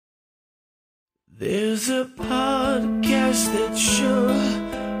There's a podcast that's sure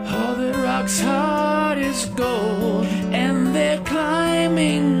all that rocks hard is gold, and they're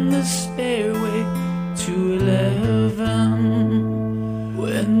climbing the stairway to 11.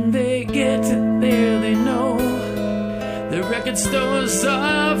 When they get there, they know the record stores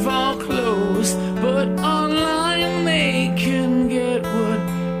are all closed, but online they can get what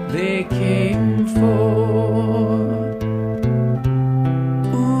they came for.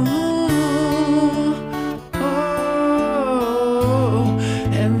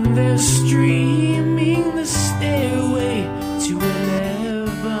 Streaming the Stairway to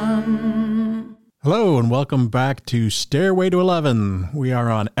 11. Hello and welcome back to Stairway to 11. We are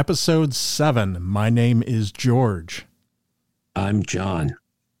on episode 7. My name is George. I'm John.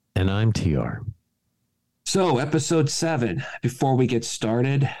 And I'm TR. So episode 7, before we get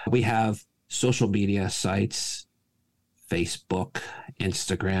started, we have social media sites, Facebook,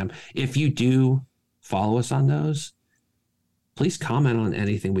 Instagram. If you do follow us on those, please comment on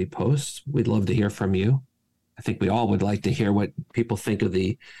anything we post. We'd love to hear from you. I think we all would like to hear what people think of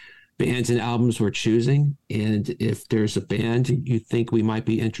the bands and albums we're choosing. And if there's a band you think we might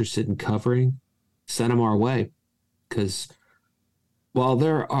be interested in covering, send them our way. Because while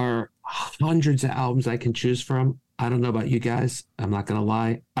there are hundreds of albums I can choose from, I don't know about you guys. I'm not going to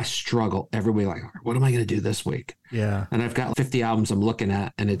lie. I struggle every week. Like, what am I going to do this week? Yeah. And I've got 50 albums I'm looking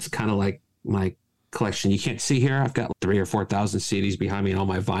at, and it's kind of like my collection. You can't see here. I've got 3,000 or 4,000 CDs behind me and all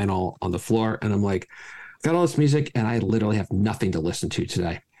my vinyl on the floor. And I'm like, I've got all this music and I literally have nothing to listen to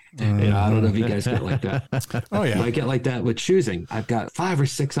today. Mm-hmm. You know, I don't know if you guys get like that. Oh yeah. I get like that with choosing. I've got 5 or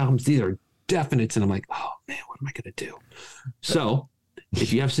 6 albums. These are definites. And I'm like, oh man, what am I going to do? So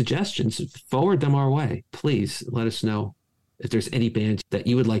if you have suggestions, forward them our way. Please let us know if there's any bands that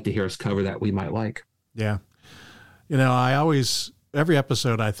you would like to hear us cover that we might like. Yeah. You know, every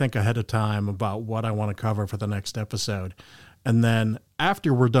episode, I think ahead of time about what I want to cover for the next episode. And then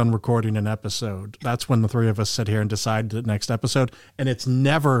after we're done recording an episode, that's when the three of us sit here and decide the next episode. And it's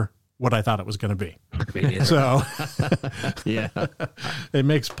never what I thought it was going to be. So Yeah, it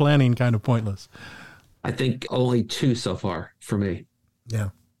makes planning kind of pointless. I think only 2 so far for me.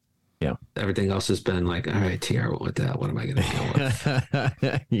 Yeah. Yeah. Everything else has been like, all right, TR went with that. What am I going to go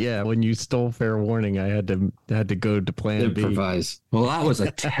with? Yeah. When you stole fair warning, I had to go to plan Improvise. Well, that was a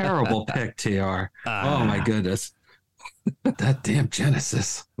terrible pick, TR. Oh my goodness. That damn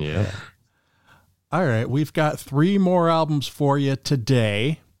Genesis. B. Yeah. All right. We've got 3 more albums for you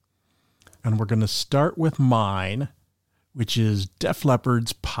today. And we're going to start with mine, which is Def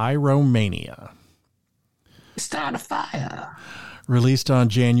Leppard's Pyromania. Start a fire. Released on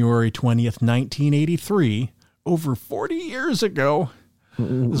January 20th, 1983, over 40 years ago.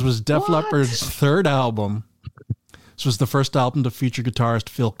 This was Def Leppard's 3rd album. This was the first album to feature guitarist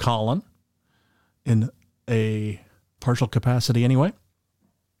Phil Collen in a partial capacity anyway.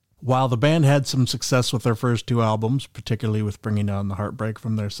 While the band had some success with their first 2 albums, particularly with bringing on the heartbreak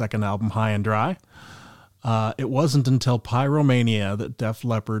from their second album, High and Dry, it wasn't until Pyromania that Def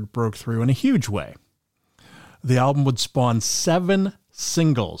Leppard broke through in a huge way. The album would spawn 7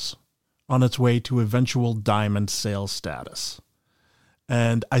 singles on its way to eventual diamond sales status.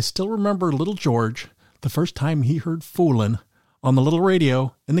 And I still remember little George, the first time he heard Foolin' on the little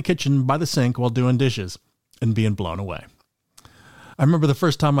radio in the kitchen by the sink while doing dishes and being blown away. I remember the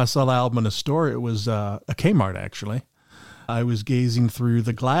first time I saw the album in a store, it was a Kmart actually. I was gazing through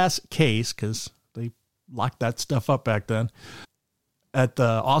the glass case, because they locked that stuff up back then, at the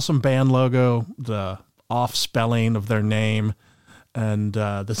awesome band logo, the off spelling of their name, and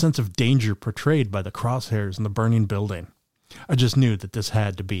the sense of danger portrayed by the crosshairs in the burning building. I just knew that this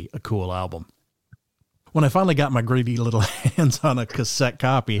had to be a cool album. When I finally got my greedy little hands on a cassette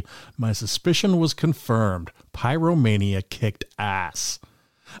copy, my suspicion was confirmed. Pyromania kicked ass.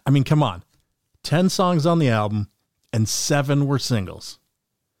 I mean, come on. 10 songs on the album and 7 were singles.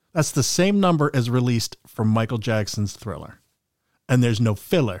 That's the same number as released from Michael Jackson's Thriller. And there's no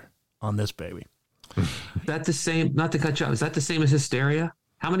filler on this baby. That the same, not to cut you off, is that the same as Hysteria?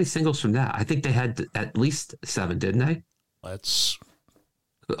 How many singles from that? I think they had at least 7, didn't they? Let's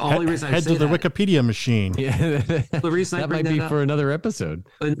The only reason I head say to the that, Wikipedia machine. Yeah. the reason I That bring might be that up, for another episode.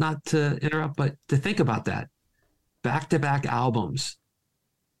 not to interrupt, but to think about that. Back-to-back albums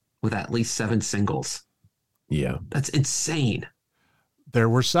with at least 7 singles. Yeah. That's insane. There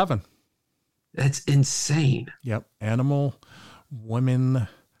were 7. That's insane. Yep. Animal, Women,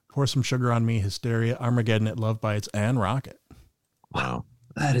 Pour Some Sugar on Me, Hysteria, Armageddon, It Love Bites, and Rocket. Wow.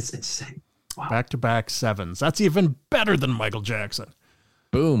 That is insane. Wow. Back-to-back 7s. That's even better than Michael Jackson.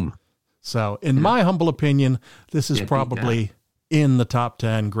 Boom. So, in my humble opinion, this is Yeah, beat probably in the top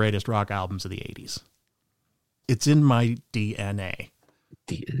 10 greatest rock albums of the 80s. It's in my DNA.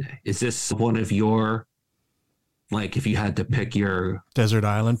 Is this one of your, like, if you had to pick your Desert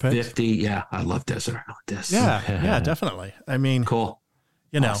Island picks? 50? Yeah, I love Desert Island Discs. Yeah, definitely. I mean, cool.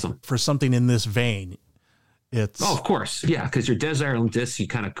 Awesome. For something in this vein, it's... Oh, of course. Yeah, because your Desert Island Discs, you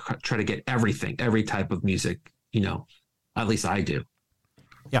kind of try to get everything, every type of music, at least I do.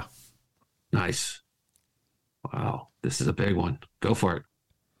 Yeah. Nice. Wow, this is a big one. Go for it.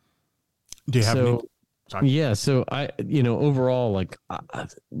 Do you have any? Sorry. Yeah, so overall, like,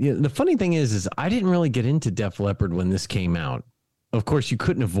 the funny thing is I didn't really get into Def Leppard when this came out. Of course, you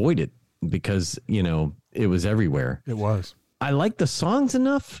couldn't avoid it because, it was everywhere. It was. I liked the songs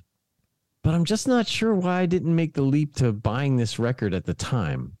enough, but I'm just not sure why I didn't make the leap to buying this record at the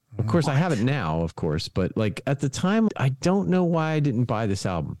time. Of course, I have it now, of course, but like at the time, I don't know why I didn't buy this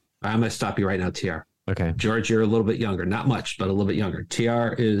album. I'm going to stop you right now, TR. Okay. George, you're a little bit younger. Not much, but a little bit younger.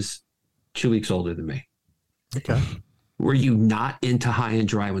 TR is 2 weeks older than me. Okay. Were you not into High and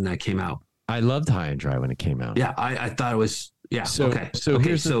Dry when that came out? I loved High and Dry when it came out. Yeah, I thought it was, yeah. So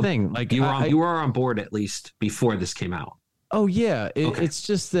here's the thing. Like you were on board at least before this came out. Oh yeah. It's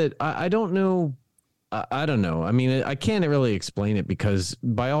just that I don't know. I don't know. I mean, I can't really explain it because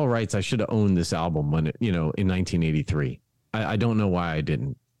by all rights, I should have owned this album when in 1983. I don't know why I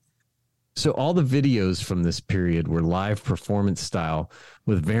didn't. So all the videos from this period were live performance style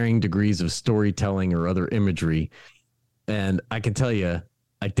with varying degrees of storytelling or other imagery. And I can tell you,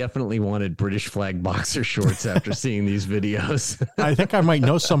 I definitely wanted British flag boxer shorts after seeing these videos. I think I might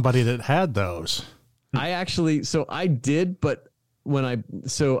know somebody that had those. I did, but I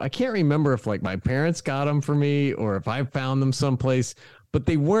can't remember if like my parents got them for me or if I found them someplace, but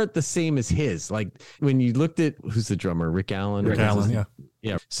they weren't the same as his. Like when you looked at, who's the drummer? Rick Allen? Rick Allen, yeah.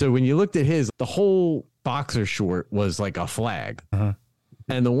 Yeah. So when you looked at his, the whole boxer short was like a flag. Uh-huh.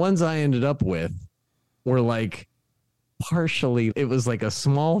 And the ones I ended up with were like partially, it was like a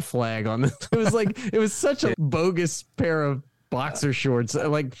small flag on this. It was such a bogus pair of boxer shorts.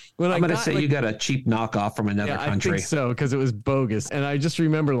 Like when I'm going to say you got a cheap knockoff from another country. I think so, because it was bogus. And I just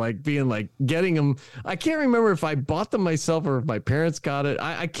remember like being like getting them. I can't remember if I bought them myself or if my parents got it.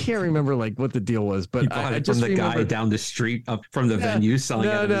 I can't remember like what the deal was, but I just from the guy down the street from the venue selling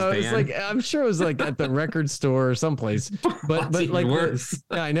it. No, it's like I'm sure it was like at the record store or someplace. But like worse.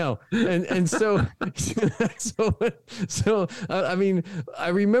 Yeah, I know. And so I mean, I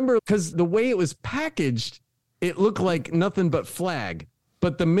remember because the way it was packaged, it looked like nothing but flag.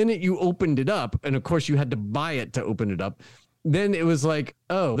 But the minute you opened it up, and of course you had to buy it to open it up, then it was like,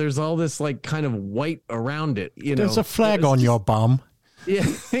 oh, there's all this like kind of white around it. There's a flag on your bum. Yeah,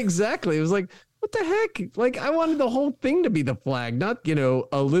 exactly. It was like, what the heck? Like I wanted the whole thing to be the flag, not,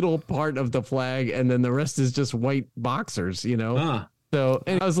 a little part of the flag and then the rest is just white boxers, So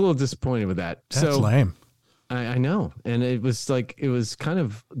and I was a little disappointed with that. That's lame. I know. And it was kind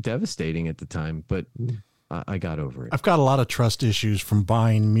of devastating at the time, but I got over it. I've got a lot of trust issues from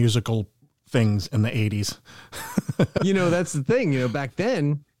buying musical things in the 80s. That's the thing. Back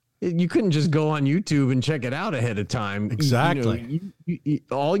then, you couldn't just go on YouTube and check it out ahead of time. Exactly.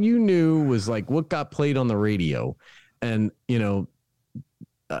 All you knew was like what got played on the radio. And,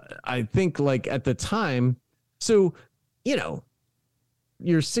 I think like at the time, so,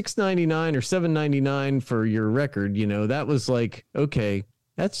 your $6.99 or $7.99 for your record, that was like, okay,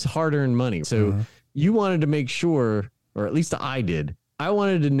 that's hard-earned money. So you wanted to make sure, or at least I did, I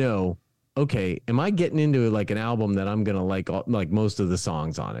wanted to know, okay, am I getting into like an album that I'm going to like most of the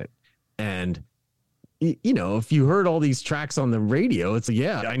songs on it? And, if you heard all these tracks on the radio, it's like,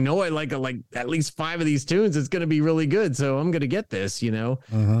 yeah, I know I like at least 5 of these tunes. It's going to be really good. So I'm going to get this,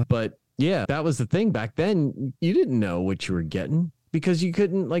 But yeah, that was the thing back then. You didn't know what you were getting. Because you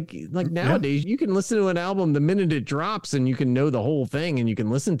couldn't like nowadays, you can listen to an album the minute it drops and you can know the whole thing and you can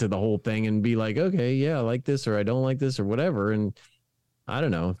listen to the whole thing and be like, okay, yeah, I like this or I don't like this or whatever. And I don't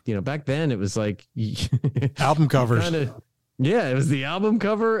know, back then it was like album covers. Yeah, it was the album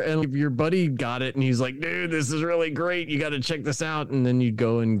cover. And if your buddy got it and he's like, dude, this is really great. You got to check this out. And then you'd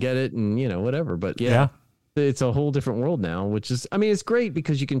go and get it and, whatever. But yeah. It's a whole different world now, which is, it's great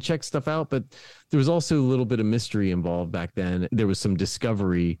because you can check stuff out, but there was also a little bit of mystery involved back then. There was some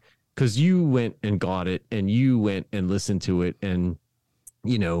discovery because you went and got it and you went and listened to it and,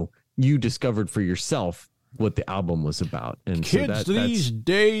 you discovered for yourself what the album was about. And kids these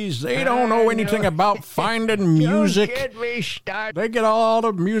days, they don't know anything about finding music. Don't get me started. They get all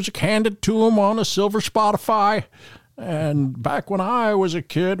the music handed to them on a silver Spotify. And back when I was a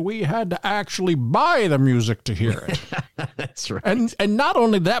kid, we had to actually buy the music to hear it. That's right. And not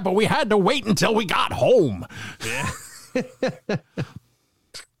only that, but we had to wait until we got home. Yeah.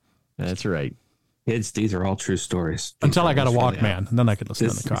 That's right. Kids, these are all true stories. Until I got a This really Walkman, and then I could listen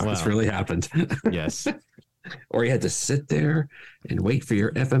in the car. This really happened. Yes. Or you had to sit there and wait for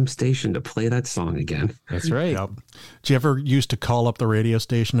your FM station to play that song again. That's right. Yep. Did you ever used to call up the radio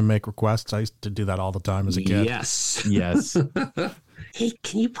station and make requests? I used to do that all the time as a kid. Yes. Yes. Hey,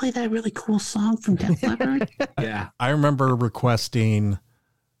 can you play that really cool song from Def Leppard? Yeah. I remember requesting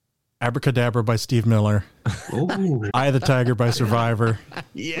Abracadabra by Steve Miller, Oh, Eye of the Tiger by Survivor.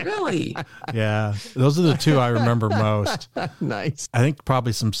 Yeah. really? Yeah, those are the two I remember most. Nice. I think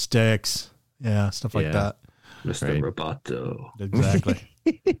probably some Sticks. Yeah, stuff like Yeah. that. Mr. Right. Roboto. Exactly.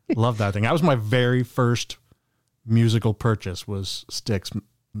 Love that thing. That was my very first musical purchase was Sticks,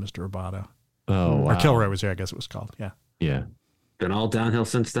 Mr. Roboto. Oh, wow. Or Kilroy was here, I guess it was called. Yeah. Yeah. Been all downhill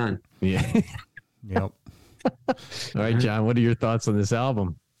since then. Yeah. Yep. All right, John, what are your thoughts on this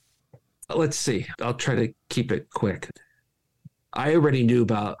album? Let's see. I'll try to keep it quick. I already knew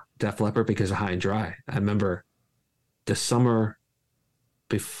about Def Leppard because of High and Dry. I remember the summer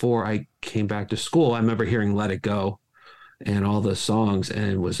before I came back to school, I remember hearing Let It Go and all the songs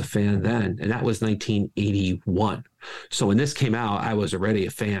and was a fan then. And that was 1981. So when this came out, I was already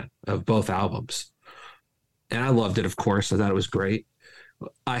a fan of both albums. And I loved it, of course. I thought it was great.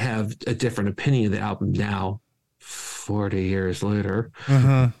 I have a different opinion of the album now, 40 years later.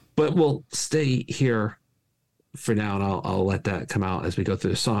 Mm-hmm. But we'll stay here for now, and I'll let that come out as we go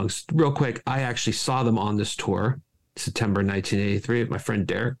through the songs. Real quick, I actually saw them on this tour, September 1983, with my friend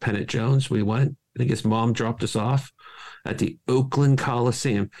Derek Pennant Jones. We went. I think his mom dropped us off at the Oakland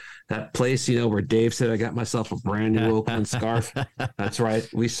Coliseum, that place, where Dave said I got myself a brand new Oakland scarf. That's right.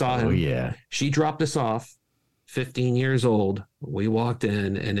 We saw him. Oh, yeah. She dropped us off, 15 years old. We walked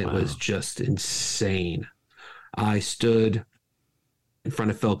in, and it was just insane. I stood in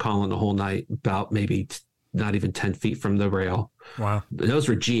front of Phil Collin the whole night, about maybe not even 10 feet from the rail. Wow. Those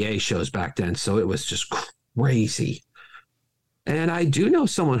were GA shows back then, so it was just crazy. And I do know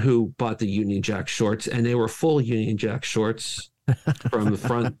someone who bought the Union Jack shorts, and they were full Union Jack shorts from the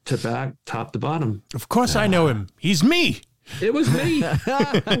front to back, top to bottom. Of course I know him. He's me. It was me.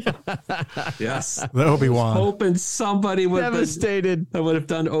 Yes. The Obi-Wan. Hoping somebody would have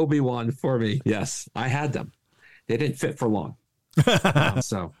done Obi-Wan for me. Yes, I had them. They didn't fit for long.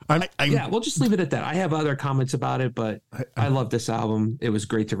 So yeah, we'll just leave it at that. I have other comments about it, but I love this album. It was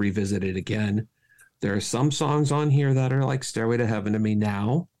great to revisit it again. There are some songs on here that are like Stairway to Heaven to me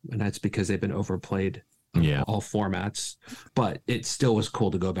now, and that's because they've been overplayed all formats, but it still was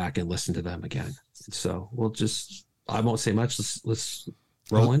cool to go back and listen to them again. So I won't say much. Let's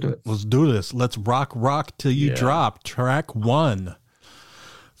roll into it. Let's do this. Let's rock till you drop. Track 1.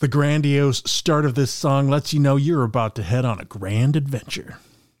 The grandiose start of this song lets you know you're about to head on a grand adventure.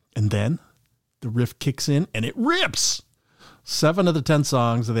 And then the riff kicks in and it rips. 7 of the 10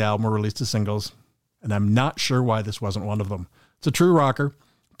 songs of the album were released as singles, and I'm not sure why this wasn't one of them. It's a true rocker,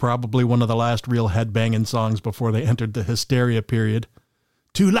 probably one of the last real headbanging songs before they entered the hysteria period.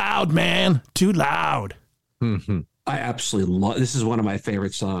 Too loud, man. Too loud. Mm-hmm. I absolutely love this. Is one of my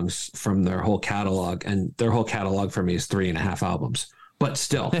favorite songs from their whole catalog, and their whole catalog for me is 3.5 albums. But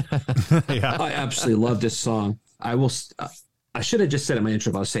still, I absolutely love this song. I should have just said it in my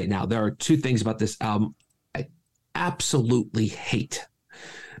intro, but I'll say it now. There are 2 things about this album I absolutely hate.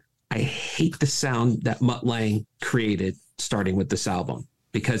 I hate the sound that Mutt Lange created starting with this album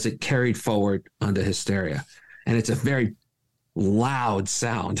because it carried forward onto Hysteria. And it's a very loud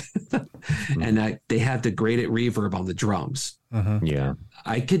sound. And they have the graded reverb on the drums. Mm-hmm. Yeah.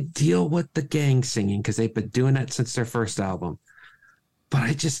 I could deal with the gang singing because they've been doing that since their first album. But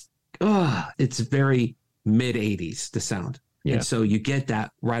I just, it's very mid-'80s, the sound. Yeah. And so you get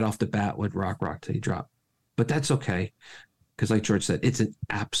that right off the bat with Rock Till You Drop. But that's okay. Because like George said, it's an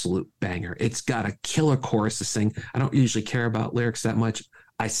absolute banger. It's got a killer chorus to sing. I don't usually care about lyrics that much.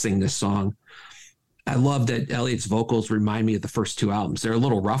 I sing this song. I love that Elliot's vocals remind me of the first 2 albums. They're a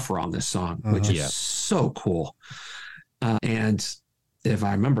little rougher on this song, which is so cool. And if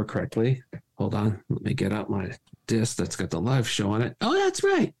I remember correctly, hold on, let me get out my disc that's got the live show on it. Oh, that's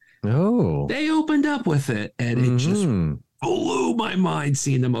right. Oh, They opened up with it, and it just blew my mind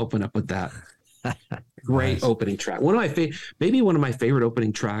seeing them open up with that. Great opening track. One of my maybe one of my favorite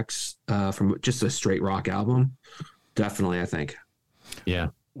opening tracks from just a straight rock album. Definitely, I think. Yeah.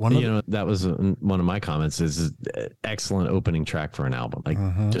 That was one of my comments is excellent opening track for an album.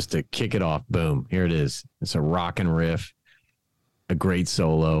 Like just to kick it off, boom, here it is. It's a rockin' riff, a great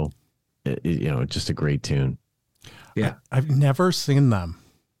solo, just a great tune. Yeah. I've never seen them.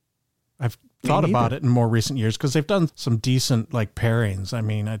 I've thought about it in more recent years because they've done some decent like pairings. I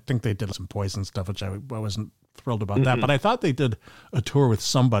mean, I think they did some Poison stuff, which I wasn't thrilled about that. But I thought they did a tour with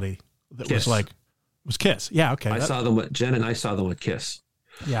somebody that Kiss. was Kiss. Yeah, okay. I saw them with Jen, and I saw them with Kiss.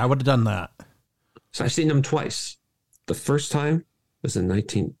 Yeah, I would have done that. So I've seen them twice. The first time was in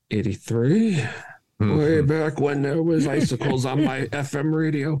 1983. Way back when there was icicles on my FM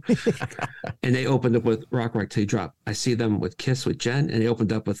radio. And they opened up with Rock Right Till You Drop. I see them with Kiss with Jen, and they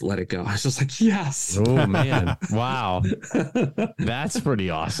opened up with Let It Go. I was just like, yes. Oh, man. Wow. That's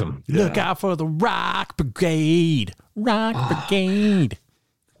pretty awesome. Look out for the Rock Brigade. Rock Brigade.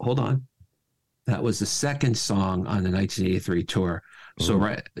 Hold on. That was the second song on the 1983 tour. So,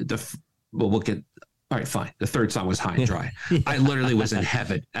 we'll get... All right, fine. The third song was High and Dry. I literally was in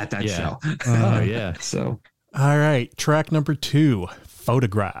heaven at that show. Oh, yeah. So, all right. Track number 2,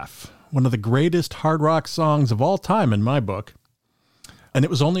 Photograph. One of the greatest hard rock songs of all time in my book. And it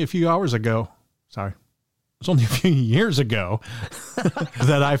was only a few hours ago. Sorry. It was only a few years ago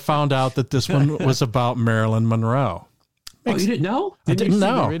that I found out that this one was about Marilyn Monroe. you didn't know? I didn't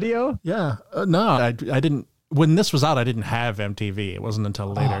know. The video? Yeah. No, I didn't. When this was out, I didn't have MTV. It wasn't until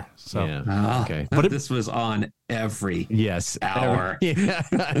later. Okay. But this was on every hour.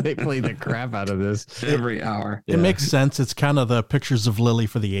 They played the crap out of this. Every hour. It makes sense. It's kind of the Pictures of Lily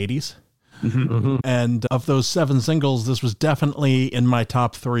for the 80s. And of those 7 singles, this was definitely in my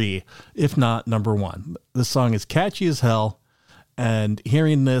top 3, if not number 1. This song is catchy as hell. And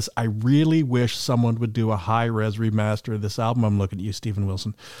hearing this, I really wish someone would do a high-res remaster of this album. I'm looking at you, Stephen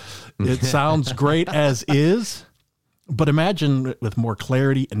Wilson. It sounds great as is, but imagine with more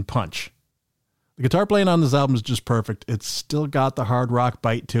clarity and punch. The guitar playing on this album is just perfect. It's still got the hard rock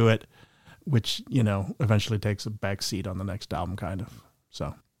bite to it, which, eventually takes a back seat on the next album, kind of.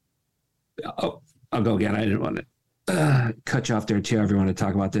 So, I'll go again. I didn't want to cut you off there, too. Everyone to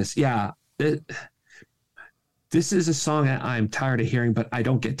talk about this. Yeah. This is a song that I'm tired of hearing, but I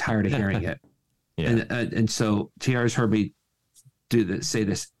don't get tired of hearing it. And so TR's heard me say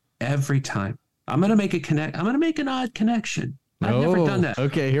this every time. I'm going to make an odd connection. I've never done that.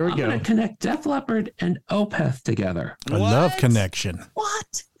 Okay, here we go. I'm going to connect Def Leppard and Opeth together. A love connection.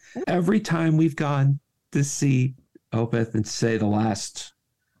 What? Every time we've gone to see Opeth and say the last,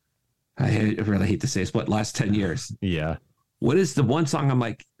 I really hate to say this, last 10 years. Yeah. What is the one song I'm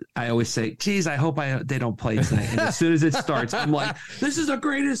like, I always say, geez, I hope they don't play tonight. And as soon as it starts, I'm like, this is the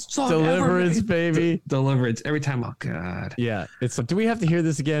greatest song Deliverance, ever. baby. Deliverance. Every time, oh, God. Yeah. It's like, do we have to hear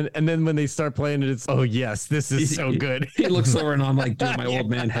this again? And then when they start playing it, it's, oh, yes, this is so good. He looks over and I'm like doing my old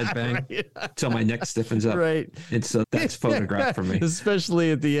man headbang till my neck stiffens up. Right. And so that's Photograph for me.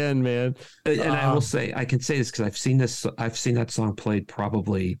 Especially at the end, man. And I will say, I can say this because I've seen that song played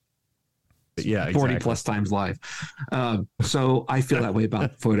probably 40 plus times live. So I feel that way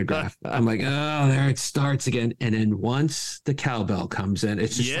about Photograph. I'm like, oh, there it starts again. And then once the cowbell comes in,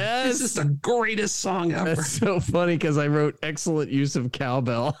 it's just this is the greatest song ever. That's so funny because I wrote excellent use of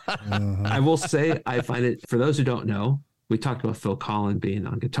cowbell. I will say, I find it, for those who don't know, we talked about Phil Collin being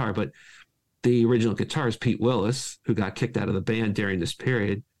on guitar, but the original guitarist, Pete Willis, who got kicked out of the band during this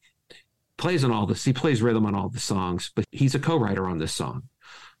period, plays on all this. He plays rhythm on all the songs, but he's a co-writer on this song.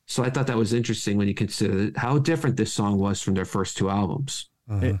 So I thought that was interesting when you consider how different this song was from their first 2 albums.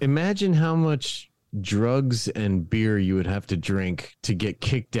 Imagine how much drugs and beer you would have to drink to get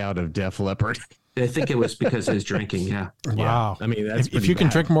kicked out of Def Leppard. I think it was because of his drinking. Yeah. Wow. I mean, that's if you can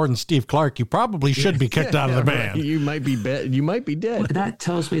drink more than Steve Clark, you probably should be kicked out of the band. Right. You might be dead. Well, that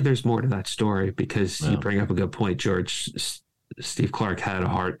tells me there's more to that story because you bring up a good point, George. Steve Clark had a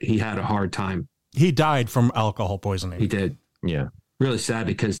hard time. He died from alcohol poisoning. He did. Yeah. Really sad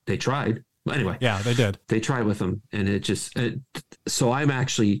because they tried. Anyway. Yeah, they did. They tried with him. And so I'm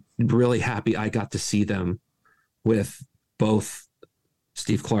actually really happy I got to see them with both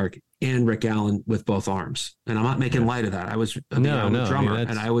Steve Clark and Rick Allen with both arms. And I'm not making light of that. I was a drummer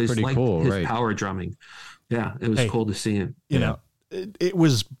and I always liked his power drumming. Yeah, it was cool to see him. You know, it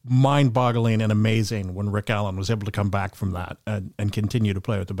was mind-boggling and amazing when Rick Allen was able to come back from that and continue to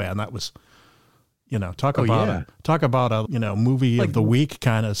play with the band. That was, talk about a movie of the week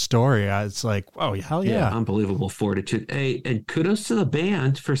kind of story. It's like, oh, hell yeah. Unbelievable fortitude. Hey, and kudos to the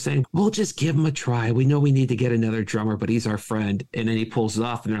band for saying, we'll just give him a try. We know we need to get another drummer, but he's our friend. And then he pulls it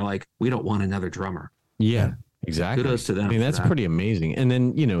off and they're like, we don't want another drummer. Yeah, exactly. Kudos to them. I mean, that's pretty amazing. And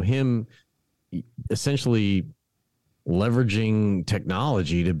then, him essentially leveraging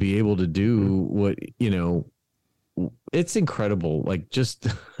technology to be able to do what, it's incredible. Like just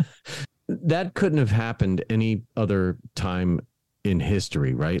that couldn't have happened any other time in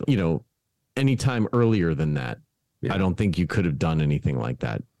history, right? Any time earlier than that. Yeah. I don't think you could have done anything like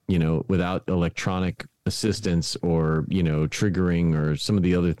that, without electronic assistance or, triggering or some of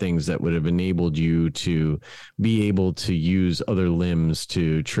the other things that would have enabled you to be able to use other limbs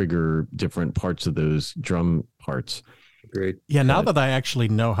to trigger different parts of those drum parts. Great. Yeah. Now that I actually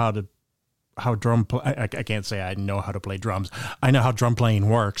know how I can't say I know how to play drums. I know how drum playing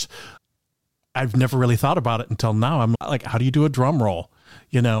works. I've never really thought about it until now. I'm like, how do you do a drum roll?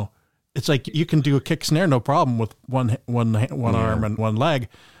 It's like you can do a kick snare, no problem with one arm and one leg.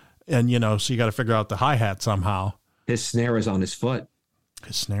 And, so you got to figure out the hi-hat somehow. His snare is on his foot.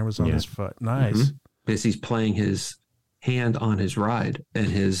 His foot. Nice. Mm-hmm. Because he's playing his hand on his ride and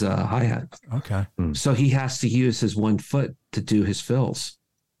his hi-hat. Okay. So he has to use his one foot to do his fills.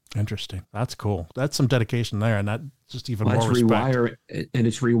 Interesting. That's cool. That's some dedication there. And that just even more respect.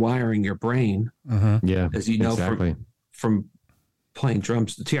 It's rewiring your brain. Mm-hmm. Yeah. As you know, exactly. from playing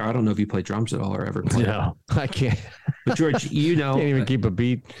drums. TR, I don't know if you play drums at all or ever played. No, I can't. But George, can't even keep a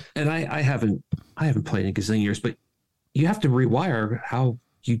beat. And I haven't played in a gazillion years, but you have to rewire how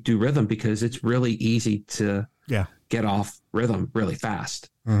you do rhythm because it's really easy to get off rhythm really fast.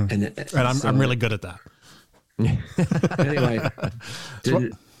 Mm-hmm. And I'm really good at that. Anyway,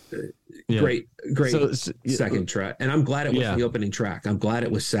 great second track, and I'm glad it was the opening track. I'm glad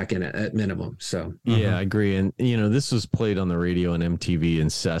it was second at minimum. So I agree. And this was played on the radio and MTV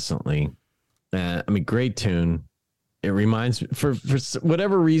incessantly. Great tune. It reminds me, for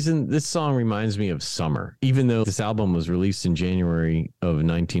whatever reason, this song reminds me of summer, even though this album was released in January of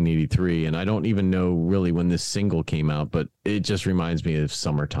 1983. And I don't even know really when this single came out, but it just reminds me of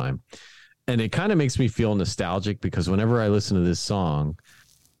summertime. And it kind of makes me feel nostalgic because whenever I listen to this song,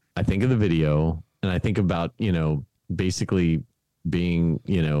 I think of the video and I think about, basically being,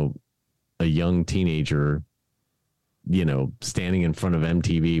 a young teenager, standing in front of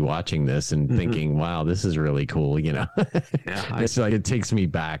MTV watching this and thinking, wow, this is really cool. It's like, it takes me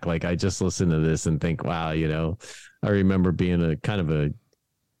back. Like I just listen to this and think, wow, I remember being a kind of a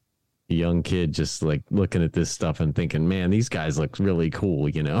young kid, just like looking at this stuff and thinking, man, these guys look really cool.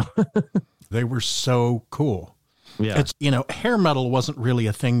 They were so cool. Yeah. It's, hair metal wasn't really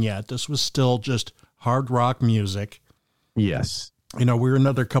a thing yet. This was still just hard rock music. Yes. We're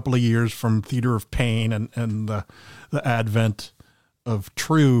another couple of years from Theater of Pain and the advent of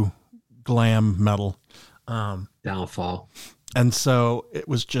true glam metal. Downfall. And so it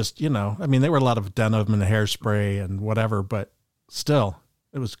was just, there were a lot of denim and hairspray and whatever, but still,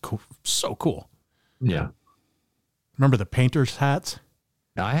 it was cool. So cool. Yeah. Remember the painter's hats?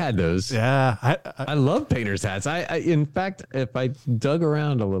 I had those. Yeah. I love painter's hats. I in fact, if I dug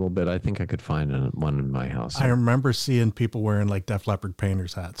around a little bit, I think I could find one in my house. I remember seeing people wearing like Def Leppard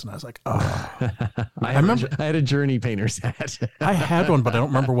painter's hats, and I was like, oh. I had a Journey painter's hat. I had one, but I don't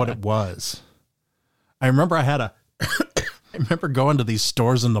remember what it was. I remember I remember going to these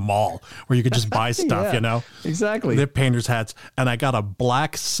stores in the mall where you could just buy stuff, Exactly. The painter's hats, and I got a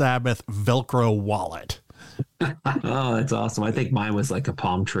Black Sabbath Velcro wallet. Oh, that's awesome. I think mine was like a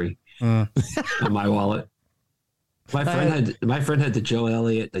palm tree in my wallet. My friend had the Joe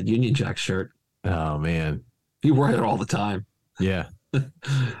Elliott, the Union Jack shirt. Oh man. He wore it all the time. Yeah. I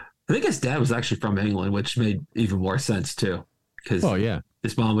think his dad was actually from England, which made even more sense too. Because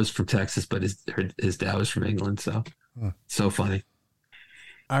his mom was from Texas, but his dad was from England. So so funny.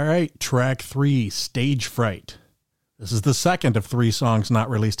 All right. Track 3, Stage Fright. This is the second of 3 songs not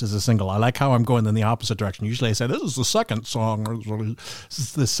released as a single. I like how I'm going in the opposite direction. Usually I say this is the second song. This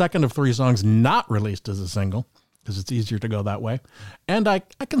is the second of 3 songs not released as a single because it's easier to go that way. And I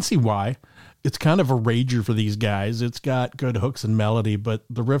can see why. It's kind of a rager for these guys. It's got good hooks and melody, but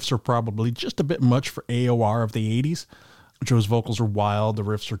the riffs are probably just a bit much for AOR of the 80s. Joe's vocals are wild. The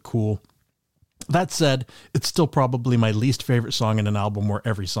riffs are cool. That said, it's still probably my least favorite song in an album where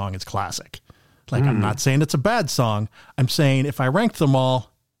every song is classic. Like, I'm not saying it's a bad song. I'm saying if I ranked them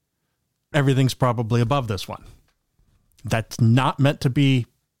all, everything's probably above this one. That's not meant to be.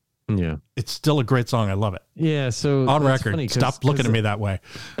 Yeah. It's still a great song. I love it. Yeah. So on record, stop looking at me that way.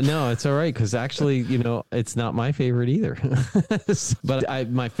 No, it's all right. Cause actually, it's not my favorite either,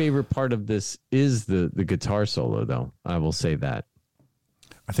 but my favorite part of this is the guitar solo though. I will say that.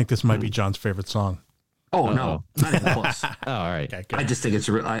 I think this might be John's favorite song. Oh, no, not even close. Oh, all right. Okay, I just think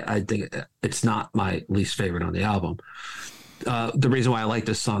I think it's not my least favorite on the album. The reason why I like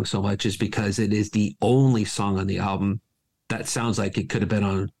this song so much is because it is the only song on the album that sounds like it could have been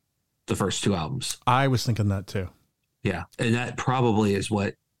on the first 2 albums. I was thinking that too. Yeah. And that probably is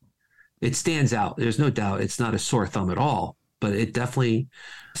what it stands out. There's no doubt it's not a sore thumb at all, but it definitely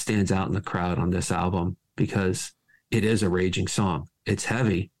stands out in the crowd on this album because it is a raging song. It's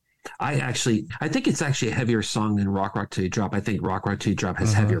heavy. I think it's actually a heavier song than Rock Rock Till You Drop. I think Rock Rock Till You Drop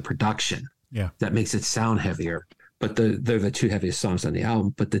has heavier production. Yeah. that makes it sound heavier. But they're the two heaviest songs on the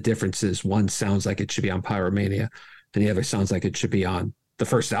album. But the difference is one sounds like it should be on Pyromania, and the other sounds like it should be on the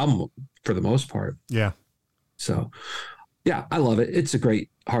first album for the most part. Yeah. So, yeah, I love it. It's a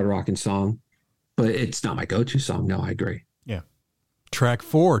great hard rocking song, but it's not my go-to song. No, I agree. Yeah. Track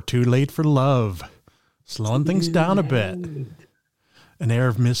 4, Too Late for Love. Slowing things down a bit. An air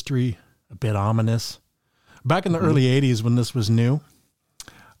of mystery, a bit ominous. Back in the early 80s when this was new,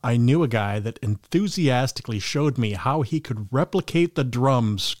 I knew a guy that enthusiastically showed me how he could replicate the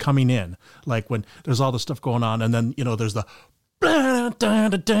drums coming in. Like when there's all this stuff going on and then, there's the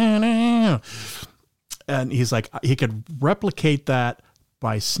and he's like, he could replicate that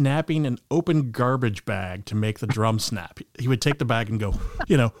by snapping an open garbage bag to make the drum snap. He would take the bag and go,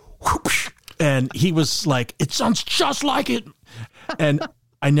 whoosh, and he was like, it sounds just like it. And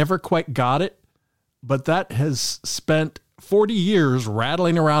I never quite got it, but that has spent 40 years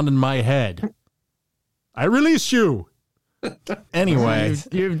rattling around in my head. I release you. Anyway.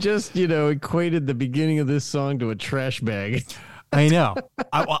 You've just, equated the beginning of this song to a trash bag. I know.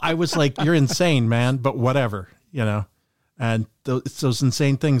 I was like, you're insane, man, but whatever, and it's those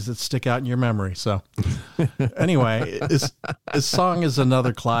insane things that stick out in your memory. So anyway, this song is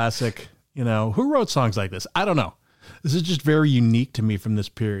another classic. Who wrote songs like this? I don't know. This is just very unique to me from this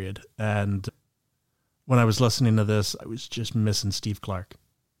period. And when I was listening to this, I was just missing Steve Clark.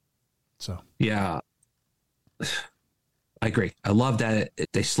 So, yeah, I agree. I love that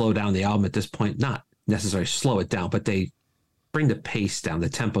they slow down the album at this point, not necessarily slow it down, but they bring the pace down, the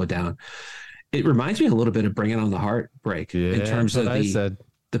tempo down. It reminds me a little bit of Bring It On the Heartbreak in terms of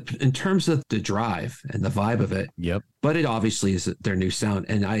in terms of the drive and the vibe of it. Yep. But it obviously is their new sound.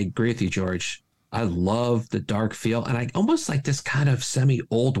 And I agree with you, George. I love the dark feel. And I almost like this kind of semi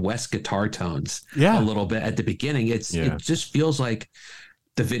old West guitar tones a little bit at the beginning. It just feels like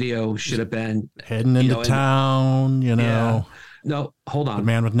the video should have been heading into town, Yeah. No, hold on. The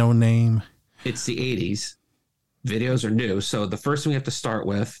Man with No Name. It's the 80s. Videos are new. So the first thing we have to start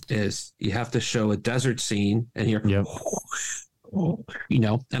with is you have to show a desert scene and you're, and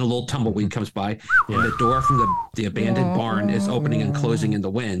a little tumbleweed comes by and the door from the abandoned barn is opening and closing in the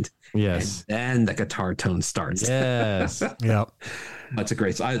wind. Yes. And then the guitar tone starts. Yes. Yep. That's a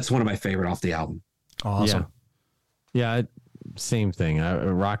great song. It's one of my favorite off the album. Awesome. Yeah. Same thing.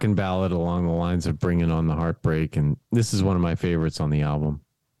 A rockin' ballad along the lines of Bringing On the Heartbreak. And this is one of my favorites on the album.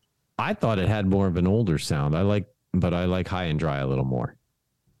 I thought it had more of an older sound. But I like High and Dry a little more.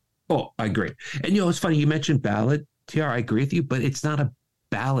 Oh, I agree. And it's funny. You mentioned ballad, TR. I agree with you, but it's not a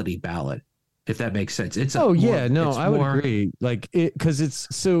ballady ballad, if that makes sense. It's I would agree. Like it, because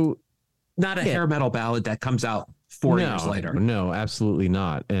it's so not a hair metal ballad that comes out 4 years later. No, absolutely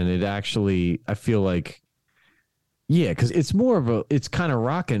not. And it actually, I feel like, because it's more of it's kind of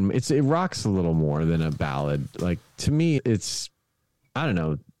rocking. It rocks a little more than a ballad. Like to me, it's, I don't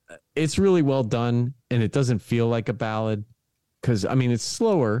know. It's really well done, and it doesn't feel like a ballad because, it's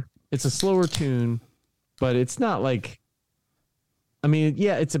slower. It's a slower tune, but it's not like,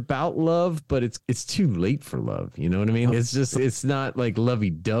 it's about love, but it's too late for love. You know what I mean? It's just, it's not like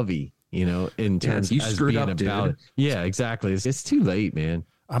lovey-dovey, in terms you as screwed being up, a dude. ballad. Yeah, exactly. It's too late, man.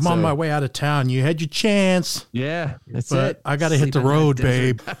 I'm on my way out of town. You had your chance. Yeah, that's but it. I got to hit the road,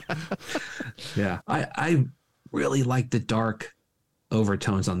 babe. Yeah. I really like the dark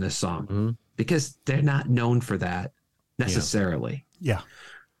overtones on this song because they're not known for that necessarily. Yeah.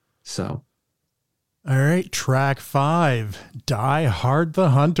 So. All right. Track 5, Die Hard the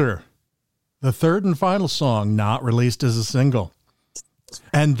Hunter. The third and final song not released as a single.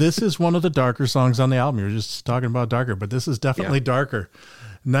 And this is one of the darker songs on the album. You were just talking about darker, but this is definitely darker.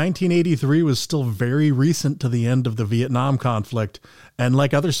 1983 was still very recent to the end of the Vietnam conflict. And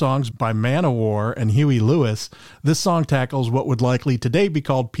like other songs by Manowar and Huey Lewis, this song tackles what would likely today be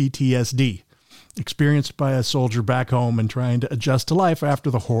called PTSD, experienced by a soldier back home and trying to adjust to life after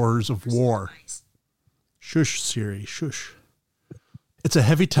the horrors of war. Shush, Siri, shush. It's a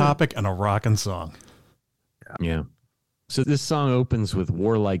heavy topic and a rockin' song. Yeah. So this song opens with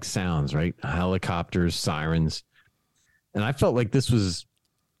warlike sounds, right? Helicopters, sirens. And I felt like this was,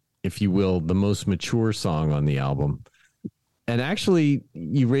 if you will, the most mature song on the album. And actually,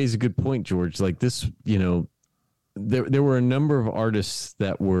 you raise a good point, George. Like this, there were a number of artists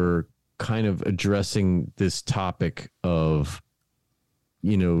that were kind of addressing this topic of,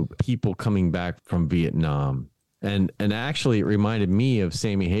 people coming back from Vietnam. And actually, it reminded me of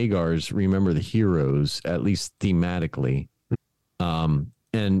Sammy Hagar's Remember the Heroes, at least thematically.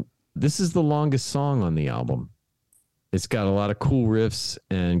 And this is the longest song on the album. It's got a lot of cool riffs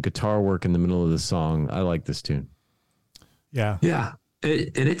and guitar work in the middle of the song. I like this tune. Yeah. Yeah.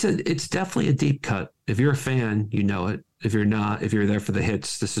 It's definitely a deep cut. If you're a fan, you know it. If you're not, if you're there for the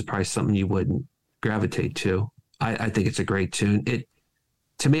hits, this is probably something you wouldn't gravitate to. I think it's a great tune.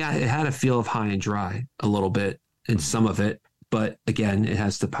 To me, it had a feel of High and Dry a little bit in some of it, but again, it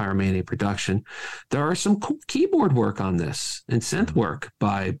has the Pyromania production. There are some cool keyboard work on this and synth work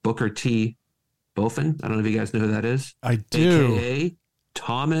by Booker T. Bofen. I don't know if you guys know who that is. I do. AKA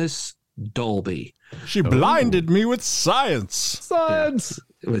Thomas Dolby. She blinded me with science. Yeah,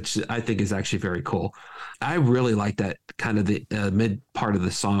 which I think is actually very cool. I really like that kind of the mid part of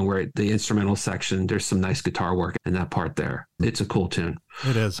the song where the instrumental section, there's some nice guitar work in that part there. It's a cool tune.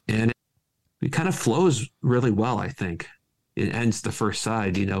 It is. And it kind of flows really well, I think. It ends the first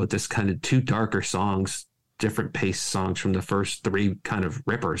side, with this kind of two darker songs, different pace songs from the first three kind of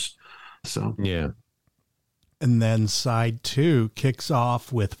rippers. So, yeah. And then side 2 kicks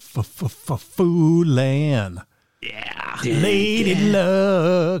off with Foolin'. Yeah. Lady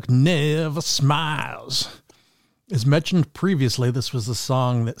Luck never smiles. As mentioned previously, this was the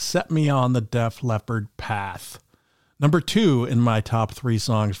song that set me on the Def Leppard path. Number 2 in my top 3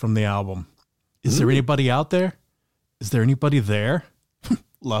 songs from the album. Is there anybody out there? Is there anybody there?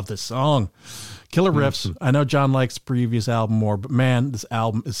 Love this song. Killer riffs. I know John likes the previous album more, but man, this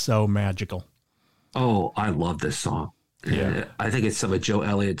album is so magical. Oh, I love this song. Yeah. I think it's some of Joe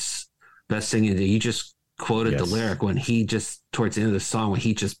Elliott's best singing. You just quoted the lyric when he just, towards the end of the song, when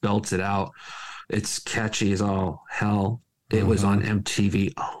he just belts it out. It's catchy as all hell. It was on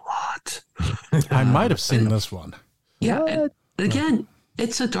MTV a lot. I might have seen this one. Yeah. And again,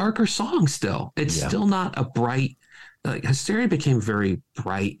 it's a darker song still. It's still not a bright, Hysteria became very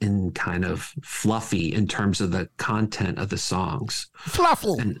bright and kind of fluffy in terms of the content of the songs.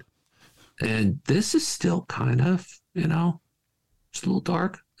 Fluffy. And this is still kind of, it's a little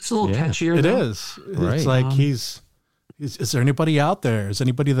dark. It's a little catchier. It though. is. It's like is there anybody out there? Is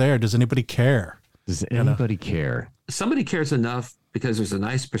anybody there? Does anybody care? Does anybody care? Somebody cares enough because there's a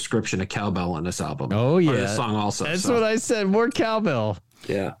nice prescription of cowbell on this album. Oh, yeah. Or this song also. That's what I said. More cowbell.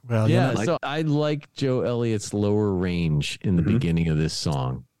 Yeah. Well, So I like Joe Elliott's lower range in the beginning of this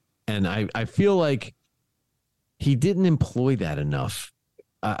song. And I feel like he didn't employ that enough.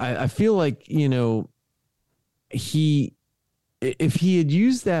 I feel like, if he had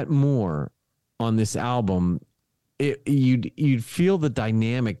used that more on this album, you'd feel the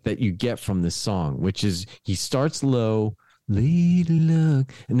dynamic that you get from this song, which is he starts low, lady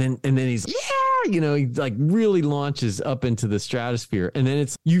luck, and then he's he like really launches up into the stratosphere, and then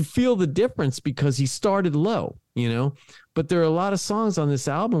you feel the difference because he started low, but there are a lot of songs on this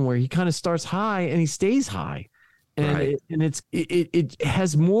album where he kind of starts high and he stays high. And it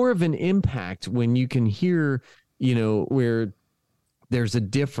has more of an impact when you can hear, where there's a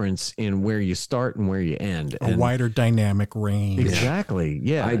difference in where you start and where you end. A wider dynamic range. Exactly.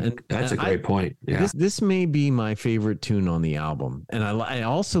 Yeah. That's a great point. Yeah. This may be my favorite tune on the album. And I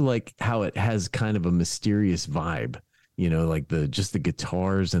also like how it has kind of a mysterious vibe, like just the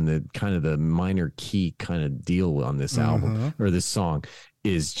guitars and the kind of the minor key kind of deal on this album or this song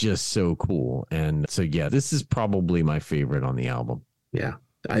is just so cool. And so, this is probably my favorite on the album. Yeah.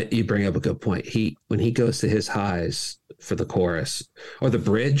 You bring up a good point. When he goes to his highs for the chorus or the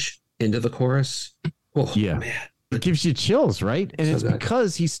bridge into the chorus. Oh, man. It gives you chills, right? And it's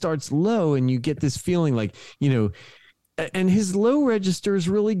because he starts low and you get this feeling like, and his low register is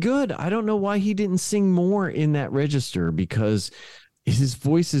really good. I don't know why he didn't sing more in that register because his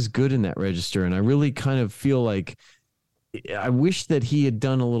voice is good in that register. And I really kind of feel like I wish that he had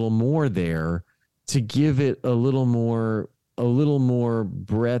done a little more there to give it a little more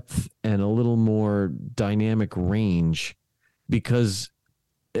breadth and a little more dynamic range, because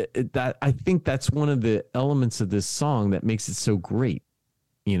I think that's one of the elements of this song that makes it so great.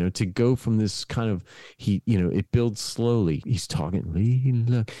 To go from this kind of it builds slowly. He's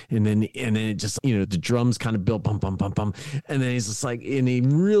talking, and then it just the drums kind of build, bum bum bum bum, and then he's just like, and he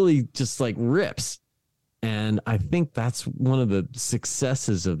really just like rips. And I think that's one of the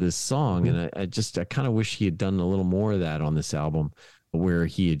successes of this song. And I kind of wish he had done a little more of that on this album, where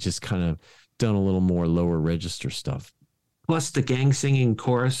he had just kind of done a little more lower register stuff. Plus, the gang singing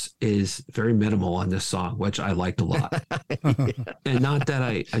chorus is very minimal on this song, which I liked a lot. And not that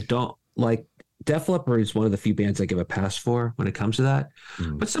I don't like Def Leppard is one of the few bands I give a pass for when it comes to that.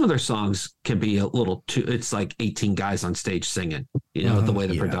 But some of their songs can be a little too, it's like 18 guys on stage singing, the way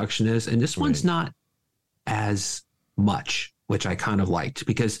the production is. And this one's not as much, which I kind of liked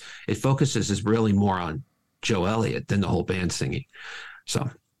because it focuses is really more on Joe Elliott than the whole band singing. So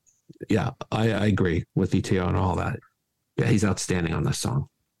I agree with VTO and all that. Yeah, he's outstanding on this song.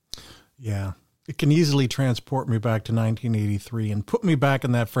 Yeah. It can easily transport me back to 1983 and put me back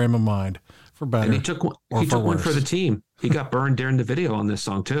in that frame of mind for better. And he took one for the team. He got burned during the video on this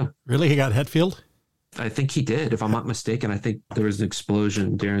song too. Really? He got Hetfield? I think he did, if I'm not mistaken. I think there was an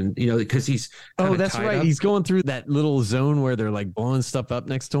explosion during, because he's that's right. up. He's going through that little zone where they're like blowing stuff up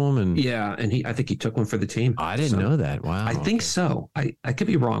next to him, and I think he took one for the team. I didn't know that. Wow. I think so. I could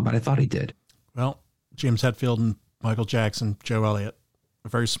be wrong, but I thought he did. Well, James Hetfield and Michael Jackson, Joe Elliott, a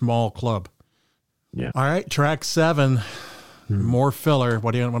very small club. Yeah. All right, track 7, more filler.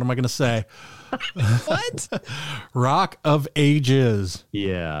 What am I going to say? What? Rock of Ages.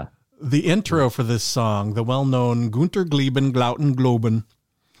 Yeah. The intro for this song, the well-known Gunter Gleben, Glauten Globen,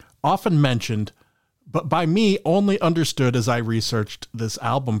 often mentioned, but by me only understood as I researched this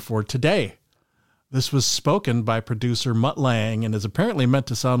album for today. This was spoken by producer Mutt Lange and is apparently meant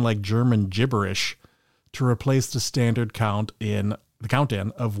to sound like German gibberish to replace the standard count-in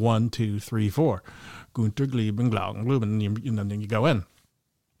of 1, 2, 3, 4. Gunter Gleben, Glauten Globen, and then you go in.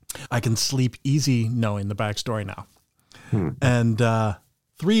 I can sleep easy knowing the backstory now. And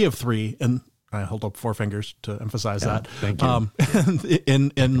 3 of 3, and I hold up 4 fingers to emphasize that. Thank you.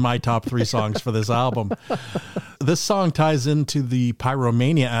 In my top 3 songs for this album. This song ties into the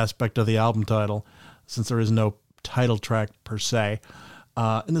Pyromania aspect of the album title, since there is no title track per se.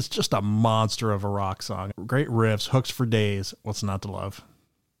 And it's just a monster of a rock song. Great riffs, hooks for days. What's not to love?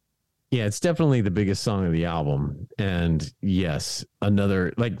 Yeah, it's definitely the biggest song of the album. And yes,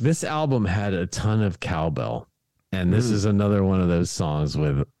 this album had a ton of cowbell. And this is another one of those songs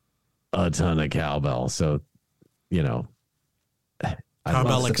with a ton of cowbell. So,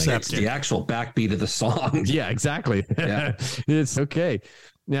 cowbell accepted. The actual backbeat of the song. Yeah, exactly. Yeah. It's okay.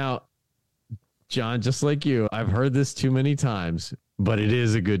 Now, John, just like you, I've heard this too many times, but it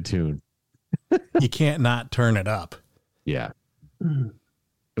is a good tune. You can't not turn it up. Yeah.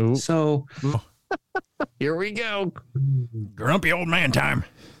 Ooh. So Here we go. Grumpy old man time.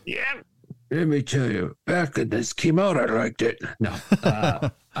 Yeah. let me tell you, back when this came out, I liked it. No,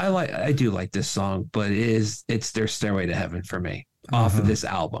 I do like this song, but it's their Stairway to Heaven for me off of this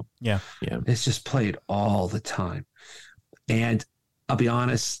album. Yeah. It's just played all the time. And I'll be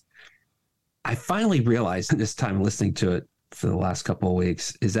honest, I finally realized this time listening to it for the last couple of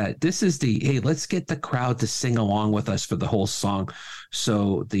weeks is that this is hey, let's get the crowd to sing along with us for the whole song.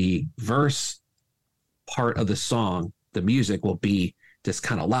 So the verse part of the song, the music will be this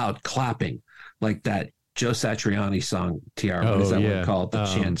kind of loud clapping, like that Joe Satriani song, TR. What is that one called? The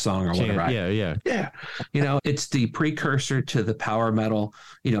chant song or whatever. Yeah. You know, it's the precursor to the power metal,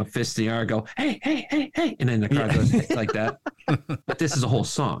 fist in the air, go, hey, hey, hey, hey. And then the crowd goes hey, like that. But this is a whole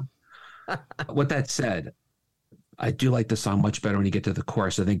song. With that said, I do like the song much better when you get to the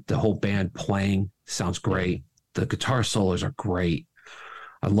chorus. I think the whole band playing sounds great. The guitar solos are great.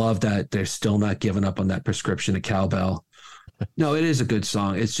 I love that they're still not giving up on that prescription of cowbell. No, it is a good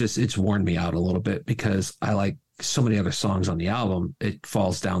song. It's just, it's worn me out a little bit because I like so many other songs on the album. It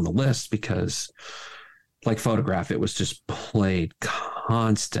falls down the list because like Photograph, it was just played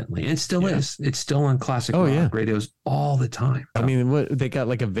constantly and still is. It's still on classic rock radios all the time. I mean, they got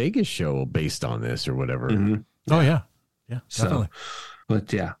like a Vegas show based on this or whatever. Mm-hmm. Oh yeah. Yeah. Definitely.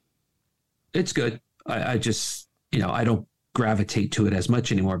 But yeah, it's good. I just, I don't gravitate to it as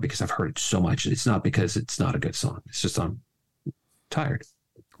much anymore because I've heard it so much. It's not because it's not a good song. It's just I'm tired.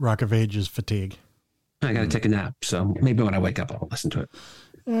 Rock of Ages fatigue. I got to take a nap. So maybe when I wake up, I'll listen to it.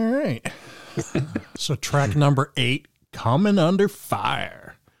 All right. So track number 8, Coming Under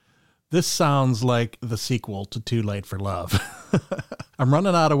Fire. This sounds like the sequel to Too Late for Love. I'm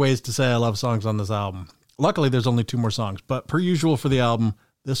running out of ways to say I love songs on this album. Luckily, there's only 2 more songs, but per usual for the album,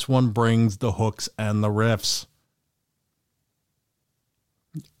 this one brings the hooks and the riffs.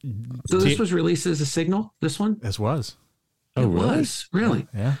 So this was released as a single, this one? This was. Oh, was? Really?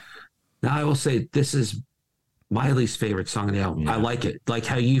 Yeah. Now, I will say this is my least favorite song on the album. Yeah. I like it. Like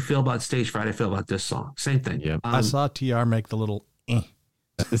how you feel about Stage Fright, I feel about this song. Same thing. Yeah. I saw TR make the little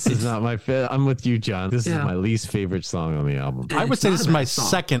This is not my favorite. I'm with you, John. This is my least favorite song on the album. I would say this is my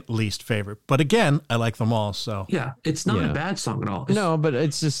second least favorite, but again, I like them all. So yeah, it's not a bad song at all. No, but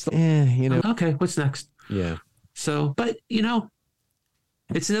it's just, Okay, what's next? Yeah. So, but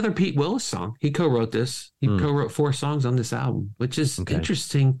it's another Pete Willis song. He co-wrote this. He co-wrote 4 songs on this album, which is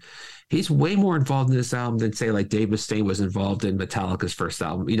interesting. He's way more involved in this album than, say, like Dave Mustaine was involved in Metallica's first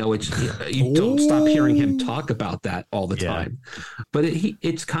album. Which you don't stop hearing him talk about that all the time. But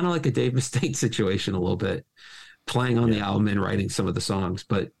it's kind of like a Dave Mustaine situation a little bit, playing on the album and writing some of the songs,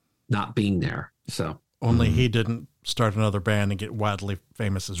 but not being there. So only he didn't start another band and get wildly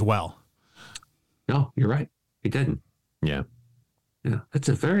famous as well. No, you're right. He didn't. Yeah. Yeah, that's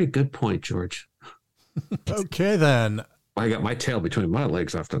a very good point, George. Okay, then. I got my tail between my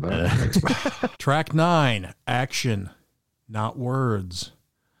legs after that. Track 9, Action, Not Words.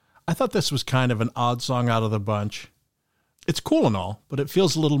 I thought this was kind of an odd song out of the bunch. It's cool and all, but it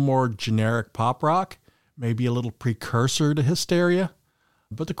feels a little more generic pop rock, maybe a little precursor to Hysteria.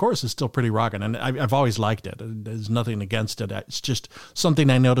 But the chorus is still pretty rocking, and I've always liked it. There's nothing against it. It's just something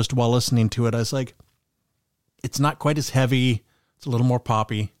I noticed while listening to it. I was like, it's not quite as heavy. It's a little more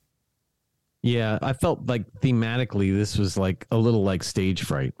poppy. Yeah, I felt like thematically this was like a little like stage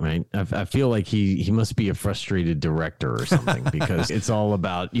fright, right? I feel like he must be a frustrated director or something because it's all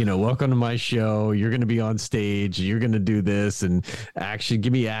about, welcome to my show. You're going to be on stage. You're going to do this and action.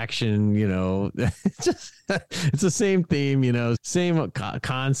 Give me action. It's the same theme, same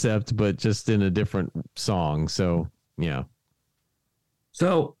concept, but just in a different song. So, yeah.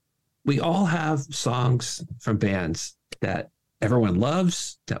 So we all have songs from bands that everyone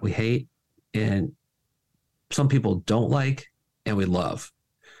loves, that we hate, and some people don't like, and we love.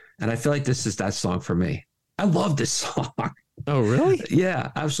 And I feel like this is that song for me. I love this song. Oh, really?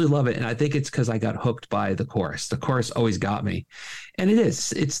 Yeah, I absolutely love it. And I think it's because I got hooked by the chorus. The chorus always got me. And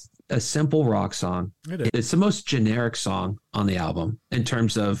it's a simple rock song. It's the most generic song on the album in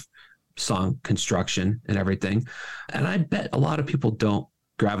terms of song construction and everything. And I bet a lot of people don't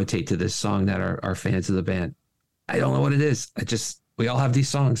gravitate to this song that are fans of the band. I don't know what it is. We all have these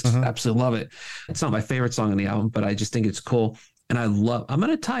songs. Absolutely love it. It's not my favorite song on the album, but I just think it's cool. And I'm going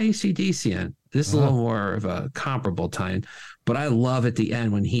to tie AC/DC in. This is a little more of a comparable tie-in, but I love at the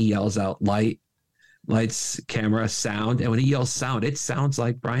end when he yells out lights, camera, sound. And when he yells sound, it sounds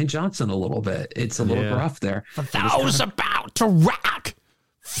like Brian Johnson a little bit. It's a little gruff there. Thou's about to rock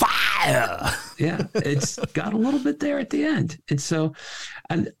fire. Yeah, it's got a little bit there at the end. And so,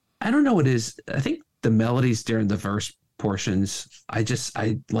 and I don't know what it is. I think the melodies during the verse portions, I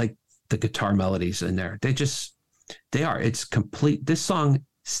like the guitar melodies in there. It's complete. This song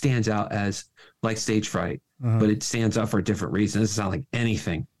stands out as like Stage Fright, but it stands out for a different reason. It doesn't sound like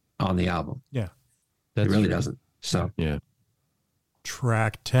anything on the album. Yeah. It really doesn't. So, yeah.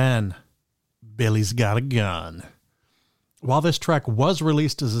 Track 10, Billy's Got a Gun. While this track was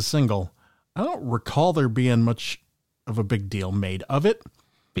released as a single, I don't recall there being much of a big deal made of it.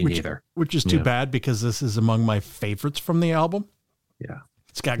 Neither. Which is too bad because this is among my favorites from the album. Yeah.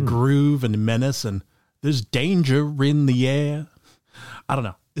 It's got groove and menace and there's danger in the air. I don't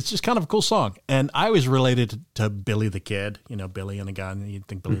know. It's just kind of a cool song. And I always related to Billy the Kid, Billy and a gun. You'd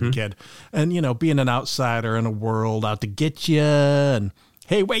think Billy the Kid. And, being an outsider in a world out to get you. And,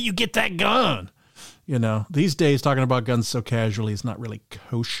 hey, where you get that gun? These days talking about guns so casually is not really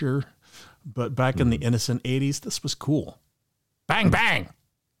kosher. But back in the innocent 80s, this was cool. Bang, bang.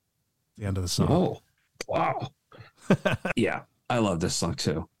 The end of the song. Oh, wow. Yeah, I love this song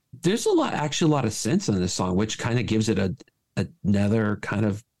too. There's a lot of synths in this song, which kind of gives it another kind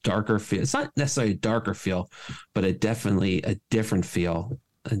of darker feel. It's not necessarily a darker feel, but definitely a different feel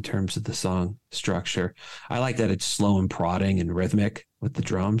in terms of the song structure. I like that it's slow and prodding and rhythmic with the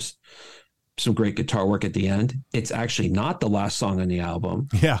drums. Some great guitar work at the end. It's actually not the last song on the album.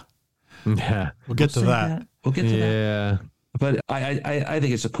 Yeah. Yeah. We'll get to that. We'll get to that. Yeah. But I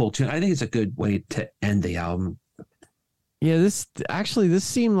think it's a cool tune. I think it's a good way to end the album. Yeah, this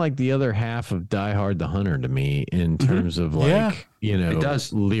seemed like the other half of Die Hard the Hunter to me in terms of it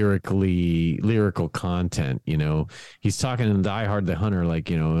does. lyrical content. He's talking in Die Hard the Hunter like,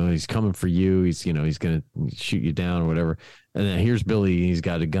 he's coming for you. He's he's gonna shoot you down or whatever. And then here's Billy. He's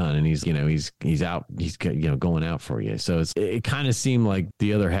got a gun and he's out. He's going out for you. So it kind of seemed like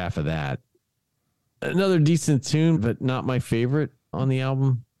the other half of that. Another decent tune, but not my favorite on the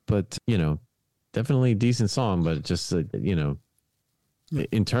album. But definitely a decent song. But just in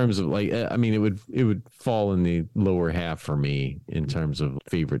terms of it would fall in the lower half for me in terms of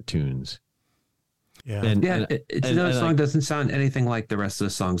favorite tunes. Yeah, it's another song doesn't sound anything like the rest of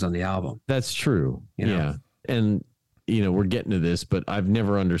the songs on the album. That's true. Yeah, and we're getting to this, but I've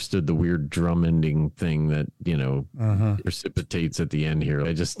never understood the weird drum ending thing that, precipitates at the end here.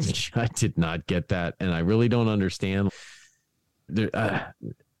 I did not get that. And I really don't understand.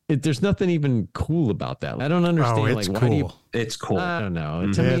 There's nothing even cool about that. I don't understand. It's why cool. It's cool. I don't know.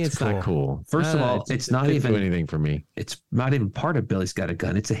 To me, it's not cool. First of all, it's not even anything for me. It's not even part of Billy's Got a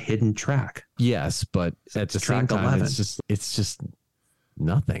Gun. It's a hidden track. Yes, but at the same time, 11. it's just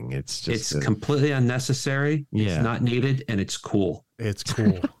nothing. It's completely unnecessary. Yeah. It's not needed, and it's cool. It's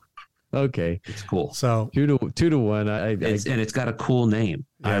cool. Okay, it's cool. So 2-1. And it's got a cool name.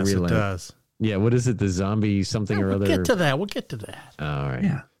 Yes, it does. Yeah. What is it? The zombie something or other. We'll get to that. All right.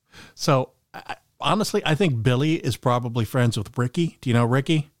 Yeah. So Honestly, I think Billy is probably friends with Ricky. Do you know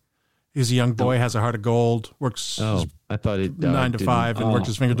Ricky? He's a young boy, has a heart of gold, works I thought it 9 to 5 and works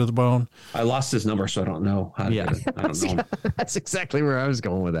his finger to the bone. I lost his number, so I don't know. I don't know. That's exactly where I was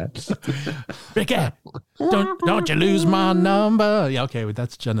going with that. Ricky, don't you lose my number. Yeah, okay,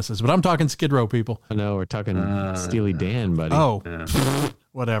 that's Genesis. But I'm talking Skid Row, people. I know, we're talking Steely Dan, buddy. Oh,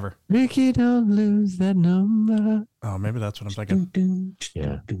 whatever. Ricky, don't lose that number. Oh, maybe that's what I'm thinking.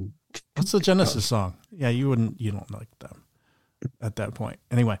 Yeah. What's the Genesis song? Yeah, you don't like them at that point.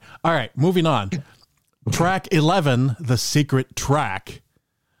 Anyway, all right, moving on. Track 11, the secret track.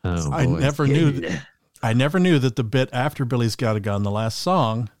 Oh, boy. I never knew that the bit after Billy's Got a Gun, the last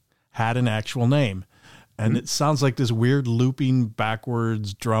song, had an actual name. And it sounds like this weird looping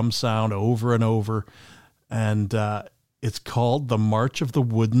backwards drum sound over and over. And it's called The March of the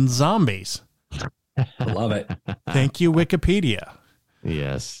Wooden Zombies. I love it. Thank you, Wikipedia.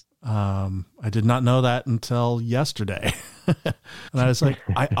 Yes. I did not know that until yesterday. And I was like,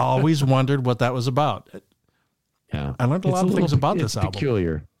 I always wondered what that was about. Yeah. I learned a lot of things about this album.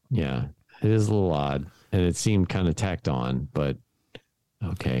 Peculiar. Yeah. It is a little odd. And it seemed kind of tacked on, but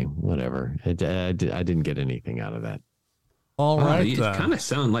okay, whatever. I didn't get anything out of that. All right. You kind of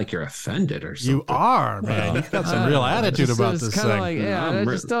sound like you're offended or something. You are, man. You've got some real attitude about this thing. Like, I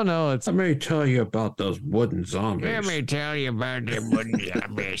just don't know. Let me tell you about those wooden zombies. Let me tell you about the wooden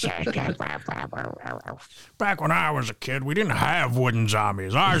zombies. Back when I was a kid, we didn't have wooden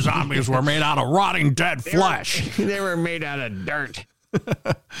zombies. Our zombies were made out of rotting dead flesh. They were made out of dirt.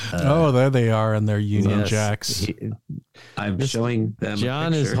 There they are in their Union Jacks. I'm showing them.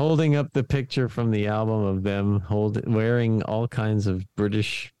 John is holding up the picture from the album of them wearing all kinds of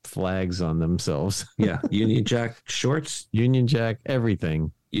British flags on themselves. Yeah, Union Jack shorts. Union Jack,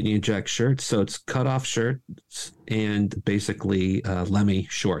 everything. Union Jack shirts. So it's cut off shirts and basically Lemmy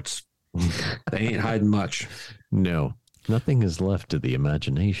shorts. They ain't hiding much. No, nothing is left to the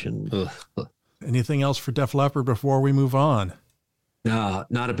imagination. Ugh. Anything else for Def Leppard before we move on? No,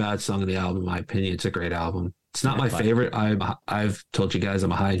 not a bad song of the album, in my opinion. It's a great album. It's not my favorite. I've told you guys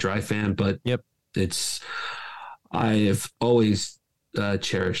I'm a High and Dry fan, but I have always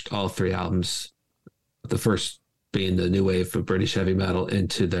cherished all three albums. The first being the new wave of British heavy metal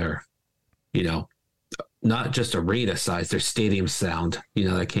into their, not just arena size, their stadium sound,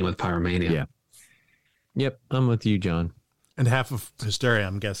 that came with Pyromania. Yeah. Yep. I'm with you, John. And half of Hysteria,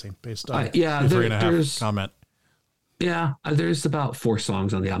 I'm guessing, based on your 3.5 comment. Yeah, there's about 4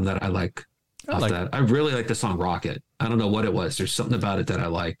 songs on the album that I like. I really like the song Rocket. I don't know what it was. There's something about it that I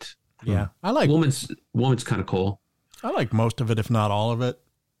liked. Yeah, I like Woman's kind of cool. I like most of it, if not all of it,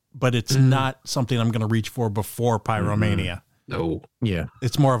 but it's not something I'm going to reach for before Pyromania. No. Yeah,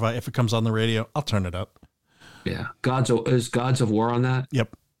 it's more of a, if it comes on the radio, I'll turn it up. Yeah, Gods of War on that?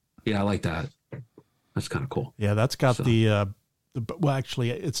 Yep. Yeah, I like that. That's kind of cool. Yeah, that's got well,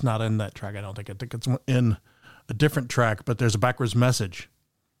 actually, it's not in that track. I don't think. I think it's in a different track, but there's a backwards message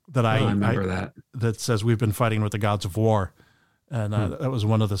that I remember that says we've been fighting with the gods of war. And that was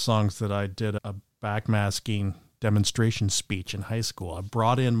one of the songs that I did a backmasking demonstration speech in high school. I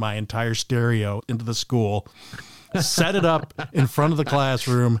brought in my entire stereo into the school, set it up in front of the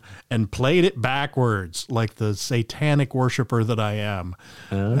classroom, and played it backwards like the satanic worshiper that I am.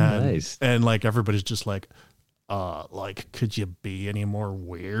 Oh, nice. And like everybody's just like, could you be any more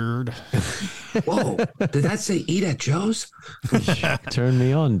weird? Whoa, did that say eat at Joe's? Turn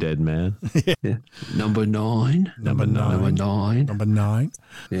me on, dead man. Yeah. Number nine.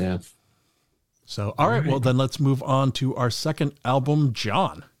 Yeah. So, all right, well, then let's move on to our second album,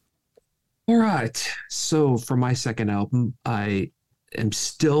 John. All right. So for my second album, I am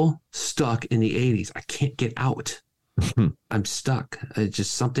still stuck in the 80s. I can't get out. I'm stuck. It's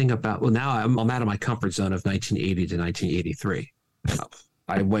just something about, now I'm out of my comfort zone of 1980 to 1983.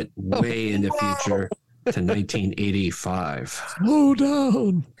 I went way in the future to 1985. Slow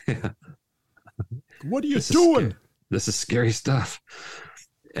down. Yeah. What are you doing? This is scary stuff.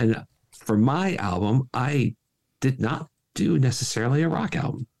 And for my album, I did not do necessarily a rock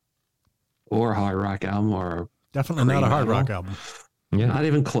album or a hard rock album or definitely not a hard rock album. Yeah. Not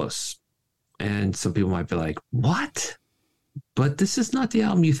even close. And some people might be like, what? But this is not the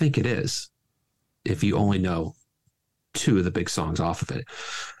album you think it is if you only know 2 of the big songs off of it.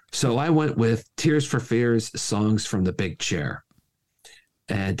 So I went with Tears for Fears, Songs from the Big Chair.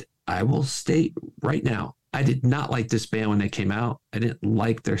 And I will state right now, I did not like this band when they came out. I didn't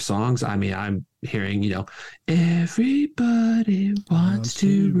like their songs. I mean, I'm hearing, everybody wants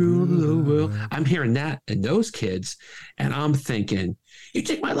to rule the world. I'm hearing that and those kids, and I'm thinking, you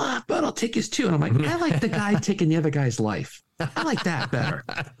take my life, but I'll take his too. And I'm like, I like the guy taking the other guy's life. I like that better.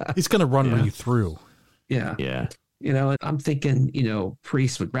 He's going to run you through. Yeah. Yeah. You know, I'm thinking,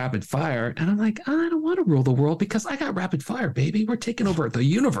 Priest with rapid fire. And I'm like, I don't want to rule the world because I got rapid fire, baby. We're taking over the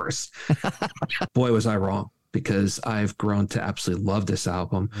universe. Boy, was I wrong, because I've grown to absolutely love this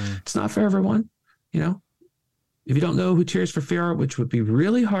album. It's not for everyone. If you don't know who Tears for Fear are, which would be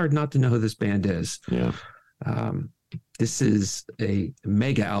really hard not to know who this band is. Yeah. This is a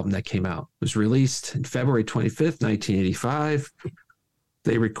mega album that came out. It was released in February 25th, 1985.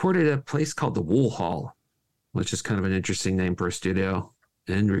 They recorded at a place called the Wool Hall, which is kind of an interesting name for a studio,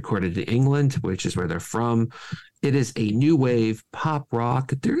 and recorded in England, which is where they're from. It is a new wave pop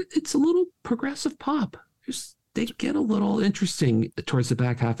rock. It's a little progressive pop. They get a little interesting towards the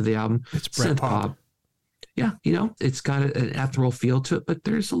back half of the album. It's Brit pop. Yeah, it's got an ethereal feel to it, but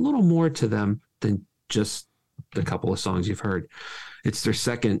there's a little more to them than just the couple of songs you've heard. It's their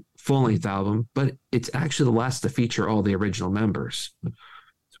second full-length album, but it's actually the last to feature all the original members,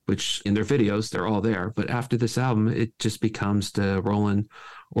 which in their videos, they're all there. But after this album, it just becomes the Roland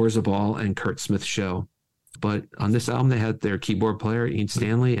Orzabal and Kurt Smith show. But on this album, they had their keyboard player, Ian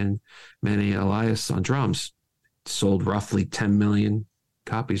Stanley, and Manny Elias on drums. It sold roughly 10 million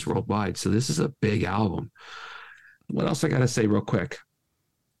copies worldwide. So this is a big album. What else I got to say real quick?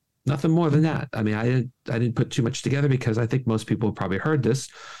 Nothing more than that. I mean, I didn't put too much together because I think most people have probably heard this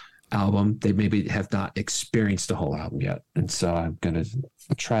album. They maybe have not experienced the whole album yet. And so I'm going to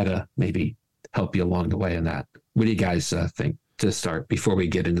try to maybe help you along the way in that. What do you guys think to start before we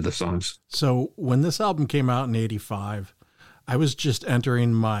get into the songs? So when this album came out in 85, I was just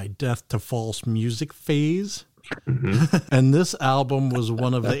entering my Death to False music phase. Mm-hmm. And this album was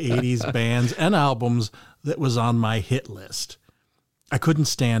one of the 80s bands and albums that was on my hit list. I couldn't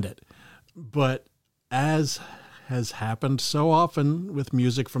stand it. But as has happened so often with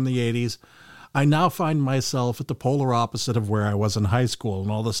music from the 80s, I now find myself at the polar opposite of where I was in high school.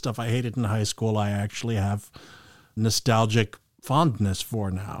 And all the stuff I hated in high school, I actually have nostalgic fondness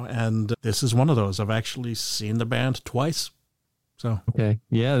for now. And this is one of those. I've actually seen the band twice. So okay.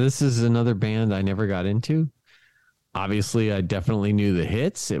 Yeah, this is another band I never got into. Obviously, I definitely knew the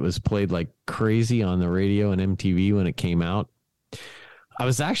hits. It was played like crazy on the radio and MTV when it came out. I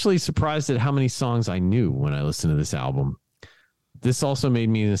was actually surprised at how many songs I knew when I listened to this album. This also made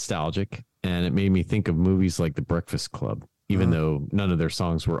me nostalgic, and it made me think of movies like The Breakfast Club, even though none of their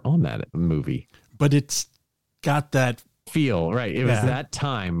songs were on that movie. But it's got that feel, right? It was that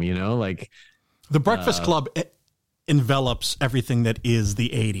time, like The Breakfast Club envelops everything that is the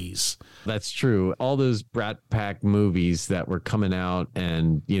 80s. That's true. All those Brat Pack movies that were coming out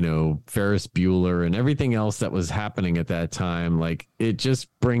and, Ferris Bueller and everything else that was happening at that time, like it just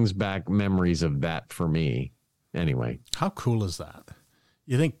brings back memories of that for me. Anyway. How cool is that?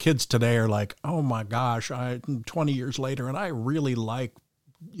 You think kids today are like, oh my gosh, 20 years later, and I really like,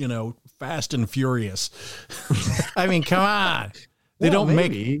 Fast and Furious. I mean, come on. They don't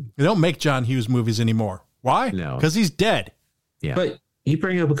make John Hughes movies anymore. Why? No. Because he's dead. Yeah. But you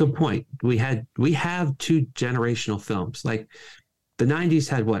bring up a good point. We have two generational films. Like the 90s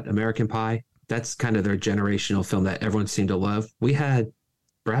had what? American Pie. That's kind of their generational film that everyone seemed to love. We had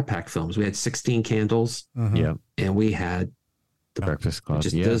Brat Pack films. We had 16 Candles. Mm-hmm. Yeah. And we had The Breakfast Club.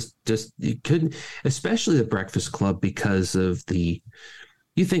 Just you couldn't, especially The Breakfast Club, because of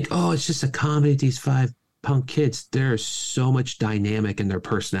you think, oh, it's just a comedy, these 5 punk kids. There's so much dynamic in their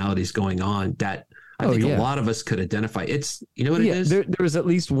personalities going on that I think a lot of us could identify. It's, it is? There was at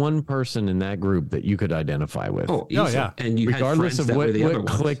least one person in that group that you could identify with. Oh, yeah. And you regardless had of what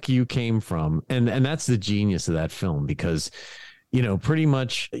clique you came from. And that's the genius of that film, because, pretty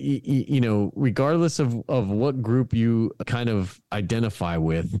much, regardless of what group you kind of identify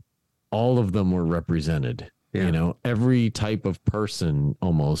with, all of them were represented. Yeah. Every type of person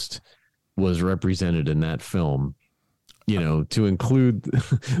almost was represented in that film. To include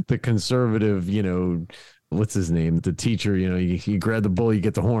the conservative, what's his name? The teacher, you grab the bull, you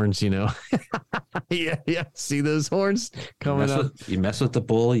get the horns, yeah. See those horns coming up? You mess with the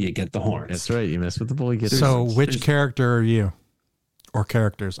bull, you get the horns. That's right. You mess with the bull, you get the horns. horns. So which character are you? Or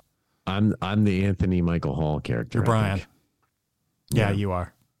characters? I'm the Anthony Michael Hall character. You're Brian. Yeah, you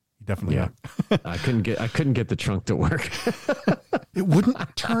are. You definitely are. I couldn't get the trunk to work. It wouldn't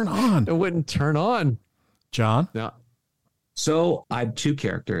turn on. It wouldn't turn on. John? No. So I have 2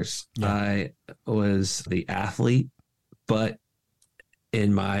 characters. Yeah. I was the athlete, but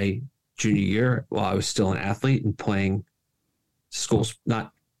in my junior year, while I was still an athlete and playing schools,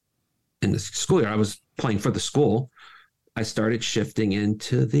 not in the school year, I was playing for the school. I started shifting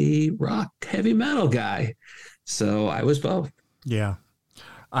into the rock heavy metal guy. So I was both. Yeah.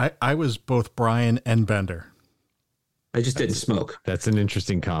 I was both Brian and Bender. I just didn't smoke. That's an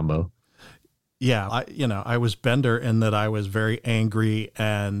interesting combo. Yeah, I was Bender in that I was very angry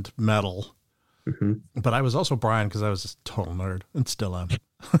and metal, but I was also Brian because I was a total nerd and still am.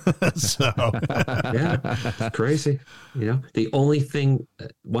 So yeah, crazy. The only thing,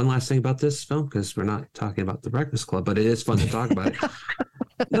 one last thing about this film, because we're not talking about The Breakfast Club, but it is fun to talk about it.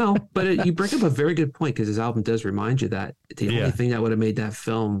 No, but you bring up a very good point, because his album does remind you that the only thing that would have made that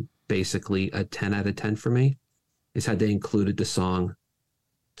film basically a 10 out of 10 for me is had they included the song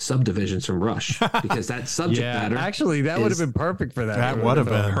Subdivisions from Rush, because that subject matter. Actually, that would have been perfect for that. That would have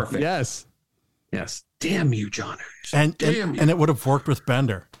been perfect. Yes. Damn you, John. And it would have worked with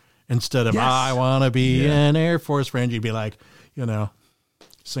Bender instead of I want to be an Air Force Ranger. You'd be like,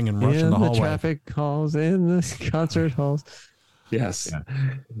 singing Rush in the hallway. Traffic halls, in the concert halls. Yes. Yeah.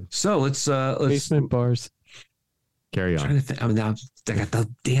 So let's basement bars. Carry on. Trying to think. Now I got the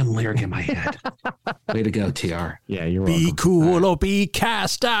damn lyric in my head. Way to go, TR. Yeah, you're welcome. Be cool or be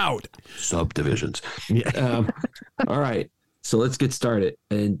cast out. Subdivisions. Yeah. All right. So let's get started.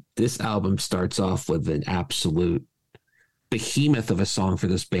 And this album starts off with an absolute behemoth of a song for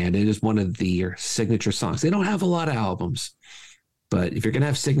this band. It is one of their signature songs. They don't have a lot of albums, but if you're going to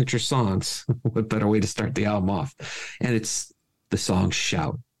have signature songs, what better way to start the album off? And it's the song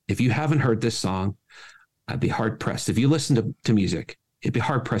Shout. If you haven't heard this song, I'd be hard pressed. If you listen to music, it'd be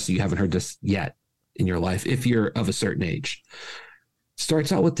hard pressed that you haven't heard this yet in your life, if you're of a certain age.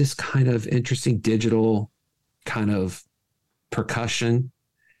 Starts out with this kind of interesting digital kind of percussion,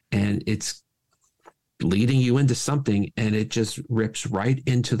 and it's leading you into something, and it just rips right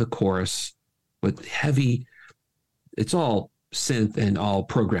into the chorus with heavy, it's all synth and all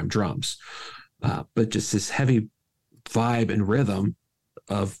programmed drums, but just this heavy vibe and rhythm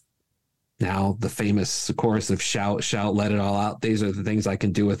of now the famous chorus of shout, shout, let it all out. These are the things I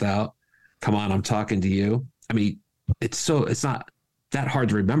can do without. Come on, I'm talking to you. I mean, it's not that hard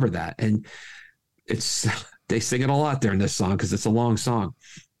to remember that. And they sing it a lot there in this song because it's a long song,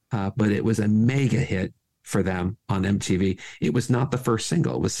 but it was a mega hit for them on MTV. It was not the first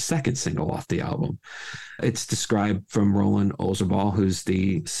single. It was the second single off the album. It's described from Roland Ozerbal, who's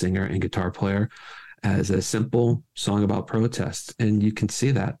the singer and guitar player, as a simple song about protest. And you can see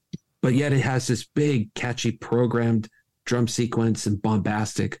that. But yet it has this big, catchy, programmed drum sequence and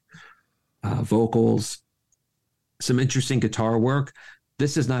bombastic vocals, some interesting guitar work.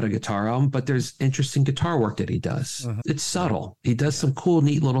 This is not a guitar album, but there's interesting guitar work that he does. It's subtle. He does some cool,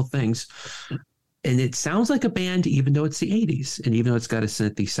 neat little things. And it sounds like a band, even though it's the 80s. And even though it's got a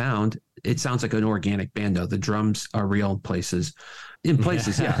synthy sound, it sounds like an organic band, though. The drums are real in places. He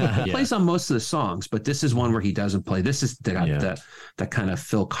plays on most of the songs, but this is one where he doesn't play. This is that kind of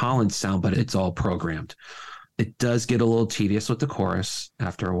Phil Collins sound, but it's all programmed. It does get a little tedious with the chorus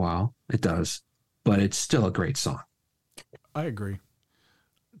after a while. It does, but it's still a great song. I agree.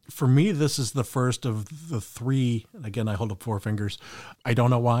 For me, this is the first of the three. Again, I hold up four fingers. I don't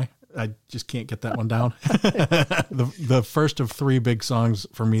know why. I just can't get that one down. The first of three big songs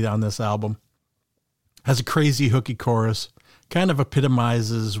for me on this album has a crazy hooky chorus, kind of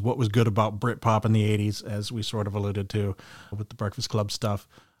epitomizes what was good about Britpop in the 80s, as we sort of alluded to with the Breakfast Club stuff.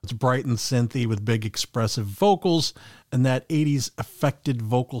 It's bright and synthy with big expressive vocals and that 80s affected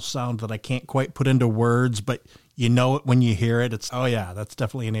vocal sound that I can't quite put into words, but you know it when you hear it. It's, oh yeah, that's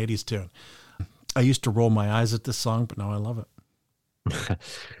definitely an 80s tune. I used to roll my eyes at this song, but now I love it.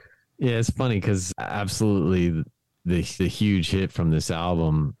 Yeah, it's funny because absolutely the huge hit from this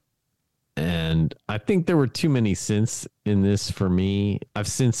album. And I think there were too many synths in this for me. I've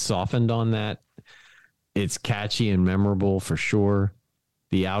since softened on that. It's catchy and memorable for sure.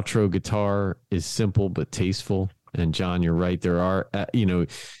 The outro guitar is simple but tasteful. And John, you're right. There are,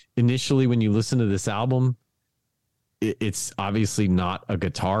 initially when you listen to this album, it's obviously not a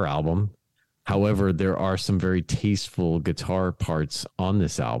guitar album. However, there are some very tasteful guitar parts on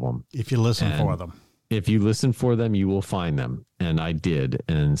this album. If you listen for them. If you listen for them, you will find them. And I did.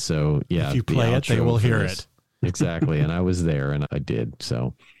 And so, yeah. If you play it, they will hear it. Exactly. And I was there and I did.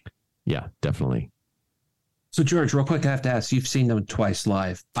 So, yeah, definitely. So, George, real quick, I have to ask, you've seen them twice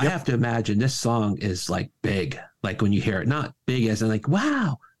live. Yep. I have to imagine this song is like big, like when you hear it, not big as in like,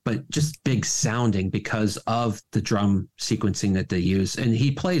 wow, but just big sounding because of the drum sequencing that they use. And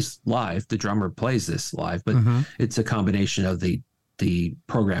he plays live. The drummer plays this live, but it's a combination of the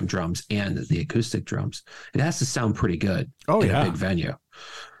program drums and the acoustic drums. It has to sound pretty good in a big venue.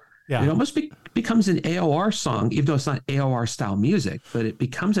 Yeah. It almost becomes an AOR song, even though it's not AOR style music, but it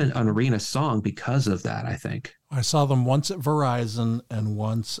becomes an arena song because of that, I think. I saw them once at Verizon and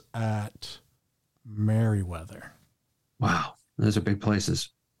once at Merriweather. Wow. Those are big places.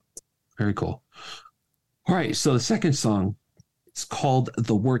 Very cool. All right. So the second song, it's called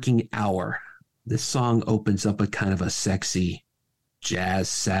The Working Hour. This song opens up with kind of a sexy jazz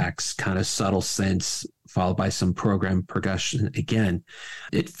sax, kind of subtle synths, followed by some programmed percussion. Again,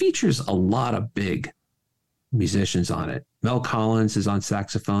 it features a lot of big musicians on it. Mel Collins is on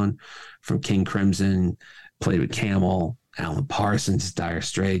saxophone from King Crimson, played with Camel, Alan Parsons, Dire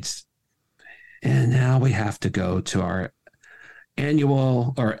Straits. And now we have to go to our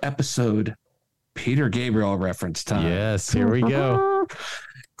annual or episode Peter Gabriel reference time. Yes, here we go.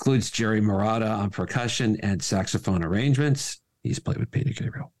 Includes Jerry Marotta on percussion and saxophone arrangements. He's played with Peter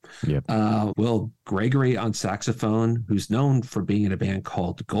Gabriel. Yep. Will Gregory on saxophone, who's known for being in a band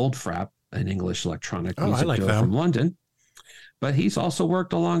called Goldfrapp, an English electronic music duo from London. But he's also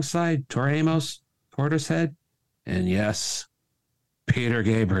worked alongside Tori Amos, Portishead, and yes, Peter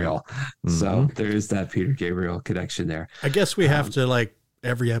Gabriel. Mm-hmm. So there is that Peter Gabriel connection there. I guess we have to, like,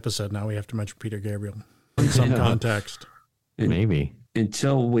 every episode now we have to mention Peter Gabriel in some context. Maybe.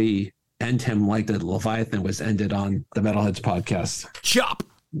 Until we end him like the Leviathan was ended on the Metalheads podcast. Chop!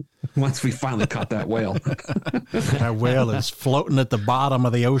 Once we finally caught that whale. That whale is floating at the bottom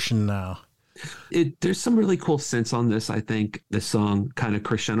of the ocean now. There's some really cool synths on this. I think the song kind of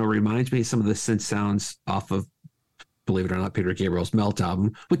crescendo reminds me of some of the synth sounds off of, believe it or not, Peter Gabriel's Melt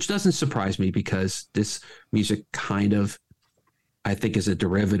album, which doesn't surprise me because this music kind of, I think, is a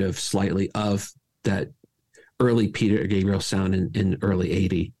derivative slightly of that early Peter Gabriel sound in early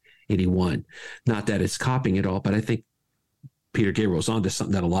 81. Not that it's copying it all, but I think Peter Gabriel's onto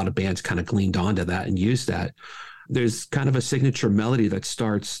something that a lot of bands kind of gleaned onto that and used that. There's kind of a signature melody that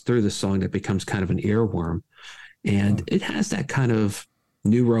starts through the song that becomes kind of an earworm. And it has that kind of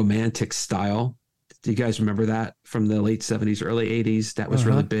new romantic style. Do you guys remember that from the late 70s, early 80s? That was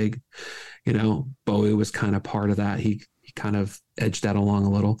really big. You know, Bowie was kind of part of that. He kind of edged that along a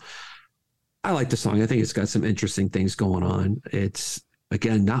little. I like the song. I think it's got some interesting things going on. It's,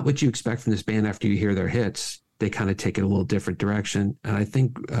 again, not what you expect from this band after you hear their hits. They kind of take it a little different direction. And I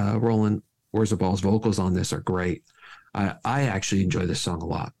think Roland Orzabal's vocals on this are great. I actually enjoy this song a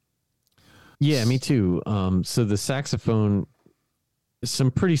lot. Yeah, me too. So the saxophone,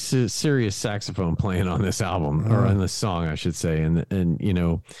 some pretty serious saxophone playing on this album, or on this song, I should say. And you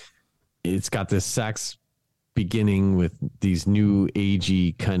know, it's got this sax beginning with these new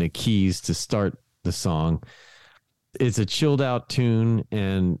agey kind of keys to start the song. It's a chilled out tune,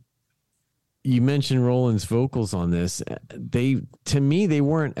 and you mentioned Roland's vocals on this. To me, they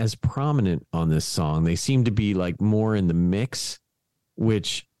weren't as prominent on this song. They seemed to be like more in the mix,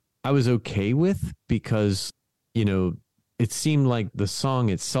 which I was okay with because, you know, it seemed like the song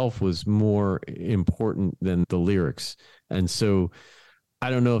itself was more important than the lyrics. And so I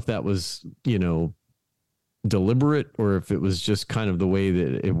don't know if that was, you know, deliberate or if it was just kind of the way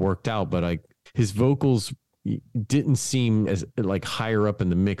that it worked out. But his vocals didn't seem as like higher up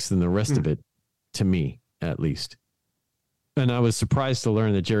in the mix than the rest of it, to me, at least. And I was surprised to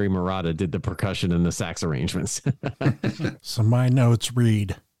learn that Jerry Marotta did the percussion and the sax arrangements. So my notes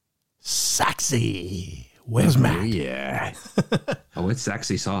read, Saxy. Where's Mac? Yeah. Oh, it's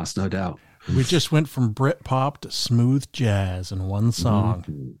sexy sauce, no doubt. We just went from Britpop to smooth jazz in one song.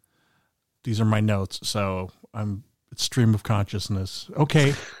 Mm-hmm. These are my notes, so it's stream of consciousness.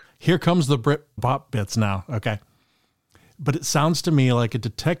 Okay, here comes the Britpop bits now. Okay. But it sounds to me like a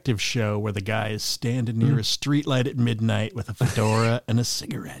detective show where the guy is standing near a streetlight at midnight with a fedora and a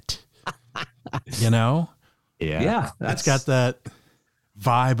cigarette. You know? Yeah. It's got that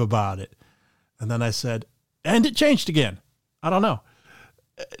vibe about it. And then I said, and it changed again. I don't know.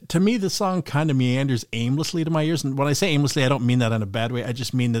 To me, the song kind of meanders aimlessly to my ears. And when I say aimlessly, I don't mean that in a bad way. I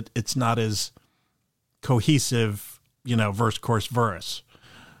just mean that it's not as cohesive, you know, verse, chorus, verse.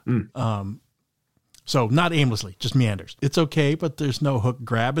 So not aimlessly, just meanders. It's okay, but there's no hook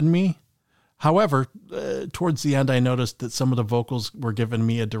grabbing me. However, towards the end, I noticed that some of the vocals were giving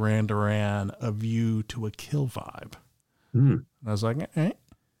me a Duran Duran, A View to a Kill vibe. And I was like, eh.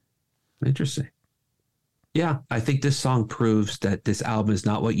 Interesting. Yeah, I think this song proves that this album is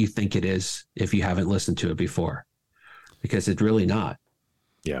not what you think it is if you haven't listened to it before, because it's really not.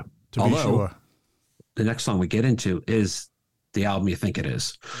 Yeah. Be sure. The next song we get into is the album you think it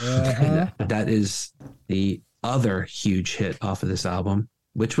is. And that is the other huge hit off of this album,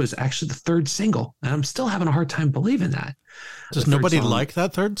 which was actually the third single. And I'm still having a hard time believing that. Does nobody like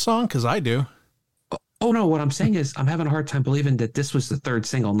that third song? Because I do. Oh, no. What I'm saying is I'm having a hard time believing that this was the third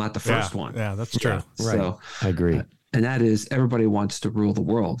single, not the first one. Yeah, that's true. Yeah, right. So, I agree. And that is Everybody Wants to Rule the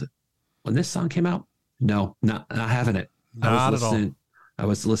World. When this song came out, no, not having it. Not at all. I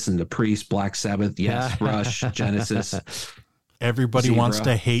was listening to Priest, Black Sabbath, Rush, Genesis. Everybody Zebra. Wants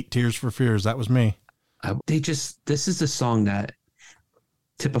to Hate Tears for Fears. That was me. This is a song that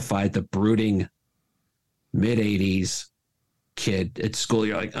typified the brooding mid-'80s kid at school.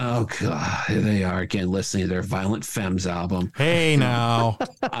 You're like, oh God, here they are again listening to their Violent Femmes album. Hey, now.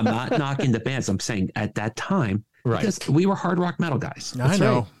 I'm not knocking the bands. I'm saying at that time, because we were hard rock metal guys. I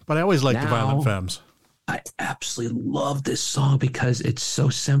know, but I always liked the Violent Femmes. I absolutely love this song because it's so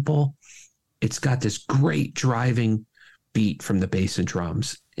simple. It's got this great driving beat from the bass and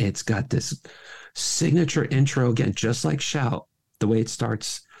drums. It's got this signature intro again, just like Shout, the way it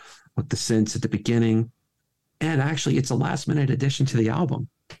starts with the synths at the beginning. And actually, it's a last-minute addition to the album.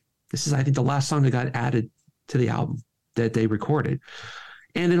 This is, I think, the last song that got added to the album that they recorded.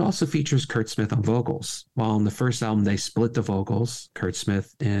 And it also features Kurt Smith on vocals. While on the first album, they split the vocals, Kurt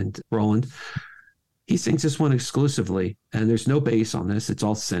Smith and Roland. He sings this one exclusively, and there's no bass on this. It's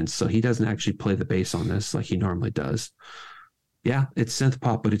all synths, so he doesn't actually play the bass on this like he normally does. Yeah, it's synth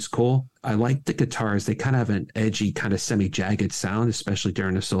pop, but it's cool. I like the guitars. They kind of have an edgy, kind of semi-jagged sound, especially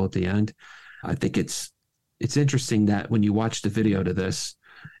during the solo at the end. I think it's interesting that when you watch the video to this,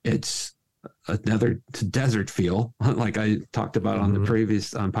 it's another desert feel, like I talked about on the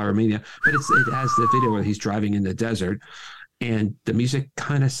previous Pyromania, but it has the video where he's driving in the desert, and the music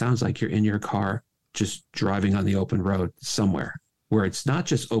kind of sounds like you're in your car just driving on the open road somewhere where it's not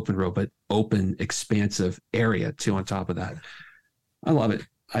just open road, but open, expansive area too on top of that. I love it.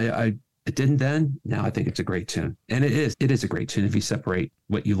 It didn't then. Now I think it's a great tune. And it is a great tune if you separate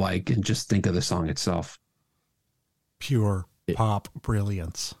what you like and just think of the song itself. Pure pop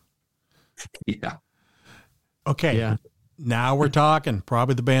brilliance. Yeah. Okay. Yeah. Now we're talking.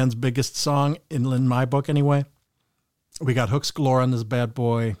 Probably the band's biggest song in my book anyway. We got hooks galore on this bad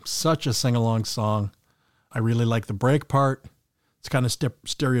boy. Such a sing-along song. I really like the break part. It's kind of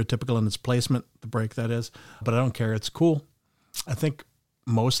stereotypical in its placement, the break that is, but I don't care. It's cool. I think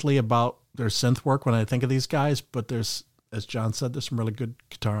mostly about their synth work when I think of these guys, but there's, as John said, there's some really good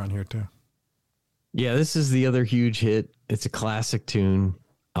guitar on here too. Yeah, this is the other huge hit. It's a classic tune.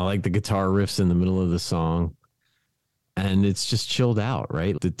 I like the guitar riffs in the middle of the song, and it's just chilled out,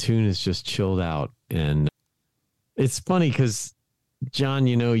 right? The tune is just chilled out. And it's funny because, John,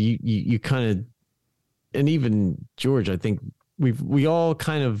 you kind of, and even George, I think we all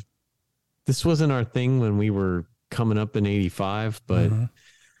kind of, this wasn't our thing when we were coming up in 85, but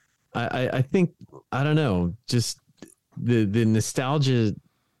I think, I don't know, just the nostalgia,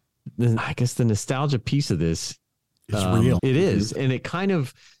 I guess the nostalgia piece of this is real. It is. And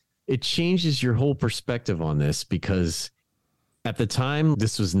it changes your whole perspective on this, because at the time,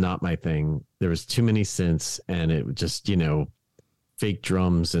 this was not my thing. There was too many synths, and it just, fake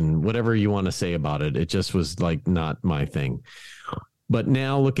drums and whatever you want to say about it. It just was like not my thing. But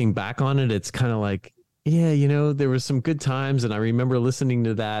now looking back on it, it's kind of like, yeah, there were some good times. And I remember listening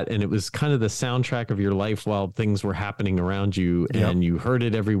to that, and it was kind of the soundtrack of your life while things were happening around you, and you heard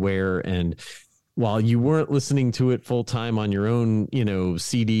it everywhere. And while you weren't listening to it full time on your own,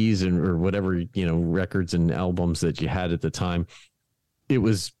 CDs or whatever, records and albums that you had at the time, it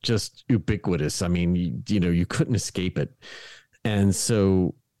was just ubiquitous. I mean, you couldn't escape it. And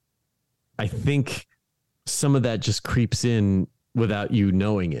so I think some of that just creeps in without you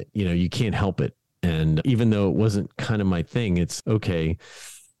knowing it. You can't help it. And even though it wasn't kind of my thing, it's okay.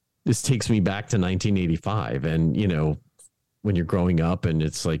 This takes me back to 1985. And, when you're growing up and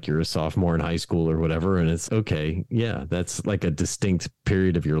it's like you're a sophomore in high school or whatever, and it's okay. Yeah, that's like a distinct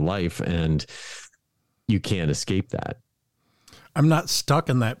period of your life, and you can't escape that. I'm not stuck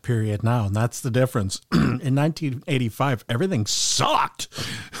in that period now, and that's the difference. In 1985, everything sucked.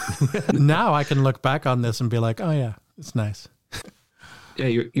 Now I can look back on this and be like, oh yeah, it's nice.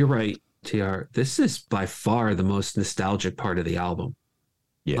 Yeah, you're right, TR. This is by far the most nostalgic part of the album.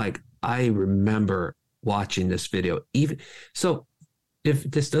 Yeah. Like, I remember watching this video. Even so, if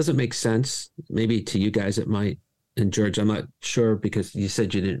this doesn't make sense, maybe to you guys it might. And George, I'm not sure, because you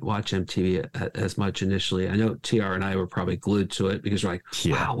said you didn't watch MTV as much initially. I know TR and I were probably glued to it because we're like,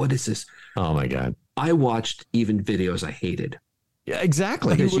 wow, what is this? Oh my God. I watched even videos I hated. Yeah,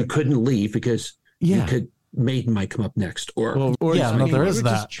 exactly. Because you couldn't leave, because you could, Maiden might come up next, or there is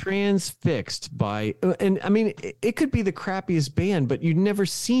that. Just transfixed by, and I mean, it could be the crappiest band, but you'd never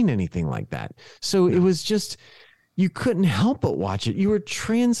seen anything like that. So it was just, you couldn't help but watch it. You were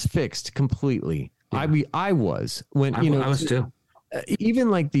transfixed completely. Yeah. I was when I was too.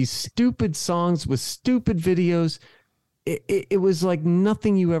 Even like these stupid songs with stupid videos. It was like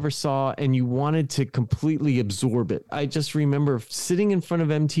nothing you ever saw, and you wanted to completely absorb it. I just remember sitting in front of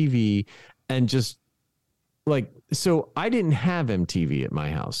MTV and just like, so I didn't have MTV at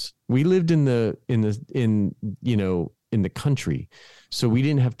my house. We lived in the country, so we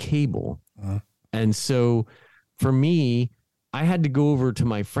didn't have cable. And so for me, I had to go over to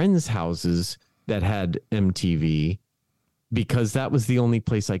my friends' houses that had MTV because that was the only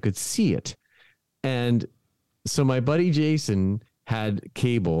place I could see it. And so my buddy Jason had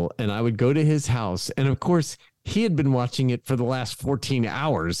cable, and I would go to his house. And of course, he had been watching it for the last 14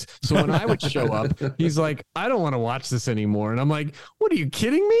 hours. So when I would show up, he's like, I don't want to watch this anymore. And I'm like, what, are you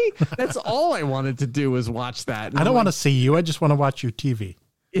kidding me? That's all I wanted to do was watch that. And I don't want to see you. I just want to watch your TV.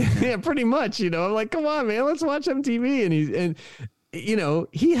 Yeah, pretty much. You know, I'm like, come on, man, let's watch MTV. And you know,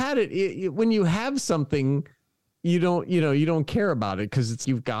 he had it. When you have something, you don't care about it because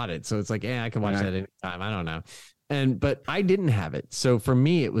you've got it. So it's like, yeah, I can watch that anytime. I don't know. But I didn't have it. So for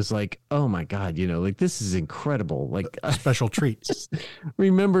me, it was like, oh my God, you know, like this is incredible. Like a special treat. Just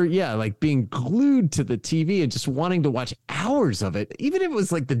remember, yeah, like being glued to the TV and just wanting to watch hours of it, even if it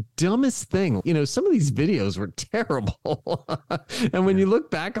was like the dumbest thing. You know, some of these videos were terrible. And when you look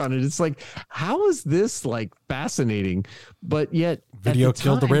back on it, it's like, how is this like fascinating? But yet video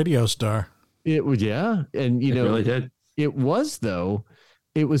killed the radio star. It would, yeah. And you know, really did. It was, though.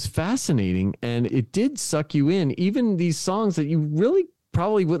 It was fascinating, and it did suck you in. Even these songs that you really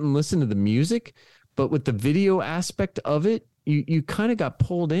probably wouldn't listen to the music, but with the video aspect of it, you kind of got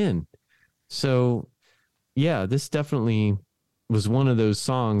pulled in. So, yeah, this definitely was one of those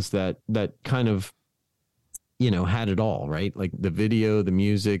songs that kind of, you know, had it all, right? Like the video, the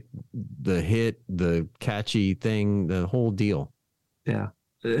music, the hit, the catchy thing, the whole deal. Yeah.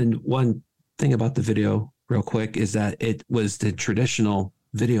 And one thing about the video real quick is that it was the traditional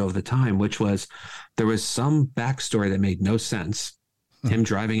video of the time, which was there was some backstory that made no sense. Him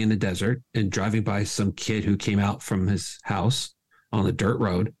driving in the desert and driving by some kid who came out from his house on the dirt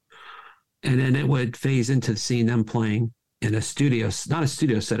road. And then it would phase into seeing them playing in a studio, not a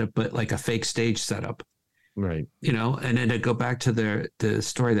studio setup, but like a fake stage setup. Right. You know, and then to go back to the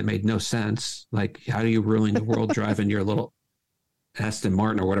story that made no sense. Like, how do you ruin the world driving your little Aston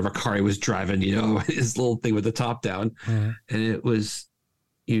Martin or whatever car he was driving, you know, his little thing with the top down. And it was,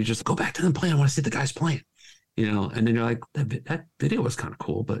 you just go back to them playing. I want to see the guys playing, you know, and then you're like, that video was kind of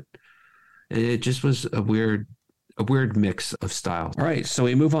cool, but it just was a weird mix of styles. All right. So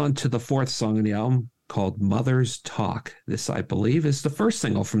we move on to the fourth song in the album called Mother's Talk. This, I believe, is the first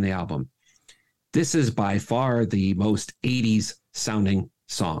single from the album. This is by far the most 80s sounding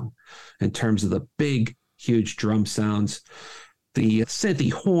song in terms of the big, huge drum sounds, the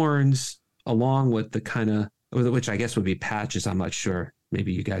synthy horns, along with the kind of, which I guess would be patches. I'm not sure.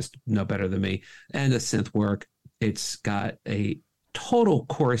 Maybe you guys know better than me. And the synth work. It's got a total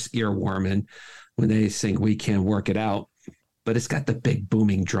chorus earworm when they sing "We Can Work It Out," but it's got the big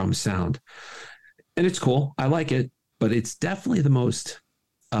booming drum sound. And it's cool. I like it, but it's definitely the most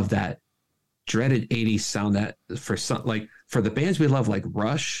of that dreaded 80s sound that for some, like for the bands we love, like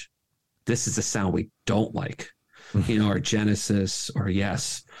Rush, this is the sound we don't like. You know, or Genesis or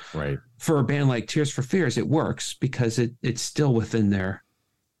Yes. Right. For a band like Tears for Fears, it works because it's still within their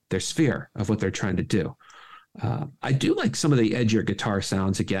sphere of what they're trying to do. I do like some of the edgier guitar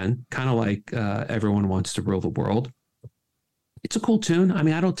sounds again, kind of like Everyone Wants to Rule the World. It's a cool tune. I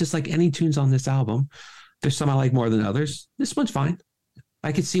mean, I don't dislike any tunes on this album. There's some I like more than others. This one's fine.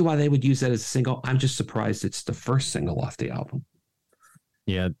 I could see why they would use that as a single. I'm just surprised it's the first single off the album.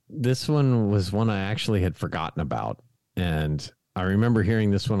 Yeah, this one was one I actually had forgotten about. And I remember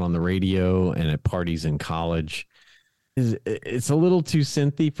hearing this one on the radio and at parties in college. It's a little too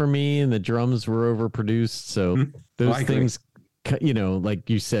synthy for me, and the drums were overproduced. So those things, you know, like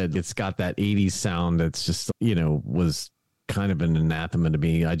you said, it's got that 80s sound that's just, you know, was kind of an anathema to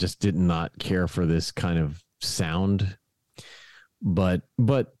me. I just did not care for this kind of sound. But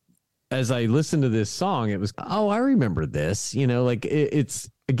as I listened to this song, it was, oh, I remember this, you know, like it's,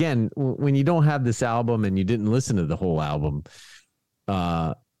 again, when you don't have this album and you didn't listen to the whole album,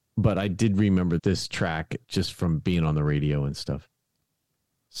 but I did remember this track just from being on the radio and stuff.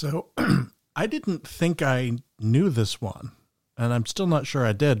 So I didn't think I knew this one, and I'm still not sure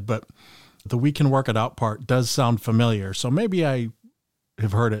I did, but the "We Can Work It Out" part does sound familiar. So maybe I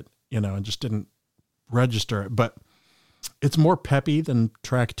have heard it, you know, and just didn't register it, but it's more peppy than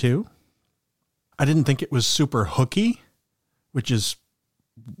track 2. I didn't think it was super hooky, which is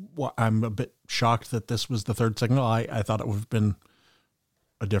why I'm a bit shocked that this was the third single. I thought it would have been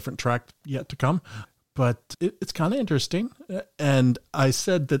a different track yet to come, but it's kind of interesting. And I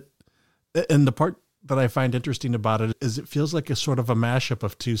said that, and the part that I find interesting about it is it feels like a sort of a mashup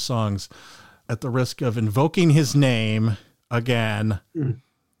of two songs, at the risk of invoking his name again.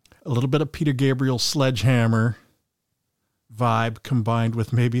 A little bit of Peter Gabriel Sledgehammer vibe combined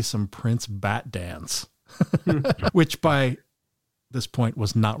with maybe some Prince Bat Dance, which by this point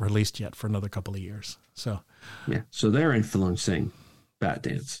was not released yet for another couple of years. So yeah, so they're influencing Bat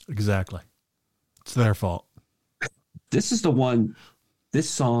Dance. Exactly. It's their fault. This is the one, this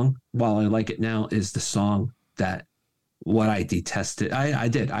song, while I like it now, is the song that what I detested.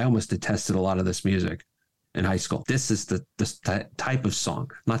 I almost detested a lot of this music in high school. This is the type of song,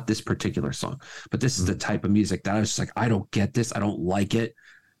 not this particular song, but this is the type of music that I was just like, I don't get this. I don't like it.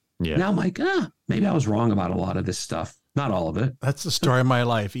 Yeah. Now I'm like, maybe I was wrong about a lot of this stuff. Not all of it. That's the story of my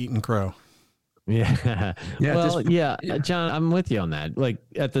life, eating crow. Yeah. Well, yeah, John, I'm with you on that. Like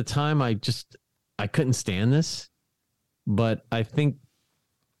at the time, I couldn't stand this, but I think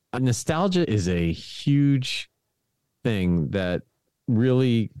nostalgia is a huge thing that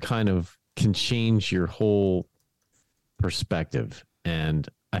really kind of can change your whole perspective. And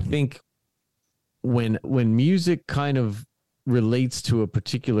I think when music kind of relates to a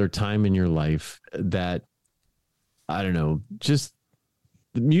particular time in your life, that, I don't know, just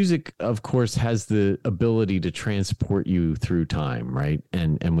the music, of course, has the ability to transport you through time, right?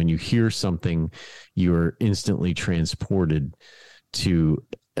 And when you hear something, you're instantly transported to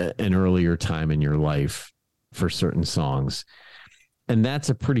an earlier time in your life for certain songs. And that's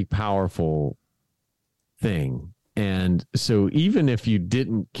a pretty powerful thing. And so even if you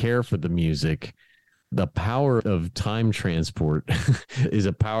didn't care for the music, the power of time transport is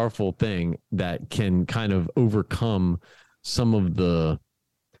a powerful thing that can kind of overcome some of the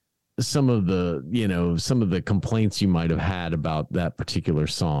complaints you might have had about that particular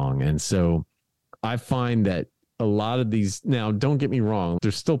song. And so I find that a lot of these, now don't get me wrong,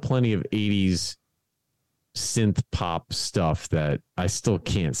 there's still plenty of 80s synth pop stuff that I still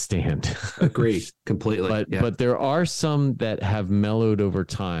can't stand. Agree completely. But there are some that have mellowed over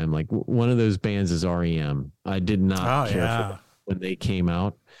time. Like one of those bands is REM. I did not care for them when they came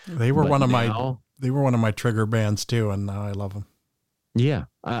out. They were one of my trigger bands too, and now I love them. Yeah,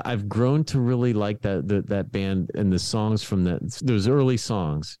 I've grown to really like that band and the songs from those early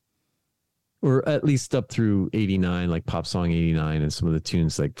songs, or at least up through 89, like Pop Song 89, and some of the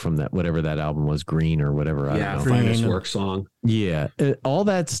tunes like from that, whatever that album was, Green or whatever. Yeah, Finest Work Song. Yeah, all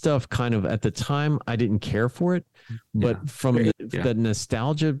that stuff kind of at the time I didn't care for it, but from the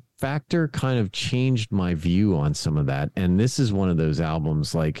nostalgia factor kind of changed my view on some of that. And this is one of those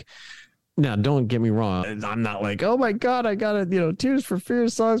albums like. Now, don't get me wrong. I'm not like, oh my God, I got to, Tears for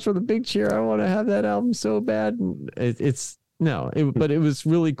Fears songs for the big chair. I want to have that album so bad. But it was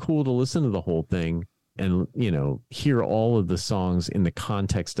really cool to listen to the whole thing and, hear all of the songs in the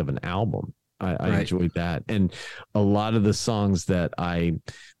context of an album. I enjoyed that. And a lot of the songs that I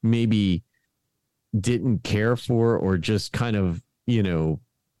maybe didn't care for or just kind of,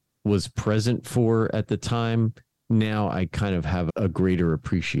 was present for at the time, now I kind of have a greater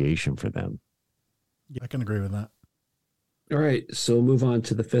appreciation for them. Yeah, I can agree with that. All right, so we'll move on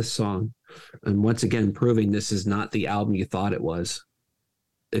to the fifth song. And once again, proving this is not the album you thought it was,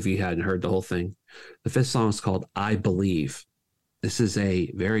 if you hadn't heard the whole thing. The fifth song is called I Believe. This is a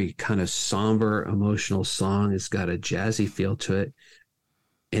very kind of somber, emotional song. It's got a jazzy feel to it.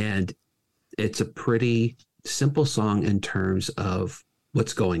 And it's a pretty simple song in terms of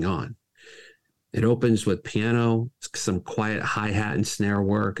what's going on. It opens with piano, some quiet hi-hat and snare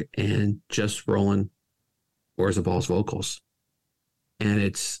work, and just rolling Orzabal vocals. And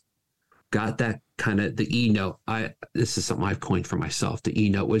it's got that kind of the E note. This is something I've coined for myself. The E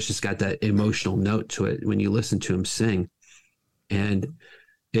note, which just got that emotional note to it when you listen to him sing. And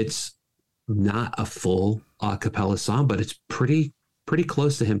it's not a full a cappella song, but it's pretty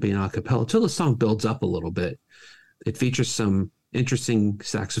close to him being a cappella until the song builds up a little bit. It features some interesting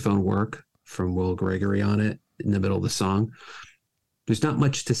saxophone work from Will Gregory on it in the middle of the song. There's not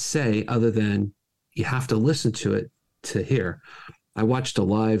much to say other than you have to listen to it to hear. I watched a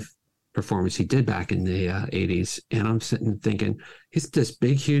live performance he did back in the 80s, and I'm sitting thinking, he's this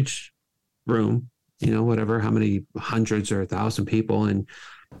big, huge room, whatever, how many hundreds or 1,000 people, and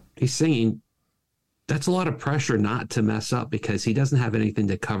he's singing. That's a lot of pressure not to mess up because he doesn't have anything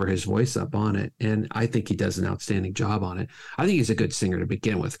to cover his voice up on it. And I think he does an outstanding job on it. I think he's a good singer to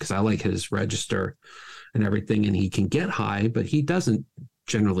begin with because I like his register and everything. And he can get high, but he doesn't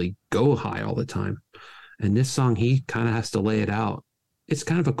generally go high all the time. And this song, he kind of has to lay it out. It's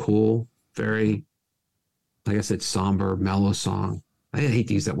kind of a cool, very, like I said, somber, mellow song. I hate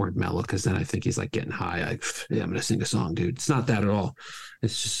to use that word mellow because then I think he's like getting high. I'm going to sing a song, dude. It's not that at all.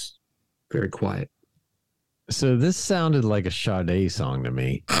 It's just very quiet. So this sounded like a Sade song to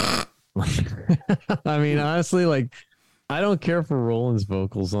me. I mean, honestly, like, I don't care for Roland's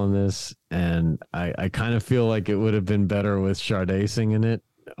vocals on this, and I kind of feel like it would have been better with Sade singing it,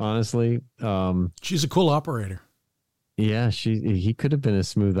 honestly. She's a cool operator. Yeah, he could have been a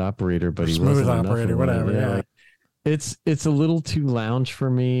smooth operator, but he Smooth wasn't operator, whatever. Yeah. Like, it's a little too lounge for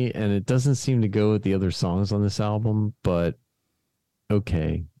me, and it doesn't seem to go with the other songs on this album. But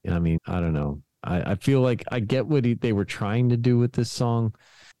okay, I mean, I don't know. I feel like I get what they were trying to do with this song,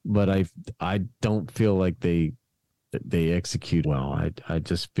 but I don't feel like they execute well. I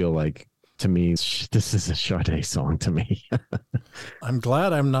just feel like, to me, this is a Sade song to me. I'm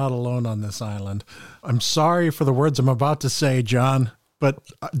glad I'm not alone on this island. I'm sorry for the words I'm about to say, John, but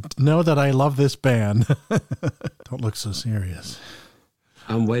know that I love this band. Don't look so serious.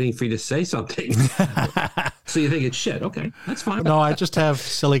 I'm waiting for you to say something. So you think it's shit? Okay, that's fine. No, I just have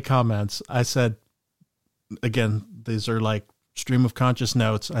silly comments. I said, again, these are like stream of conscious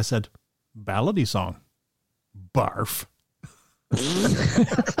notes. I said, ballady song. Barf.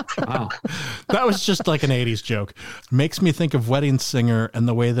 Wow. That was just like an 80s joke. Makes me think of Wedding Singer and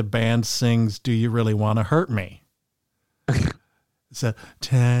the way the band sings Do You Really Want to Hurt Me? It's a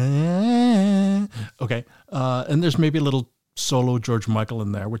okay. And there's maybe a little solo George Michael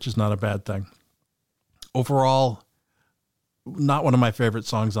in there, which is not a bad thing. Overall, not one of my favorite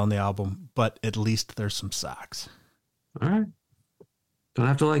songs on the album, but at least there's some sax. All right. Don't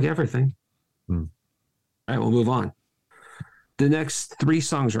have to like everything. All right, we'll move on. The next 3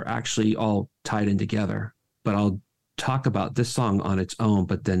 songs are actually all tied in together, but I'll talk about this song on its own,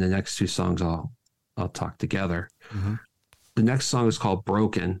 but then the next 2 songs I'll talk together. Mm-hmm. The next song is called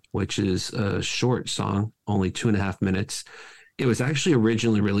Broken, which is a short song, only 2.5 minutes. It was actually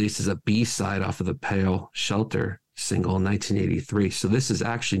originally released as a B-side off of the Pale Shelter single in 1983. So this is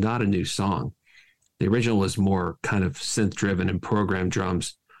actually not a new song. The original was more kind of synth-driven and programmed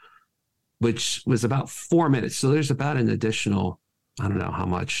drums, which was about 4 minutes. So there's about an additional, I don't know how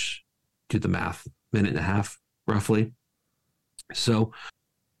much, do the math, 1.5 minutes, roughly. So,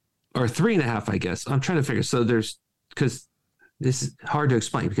 or 3.5, I guess. I'm trying to figure. So because this is hard to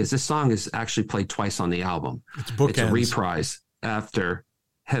explain, because this song is actually played twice on the album. It's a reprise after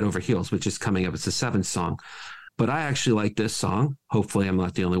Head Over Heels, which is coming up. It's the 7th song. But I actually like this song. Hopefully I'm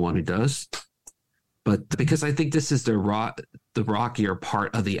not the only one who does. But because I think this is the rockier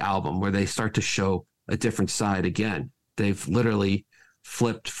part of the album where they start to show a different side again. They've literally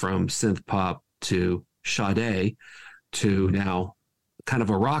flipped from synth pop to Sade to now kind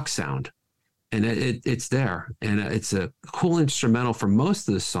of a rock sound. And it's there. And it's a cool instrumental for most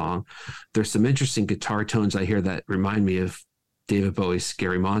of the song. There's some interesting guitar tones I hear that remind me of David Bowie's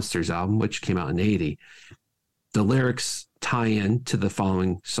Scary Monsters album, which came out in 1980. The lyrics tie in to the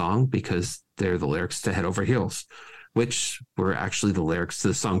following song because they're the lyrics to Head Over Heels, which were actually the lyrics to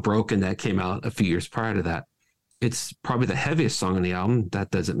the song Broken that came out a few years prior to that. It's probably the heaviest song on the album.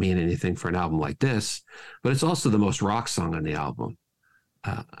 That doesn't mean anything for an album like this, but it's also the most rock song on the album.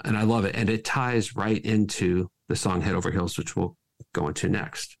 And I love it. And it ties right into the song Head Over Heels, which we'll go into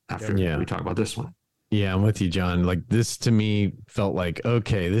next after we talk about this one. Yeah, I'm with you, John. Like, this to me felt like,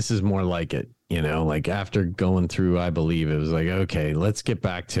 okay, this is more like it. You know, like after going through, I Believe, it was like, okay, let's get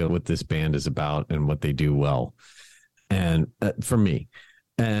back to what this band is about and what they do well. And for me,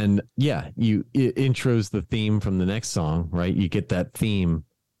 and yeah, it intros the theme from the next song, right? You get that theme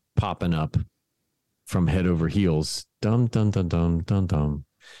popping up from Head Over Heels, dum dum dum dum dum dum,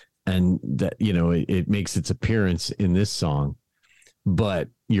 and that, you know, it makes its appearance in this song. But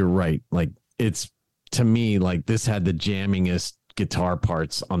you're right, like, it's, to me, like, this had the jammingest guitar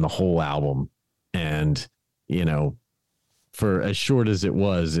parts on the whole album. And, you know, for as short as it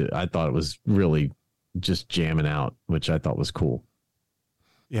was, I thought it was really just jamming out, which I thought was cool.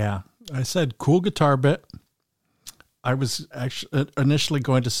 Yeah, I said cool guitar bit. I was actually initially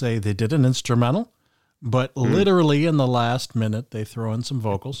going to say they did an instrumental, but literally in the last minute, they throw in some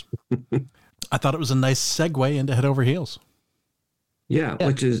vocals. I thought it was a nice segue into Head Over Heels. Yeah,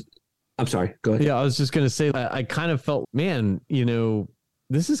 which is, I'm sorry, go ahead. Yeah, I was just going to say, I kind of felt, man, you know,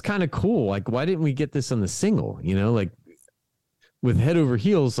 this is kind of cool. Like, why didn't we get this on the single? You know, like with Head Over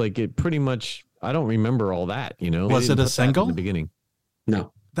Heels, like it pretty much, I don't remember all that, you know. Was it a single? In the beginning.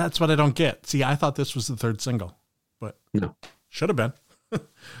 No. That's what I don't get. See, I thought this was the 3rd single, but no, should have been.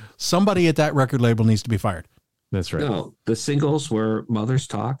 Somebody at that record label needs to be fired. That's right. No, the singles were Mother's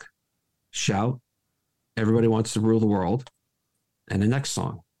Talk, Shout, Everybody Wants to Rule the World, and the next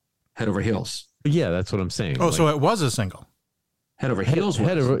song, Head Over Heels. Yeah, that's what I'm saying. Oh, like, so it was a single. Head Over Heels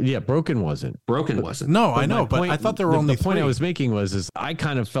was. Broken wasn't. Broken wasn't. No, I know, but I thought there were only 3. The point I was making was I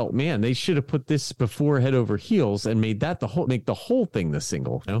kind of felt, man, they should have put this before Head Over Heels and made that make the whole thing the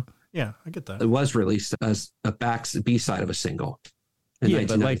single. You know? Yeah, I get that. It was released as a B-side of a single in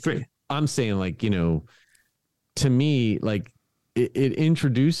 1993. But like, I'm saying, like, you know, to me, like it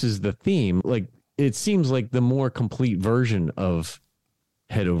introduces the theme. Like, it seems like the more complete version of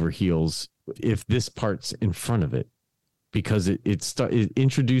Head Over Heels if this part's in front of it, because it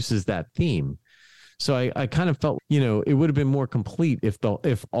introduces that theme. So I kind of felt, it would have been more complete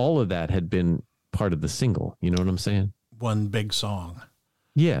if all of that had been part of the single. You know what I'm saying? One big song.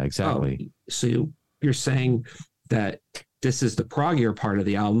 Yeah, exactly. So you're saying that this is the proggier part of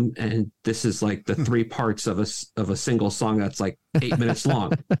the album, and this is like the three parts of a single song that's like 8 minutes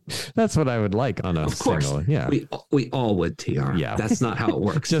long. That's what I would like on a single. Yeah, we all would, TR. Yeah, that's not how it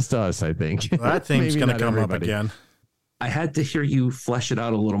works. Just us, I think. Well, that thing's going to come up again. I had to hear you flesh it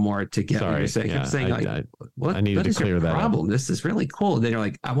out a little more to get what you're saying. Yeah, I'm saying I needed to clear that problem? up. This is really cool. And then you're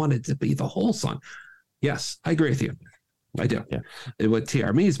like, I want it to be the whole song. Yes, I agree with you. I do. Yeah. And what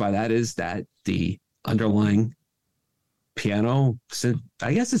TR means by that is that the underlying piano synth,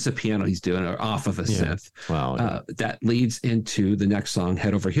 I guess it's a piano he's doing, or off of a synth. Wow. That leads into the next song,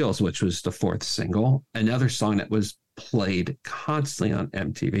 Head Over Heels, which was the fourth single. Another song that was played constantly on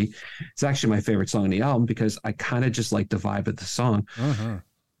MTV. It's actually my favorite song on the album because I kind of just like the vibe of the song. Uh-huh.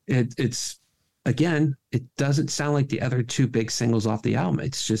 It's again, it doesn't sound like the other two big singles off the album.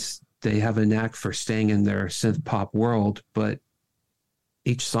 It's just they have a knack for staying in their synth pop world, but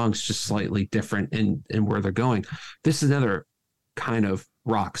each song's just slightly different in where they're going. This is another kind of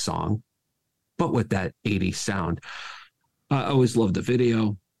rock song, but with that 80s sound. I always loved the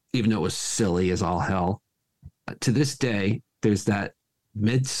video, even though it was silly as all hell. To this day, there's that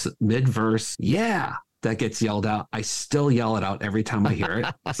mid verse, yeah, that gets yelled out. I still yell it out every time I hear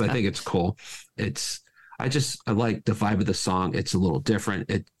it because I think it's cool. I like the vibe of the song. It's a little different.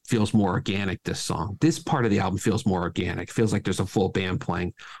 It feels more organic, this song. This part of the album feels more organic. It feels like there's a full band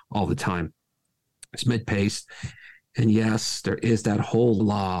playing all the time. It's mid-paced. And yes, there is that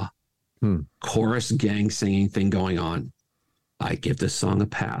whole chorus gang singing thing going on. I give this song a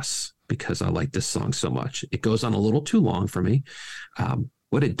pass because I like this song so much. It goes on a little too long for me.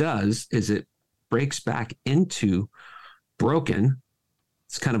 What it does is it breaks back into Broken.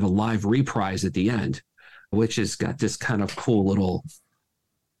 It's kind of a live reprise at the end, which has got this kind of cool little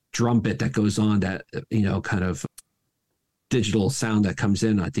drum bit that goes on, that, kind of digital sound that comes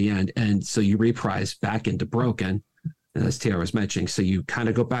in at the end. And so you reprise back into Broken, and as Tara was mentioning, so you kind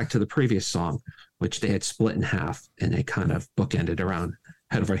of go back to the previous song, which they had split in half, and they kind of bookended around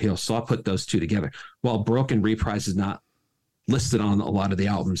Head Over Heels. So I'll put those two together. While Broken reprise is not listed on a lot of the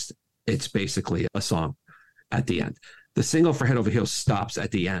albums, it's basically a song at the end. The single for Head Over Heels stops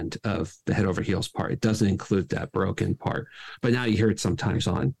at the end of the Head Over Heels part. It doesn't include that Broken part, but now you hear it sometimes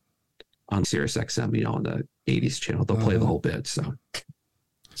on Sirius XM, on the 80s channel. They'll play the whole bit. So I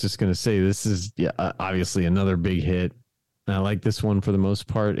was just going to say, this is obviously another big hit. And I like this one for the most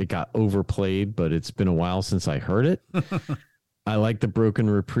part. It got overplayed, but it's been a while since I heard it. I like the Broken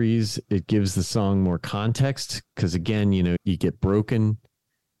reprise. It gives the song more context because, again, you get Broken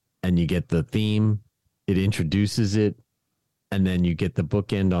and you get the theme. It introduces it, and then you get the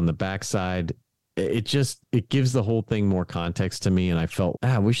bookend on the backside. It gives the whole thing more context to me. And I felt,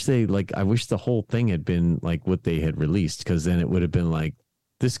 I wish the whole thing had been like what they had released, because then it would have been like,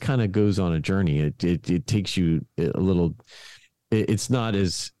 this kind of goes on a journey. It takes you a little, it's not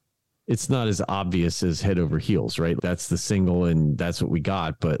as obvious as Head Over Heels, right? That's the single and that's what we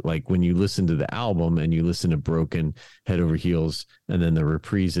got. But like when you listen to the album and you listen to Broken, Head Over Heels, and then the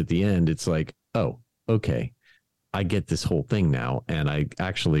reprise at the end, it's like, oh, okay, I get this whole thing now. And I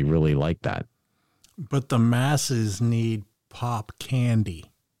actually really like that. But the masses need pop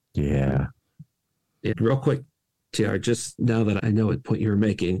candy. Yeah. Real quick, TR, just now that I know what point you were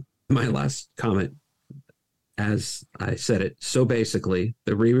making, my last comment, as I said it. So basically,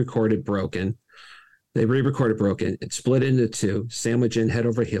 they re-recorded Broken. It split into two, sandwich in Head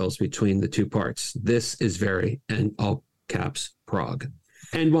Over Heels between the two parts. This is very, and all caps, prog.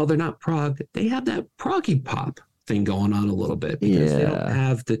 And while they're not prog, they have that proggy pop thing going on a little bit because they don't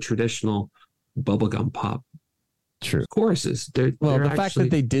have the traditional bubblegum pop choruses. They're fact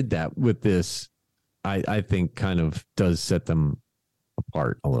that they did that with this, I think kind of does set them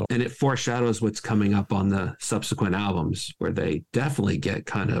apart a little. And it foreshadows what's coming up on the subsequent albums, where they definitely get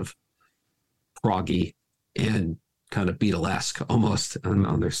kind of proggy and kind of Beatlesque almost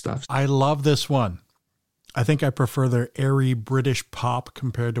on their stuff. I love this one. I think I prefer their airy British pop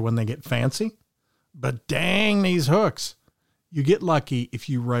compared to when they get fancy. But dang, these hooks. You get lucky if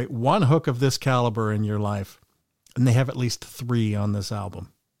you write one hook of this caliber in your life. And they have at least 3 on this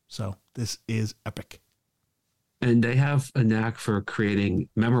album. So this is epic. And they have a knack for creating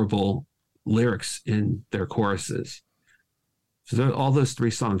memorable lyrics in their choruses. So all those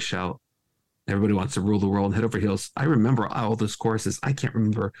 3 songs shout, everybody wants to rule the world and Head Over Heels. I remember all those choruses. I can't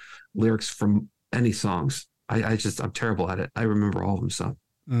remember lyrics from any songs. I'm terrible at it. I remember all of them. So,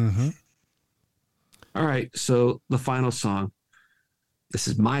 All right. So the final song, this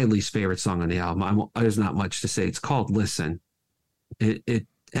is my least favorite song on the album. There's not much to say. It's called Listen. It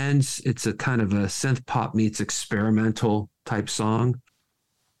ends, it's a kind of a synth pop meets experimental type song.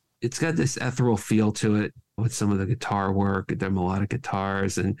 It's got this ethereal feel to it with some of the guitar work, their melodic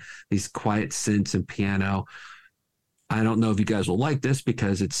guitars and these quiet synths and piano. I don't know if you guys will like this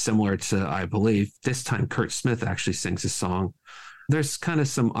because it's similar to, I believe, this time Kurt Smith actually sings a song. There's kind of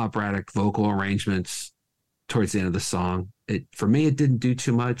some operatic vocal arrangements towards the end of the song. For me, it didn't do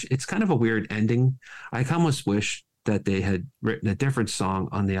too much. It's kind of a weird ending. I almost wish that they had written a different song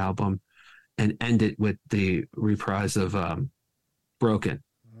on the album and end it with the reprise of Broken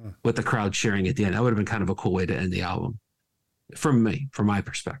with the crowd cheering at the end. That would have been kind of a cool way to end the album from my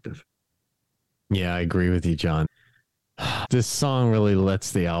perspective. Yeah, I agree with you, John. This song really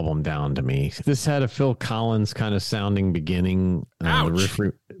lets the album down to me. This had a Phil Collins kind of sounding beginning.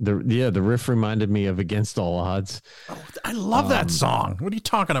 The riff reminded me of Against All Odds. Oh, I love that song. What are you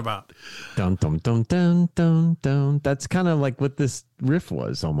talking about? Dun, dun, dun, dun, dun, dun. That's kind of like what this riff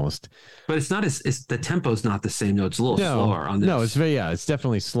was almost. But it's not the tempo's not the same. No, it's a little slower on this. No, it's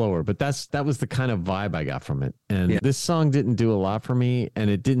definitely slower, but that was the kind of vibe I got from it. And this song didn't do a lot for me, and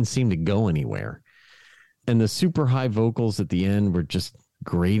it didn't seem to go anywhere. And the super high vocals at the end were just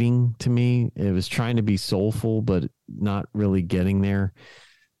grating to me. It was trying to be soulful, but not really getting there.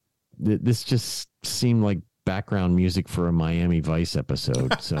 This just seemed like background music for a Miami Vice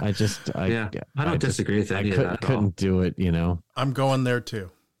episode. So I don't disagree with any of that. I couldn't do it, I'm going there too.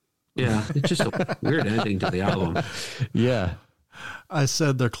 Yeah, it's just a weird ending to the album. Yeah. I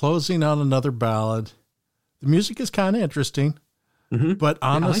said they're closing on another ballad. The music is kind of interesting. Mm-hmm. But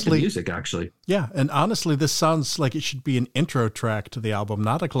honestly, I like the music actually. Yeah, and honestly, this sounds like it should be an intro track to the album,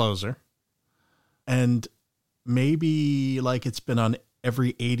 not a closer. And maybe like it's been on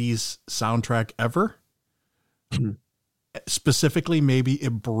every 80s soundtrack ever. Mm-hmm. Specifically, maybe a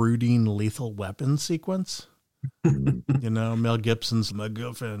brooding Lethal Weapon sequence. Mel Gibson's "My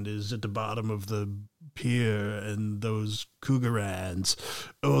girlfriend is at the bottom of the pier and those cougarans.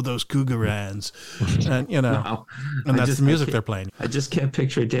 Oh, those cougarans." And, Wow. and that's the music they're playing. I just can't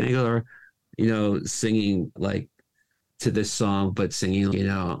picture Danny Glover, singing like to this song, but singing,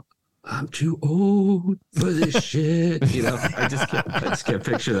 "I'm too old for this shit." I just can't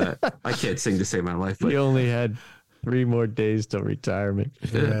picture that. I can't sing to save my life. But he only had 3 more days till retirement.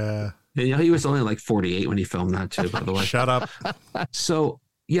 Yeah. And, he was only like 48 when he filmed that too, by the way. Shut up. So,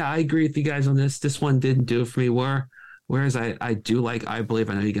 yeah, I agree with you guys on this. This one didn't do it for me. Whereas I do like I Believe,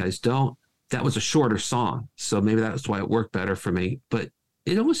 I know you guys don't. That was a shorter song. So maybe that's why it worked better for me. But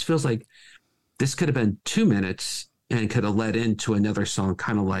it almost feels like this could have been 2 minutes and could have led into another song,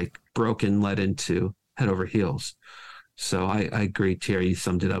 kind of like Broken led into Head Over Heels. So I agree, Terry, you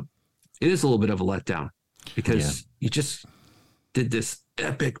summed it up. It is a little bit of a letdown because you just did this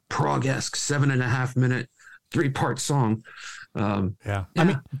epic prog-esque 7.5 minute 3-part song. I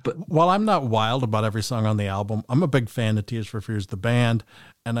mean, but while I'm not wild about every song on the album, I'm a big fan of Tears for Fears, the band,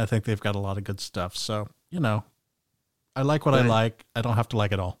 and I think they've got a lot of good stuff. So, I like what I like. I don't have to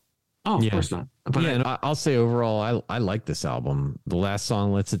like it all. Oh, of course not. But I'll say overall, I like this album. The last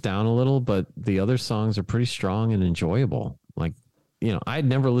song lets it down a little, but the other songs are pretty strong and enjoyable. Like, I'd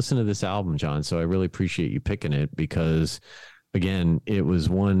never listened to this album, John, so I really appreciate you picking it because, again, it was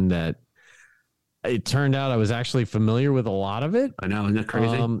one that it turned out I was actually familiar with a lot of it. I know, isn't that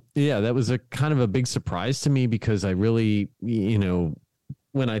crazy? That was a kind of a big surprise to me because I really,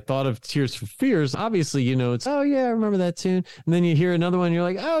 when I thought of Tears for Fears, obviously, it's, oh yeah, I remember that tune. And then you hear another one, you're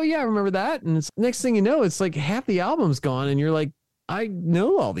like, oh yeah, I remember that. And it's next thing you know, it's like half the album's gone and you're like, I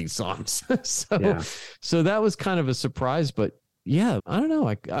know all these songs. So that was kind of a surprise, but yeah, I don't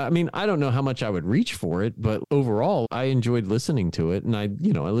know. I mean, I don't know how much I would reach for it, but overall, I enjoyed listening to it. And I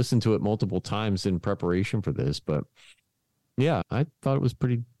listened to it multiple times in preparation for this, but yeah, I thought it was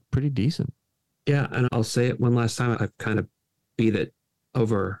pretty decent. Yeah. And I'll say it one last time. I've kind of beat it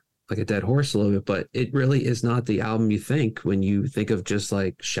over like a dead horse a little bit, but it really is not the album you think when you think of just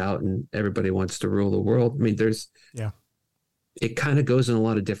like Shout and Everybody Wants to Rule the World. I mean, it kind of goes in a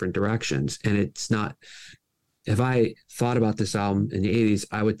lot of different directions, and it's not. If I thought about this album in the 80s,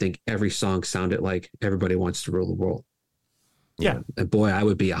 I would think every song sounded like Everybody Wants to Rule the World. Yeah. And boy, I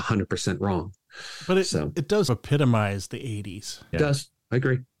would be 100% wrong. But it does epitomize the 80s. It does. I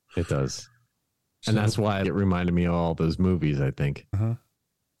agree. It does. And that's why it reminded me of all those movies, I think. Uh-huh.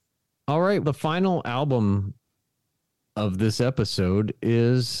 All right. The final album of this episode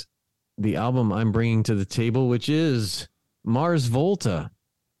is the album I'm bringing to the table, which is Mars Volta.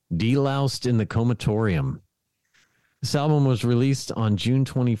 Deloused in the Comatorium. This album was released on June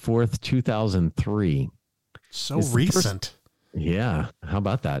 24th, 2003. So recent. Yeah. How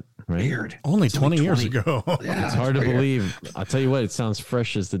about that? Right? Weird. Only 20 years ago. Yeah, It's hard to believe. I'll tell you what, it sounds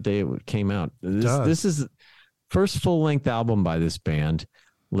fresh as the day it came out. This is the first full-length album by this band,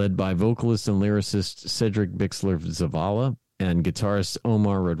 led by vocalist and lyricist Cedric Bixler Zavala and guitarist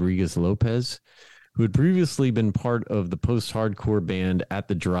Omar Rodriguez Lopez, who had previously been part of the post-hardcore band At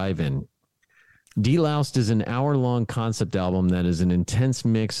the Drive-In. Deloused is an hour-long concept album that is an intense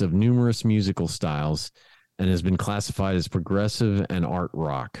mix of numerous musical styles and has been classified as progressive and art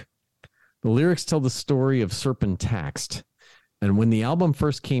rock. The lyrics tell the story of Serpentaxed, and when the album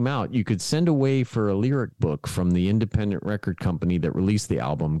first came out, you could send away for a lyric book from the independent record company that released the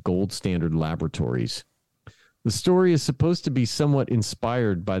album, Gold Standard Laboratories. The story is supposed to be somewhat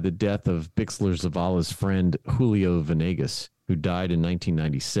inspired by the death of Bixler Zavala's friend Julio Venegas, who died in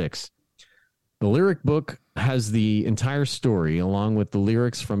 1996. The lyric book has the entire story, along with the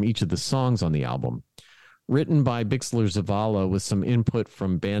lyrics from each of the songs on the album. Written by Bixler Zavala with some input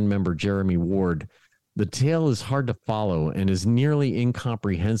from band member Jeremy Ward, the tale is hard to follow and is nearly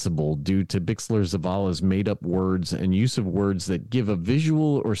incomprehensible due to Bixler Zavala's made-up words and use of words that give a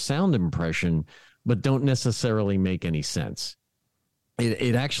visual or sound impression but don't necessarily make any sense.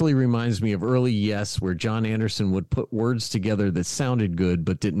 It actually reminds me of early Yes, where John Anderson would put words together that sounded good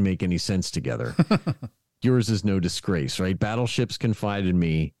but didn't make any sense together. Yours is no disgrace, right? Battleships confide in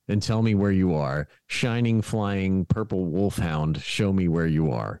me and tell me where you are. Shining, flying, purple wolfhound, show me where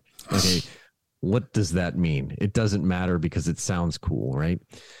you are. Okay, what does that mean? It doesn't matter because it sounds cool, right?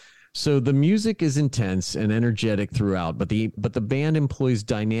 So the music is intense and energetic throughout, but the band employs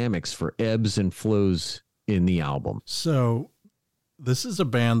dynamics for ebbs and flows in the album. So this is a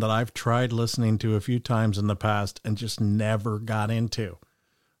band that I've tried listening to a few times in the past and just never got into.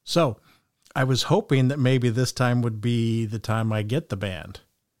 So I was hoping that maybe this time would be the time I get the band.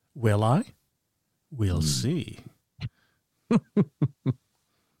 Will I? We'll see.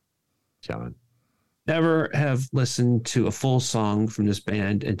 John. Never have listened to a full song from this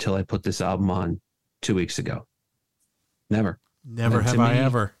band until I put this album on 2 weeks ago. Never. Never have I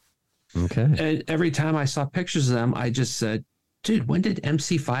ever. Okay. And every time I saw pictures of them, I just said, dude, when did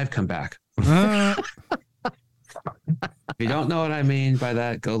MC5 come back? If you don't know what I mean by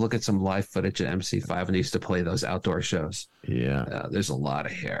that, go look at some live footage of MC5 when they used to play those outdoor shows. Yeah. There's a lot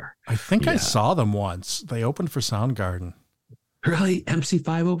of hair. I think I saw them once. They opened for Soundgarden. Really?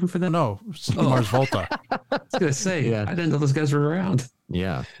 MC5 open for them? No, Mars Volta. I was going to say, I didn't know those guys were around.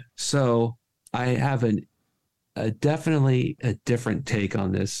 Yeah. So I have definitely a different take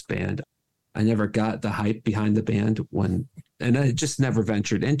on this band. I never got the hype behind the band and I just never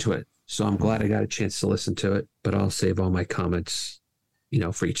ventured into it. So I'm glad I got a chance to listen to it, but I'll save all my comments,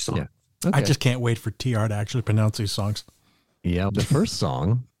 for each song. Yeah. Okay. I just can't wait for TR to actually pronounce these songs. Yeah. The first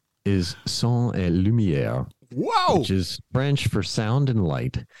song is Son et Lumière. Whoa! Which is French for sound and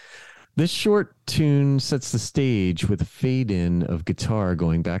light. This short tune sets the stage with a fade-in of guitar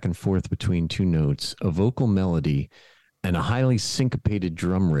going back and forth between two notes, a vocal melody, and a highly syncopated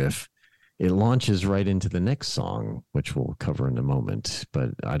drum riff. It launches right into the next song, which we'll cover in a moment.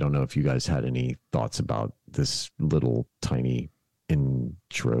 But I don't know if you guys had any thoughts about this little tiny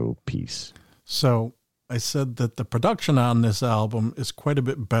intro piece. So I said that the production on this album is quite a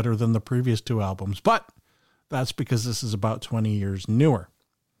bit better than the previous two albums, but that's because this is about 20 years newer.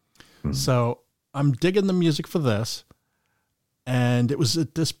 Mm-hmm. So I'm digging the music for this. And it was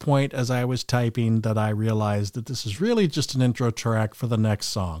at this point, as I was typing, that I realized that this is really just an intro track for the next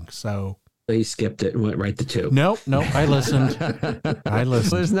song. So he skipped it and went right to 2. No, I listened.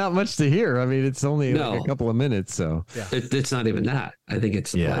 There's not much to hear. I mean, it's only a couple of minutes. So yeah. It's not even that. I think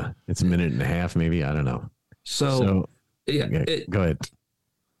it's it's a minute and a half, maybe. I don't know. So go ahead.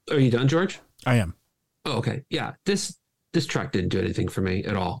 Are you done, George? I am. Oh, okay. Yeah. This track didn't do anything for me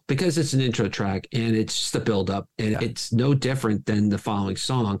at all because it's an intro track and it's just a build up and it's no different than the following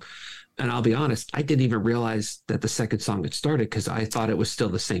song. And I'll be honest, I didn't even realize that the second song had started because I thought it was still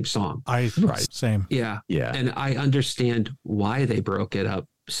the same song. Same. Yeah. Yeah. And I understand why they broke it up.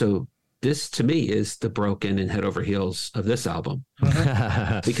 So this to me is the broken and head over heels of this album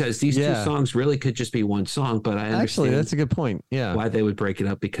because these two songs really could just be one song, but I understand actually that's a good point. Yeah. Why they would break it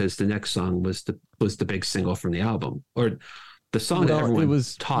up because the next song was the big single from the album or the song that everyone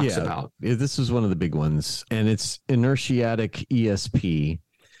talks about. This was one of the big ones and it's Inertiatic ESP.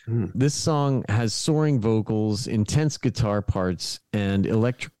 This song has soaring vocals, intense guitar parts, and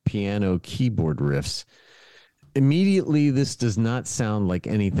electric piano keyboard riffs. Immediately, this does not sound like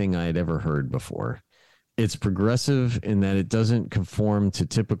anything I had ever heard before. It's progressive in that it doesn't conform to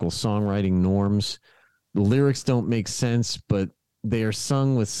typical songwriting norms. The lyrics don't make sense, but they are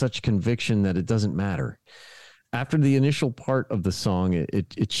sung with such conviction that it doesn't matter. After the initial part of the song,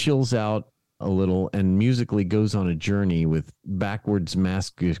 it chills out a little and musically goes on a journey with backwards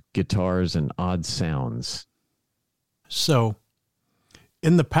masked guitars and odd sounds. So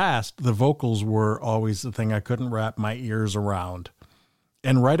in the past, the vocals were always the thing I couldn't wrap my ears around.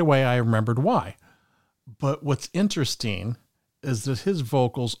 And right away, I remembered why. But what's interesting is that his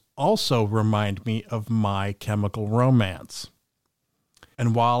vocals also remind me of My Chemical Romance.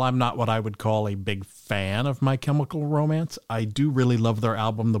 And while I'm not what I would call a big fan of My Chemical Romance, I do really love their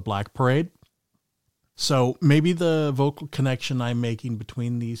album, The Black Parade. So maybe the vocal connection I'm making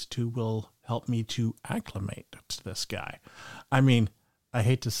between these two will help me to acclimate to this guy. I mean, I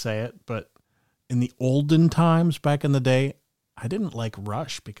hate to say it, but in the olden times back in the day, I didn't like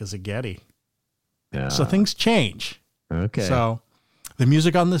Rush because of Geddy. Yeah. So things change. Okay. So the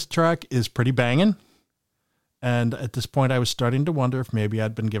music on this track is pretty banging. And at this point, I was starting to wonder if maybe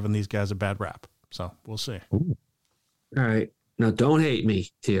I'd been giving these guys a bad rap. So we'll see. Ooh. All right. Now, don't hate me,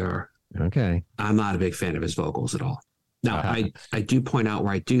 TR. Okay. I'm not a big fan of his vocals at all. Now, I do point out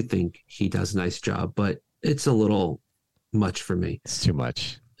where I do think he does a nice job, but it's a little much for me. It's too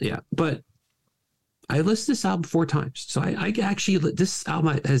much. Yeah. But I listened to this album 4 times. So I actually, this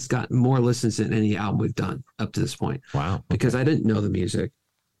album has got more listens than any album we've done up to this point. Wow. Okay. Because I didn't know the music.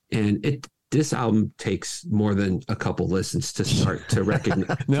 And this album takes more than a couple listens to start to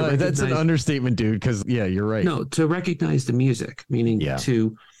recognize. No, that's an understatement, dude. Because yeah, you're right. No, to recognize the music, meaning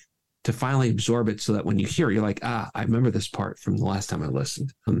to finally absorb it, so that when you hear it, you're like, I remember this part from the last time I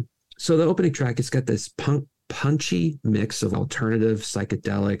listened. So the opening track, it's got this punchy mix of alternative,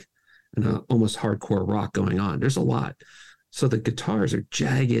 psychedelic, and almost hardcore rock going on. There's a lot. So the guitars are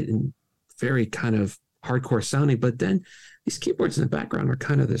jagged and very kind of hardcore sounding, but then these keyboards in the background are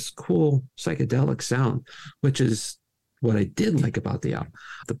kind of this cool psychedelic sound, which is what I did like about the album.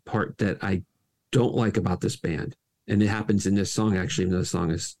 The part that I don't like about this band, and it happens in this song, actually, even though the song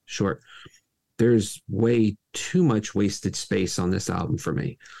is short, there's way too much wasted space on this album for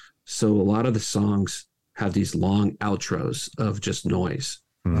me. So a lot of the songs have these long outros of just noise.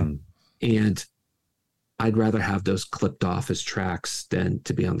 Mm-hmm. And I'd rather have those clipped off as tracks than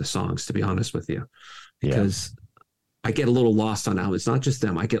to be on the songs, to be honest with you, because I get a little lost on albums. It's not just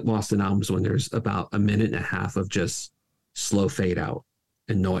them. I get lost in albums when there's about a minute and a half of just slow fade out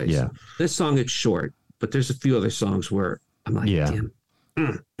and noise. Yeah. This song, it's short, but there's a few other songs where I'm like, damn.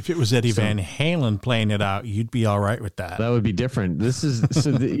 If it was Eddie Van Halen playing it out, you'd be all right with that. That would be different. This is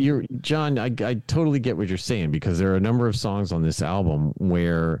you're John. I totally get what you're saying, because there are a number of songs on this album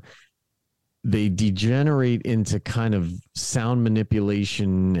where they degenerate into kind of sound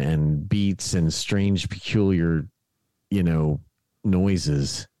manipulation and beats and strange, peculiar,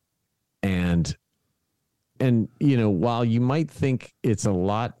 noises. And while you might think it's a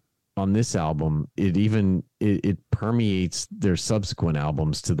lot on this album, it permeates their subsequent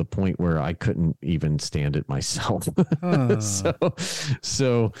albums to the point where I couldn't even stand it myself.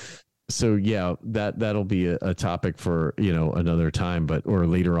 So yeah, that'll be a topic for, another time, or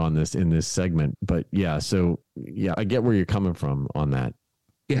later on in this segment. But yeah, so yeah, I get where you're coming from on that.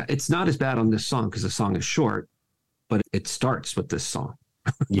 Yeah. It's not as bad on this song because the song is short, but it starts with this song.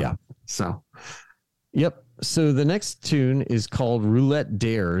 Yeah. So. Yep. So the next tune is called Roulette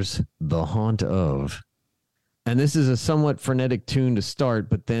Dares, The Haunt Of. And this is a somewhat frenetic tune to start,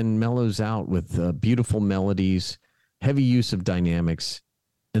 but then mellows out with beautiful melodies, heavy use of dynamics,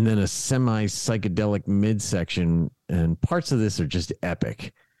 and then a semi-psychedelic midsection. And parts of this are just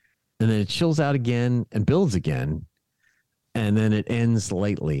epic. And then it chills out again and builds again. And then it ends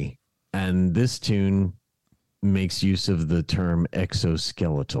lightly. And this tune makes use of the term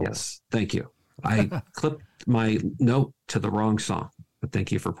exoskeletal. Yes. Thank you. I clipped my note to the wrong song, but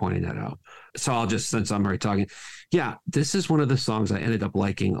thank you for pointing that out. So I'll just, since I'm already talking, this is one of the songs I ended up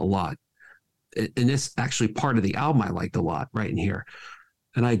liking a lot. And this actually part of the album I liked a lot right in here.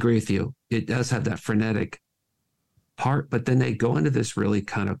 And I agree with you. It does have that frenetic part, but then they go into this really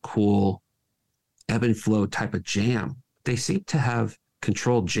kind of cool ebb and flow type of jam. They seem to have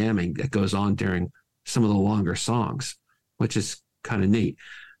controlled jamming that goes on during some of the longer songs, which is kind of neat.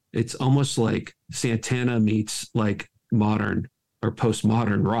 It's almost like Santana meets like modern or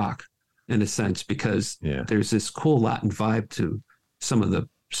postmodern rock in a sense, because there's this cool Latin vibe to some of the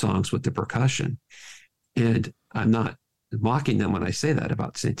songs with the percussion. And I'm not mocking them when I say that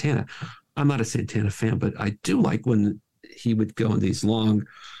about Santana. I'm not a Santana fan, but I do like when he would go in these long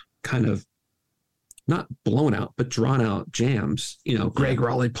kind of not blown out, but drawn out jams. You know, Greg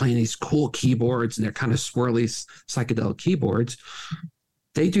Raleigh playing these cool keyboards and they're kind of swirly psychedelic keyboards.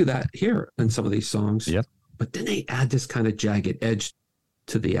 They do that here in some of these songs. Yep. But then they add this kind of jagged edge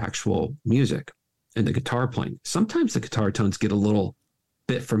to the actual music and the guitar playing. Sometimes the guitar tones get a little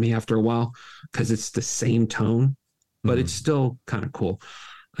bit for me after a while because it's the same tone, but it's still kind of cool.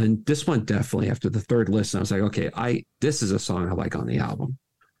 And this one definitely, after the third listen, I was like, okay, this is a song I like on the album,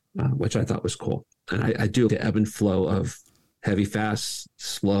 which I thought was cool. And I do the ebb and flow of heavy, fast,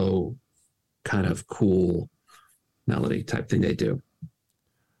 slow, kind of cool melody type thing they do.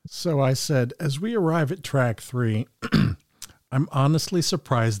 So I said, as we arrive at track 3, I'm honestly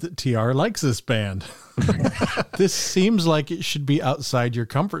surprised that TR likes this band. This seems like it should be outside your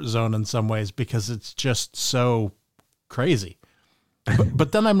comfort zone in some ways because it's just so crazy.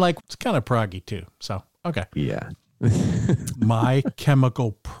 But then I'm like, it's kind of proggy too. So, okay. Yeah. My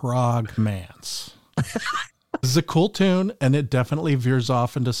Chemical Progmance. This is a cool tune, and it definitely veers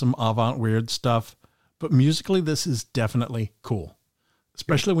off into some avant weird stuff. But musically, this is definitely cool.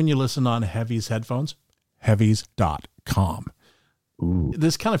 Especially when you listen on Heavy's headphones. Heavies.com. Ooh.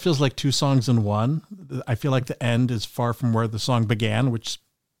 This kind of feels like 2 songs in one. I feel like the end is far from where the song began, which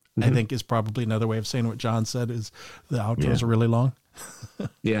I think is probably another way of saying what John said is the outros are really long.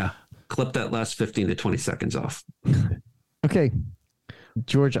 Yeah. Clip that last 15 to 20 seconds off. Okay.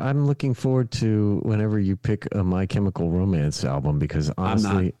 George, I'm looking forward to whenever you pick a My Chemical Romance album because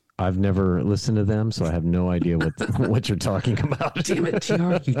honestly, I've never listened to them, so I have no idea what you're talking about. Damn it,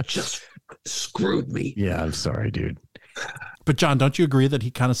 TR, you just screwed me. Yeah, I'm sorry, dude. But John, don't you agree that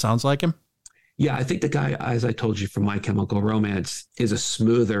he kind of sounds like him? Yeah, I think the guy, as I told you from My Chemical Romance, is a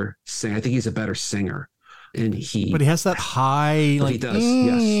smoother singer. I think he's a better singer. But he has that high, like, he does,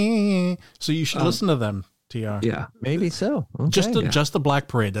 yes. So you should listen to them, TR. Yeah. Maybe so. Okay. Just the Black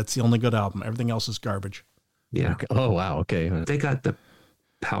Parade. That's the only good album. Everything else is garbage. Yeah. Okay. Oh, wow. Okay. They got the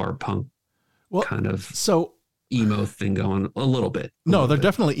power punk kind of emo thing going a little bit. No, they're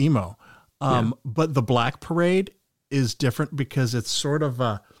definitely emo. But the Black Parade is different because it's sort of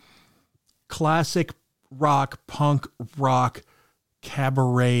a classic rock, punk rock,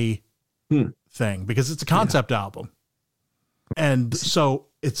 cabaret thing because it's a concept album. And so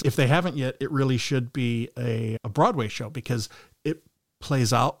if they haven't yet, it really should be a Broadway show because it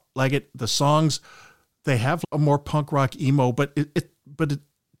plays out like it. The songs, they have a more punk rock emo, but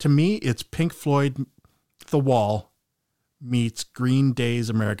to me, it's Pink Floyd, The Wall meets Green Day's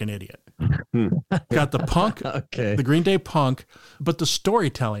American Idiot. Got the punk, the Green Day punk, but the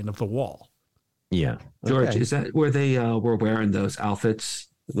storytelling of The Wall. Yeah. George, is that where they were wearing those outfits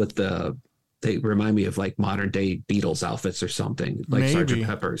with they remind me of like modern day Beatles outfits or something, like Sgt.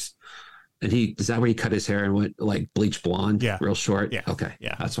 Pepper's. And is that where he cut his hair and went like bleach blonde, real short? Yeah. Okay.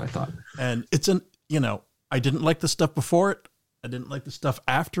 Yeah. That's what I thought. And it's I didn't like the stuff before it. I didn't like the stuff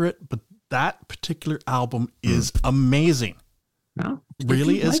after it, but that particular album is amazing. No,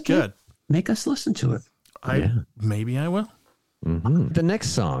 really is good. Make us listen to it. Maybe I will. Mm-hmm. The next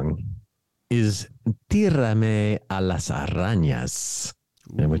song is Tírame a las arañas,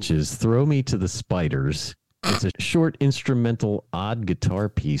 which is Throw Me to the Spiders. It's a short instrumental odd guitar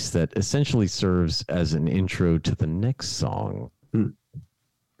piece that essentially serves as an intro to the next song.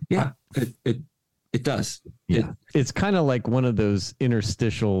 Yeah, it does. Yeah. It's kind of like one of those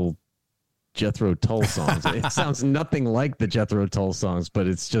interstitial Jethro Tull songs. It sounds nothing like the Jethro Tull songs, but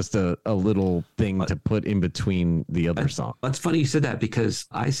it's just a little thing to put in between the other song. That's funny you said that because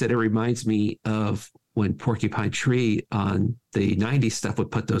I said it reminds me of when Porcupine Tree on the 90s stuff would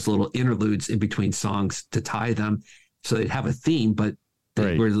put those little interludes in between songs to tie them. So they'd have a theme, but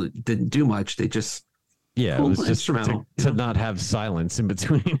they really didn't do much. They just, it was just instrumental to not have silence in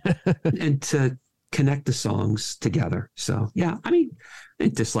between. And to connect the songs together. So, yeah, I mean, I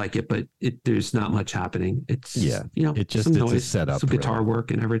dislike it, but there's not much happening. It's, it just some it's noise, a setup, some guitar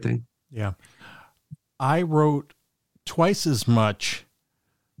work and everything. Yeah. I wrote twice as much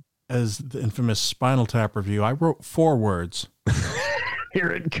as the infamous Spinal Tap review. I wrote 4 words.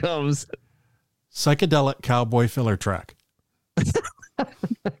 Here it comes. Psychedelic cowboy filler track.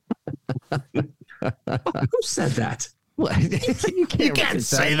 Who said that? You can't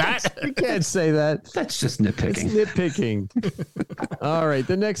say that. You can't say that. That's just nitpicking. It's nitpicking. All right.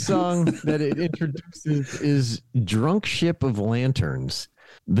 The next song that it introduces is Drunk Ship of Lanterns.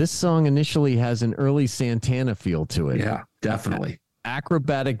 This song initially has an early Santana feel to it. Yeah, definitely.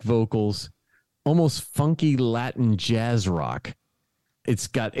 Acrobatic vocals, almost funky Latin jazz rock. It's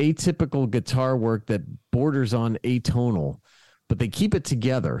got atypical guitar work that borders on atonal, but they keep it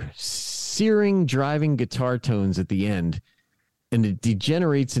together. Searing, driving guitar tones at the end. and it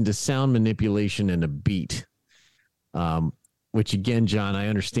degenerates into sound manipulation and a beat. Which again, John, I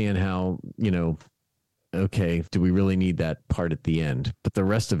understand how, okay, do we really need that part at the end? But the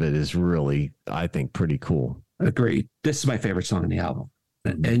rest of it is really, I think, pretty cool. Agreed. This is my favorite song on the album.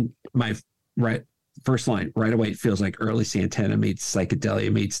 And my first line, right away, it feels like early Santana meets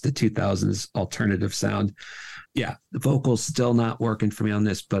psychedelia meets the 2000s alternative sound. Yeah, the vocals still not working for me on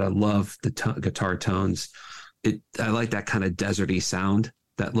this, but I love the guitar tones. I like that kind of deserty sound,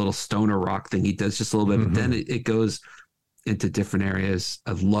 that little stoner rock thing he does just a little bit, but then it goes into different areas.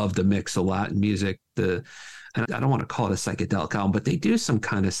 I love the mix a lot in music. And I don't want to call it a psychedelic album, but they do some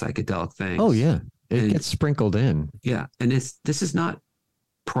kind of psychedelic things. Oh yeah, it gets sprinkled in. Yeah, and this is not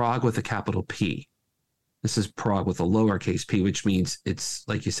prog with a capital P. This is prog with a lowercase p, which means it's,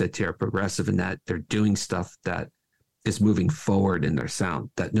 like you said, Tara, progressive in that they're doing stuff that is moving forward in their sound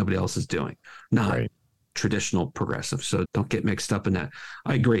that nobody else is doing. Not traditional progressive. So don't get mixed up in that.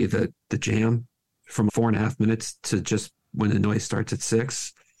 I agree that the jam from 4.5 minutes to just when the noise starts at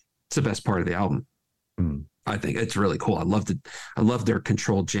 6, it's the best part of the album. I think it's really cool. I love their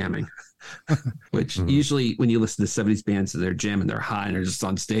controlled jamming, which usually when you listen to 70s bands and they're jamming, they're high and they're just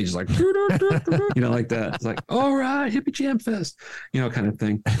on stage like, like that. It's like, all right, hippie jam fest, kind of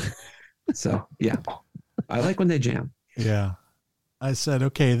thing. So yeah, I like when they jam. Yeah. I said,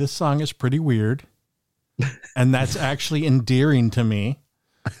 okay, this song is pretty weird. And that's actually endearing to me.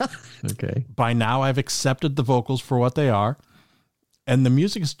 Okay. By now I've accepted the vocals for what they are. And the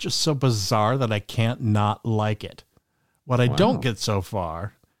music is just so bizarre that I can't not like it. What I don't get so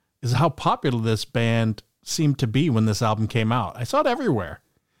far is how popular this band seemed to be when this album came out. I saw it everywhere.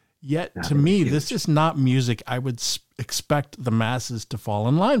 Yet to me, this is not music I would expect the masses to fall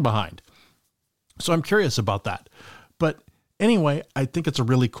in line behind. So I'm curious about that. But anyway, I think it's a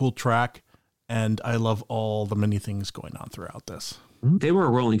really cool track. And I love all the many things going on throughout this. They were a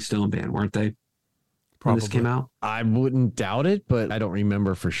Rolling Stone band, weren't they? When this came out? I wouldn't doubt it, but I don't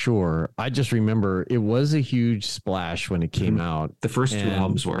remember for sure. I just remember it was a huge splash when it came out. The first 2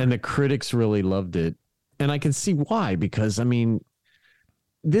 albums were. And the critics really loved it. And I can see why, because, I mean,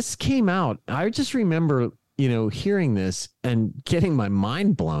 this came out. I just remember, hearing this and getting my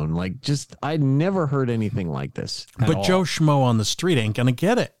mind blown. Like, just, I'd never heard anything like this. But Joe Schmo on the street ain't going to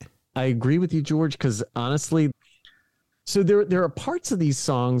get it. I agree with you, George, because honestly, so there are parts of these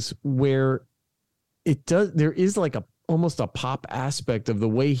songs where there is like almost a pop aspect of the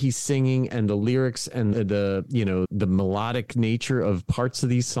way he's singing and the lyrics and the melodic nature of parts of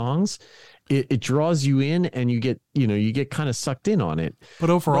these songs. It draws you in and you get kind of sucked in on it. But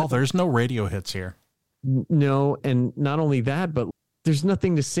overall, there's no radio hits here. No. And not only that, but there's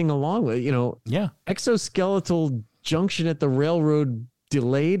nothing to sing along with, Yeah. Exoskeletal junction at the railroad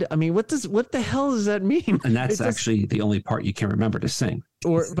delayed. I mean, what the hell does that mean? And that's actually the only part you can remember to sing.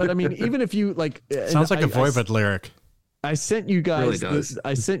 But I mean, even if you like, sounds like a Voivod lyric. I sent you guys. Really does.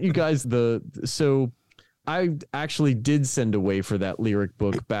 I sent you guys so I actually did send away for that lyric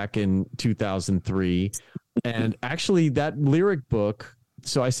book back in 2003, and actually that lyric book.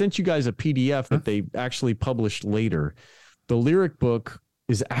 So I sent you guys a PDF that they actually published later. The lyric book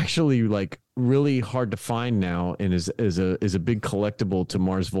is actually like really hard to find now, and is a big collectible to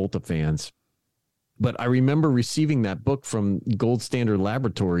Mars Volta fans. But I remember receiving that book from Gold Standard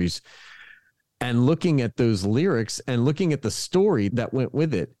Laboratories and looking at those lyrics and looking at the story that went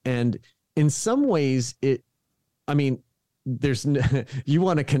with it. And in some ways, you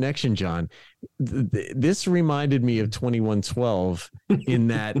want a connection, John. This reminded me of 2112 in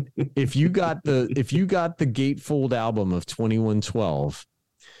that if you got the gatefold album of 2112,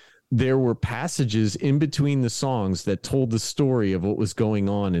 there were passages in between the songs that told the story of what was going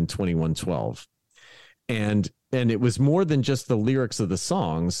on in 2112. And it was more than just the lyrics of the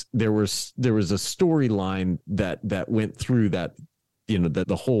songs. There was a storyline that went through that,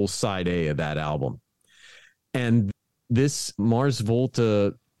 the whole side A of that album. And this Mars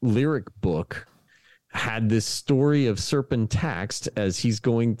Volta lyric book had this story of Serpentaxed as he's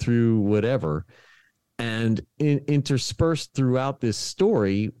going through whatever. And interspersed throughout this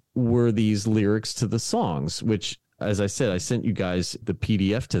story were these lyrics to the songs, which, as I said, I sent you guys the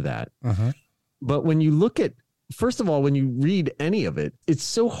PDF to that. Uh-huh. But when you look at, first of all, when you read any of it, it's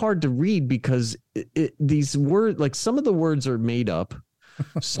so hard to read because these words, like some of the words are made up.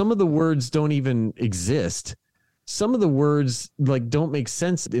 Some of the words don't even exist. Some of the words like don't make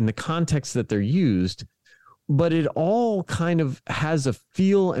sense in the context that they're used, but it all kind of has a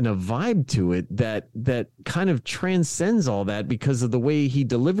feel and a vibe to it that kind of transcends all that because of the way he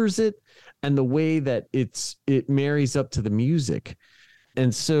delivers it and the way that it marries up to the music.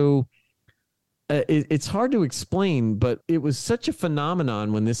 And so, it's hard to explain, but it was such a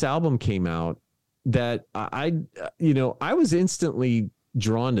phenomenon when this album came out that I was instantly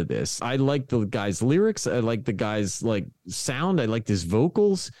drawn to this. I like the guy's lyrics. I like the guy's like sound. I liked his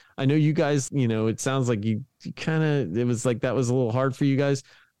vocals. I know you guys, it sounds like you kind of, it was like that was a little hard for you guys.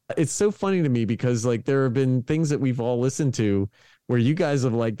 It's so funny to me because like there have been things that we've all listened to where you guys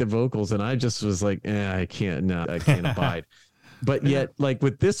have liked the vocals and I just was like, I can't abide. But yet, like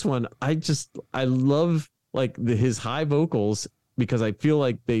with this one, I love like his high vocals because I feel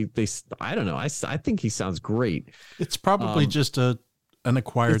like they I don't know. I think he sounds great. It's probably just an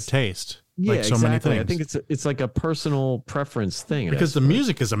acquired taste. Yeah, like so exactly. many things. I think it's like a personal preference thing. Because the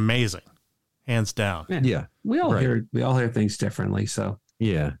music is amazing, hands down. Yeah. We all hear things differently. So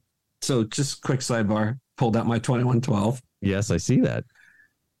yeah. So just quick sidebar, pulled out my 2112. Yes, I see that.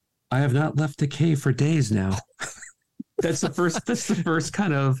 I have not left the cave for days now. That's the first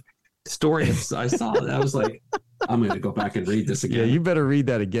kind of story I saw. I was like, I'm going to go back and read this again. Yeah, you better read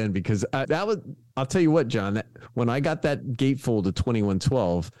that again because I'll tell you what, John, when I got that gatefold of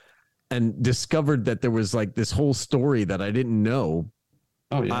 2112 and discovered that there was like this whole story that I didn't know.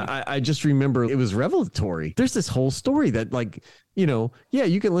 Oh, yeah. I just remember it was revelatory. There's this whole story that like, you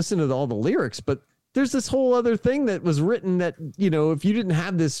can listen to all the lyrics, but there's this whole other thing that was written that, if you didn't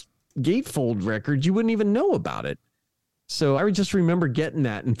have this gatefold record, you wouldn't even know about it. So I just remember getting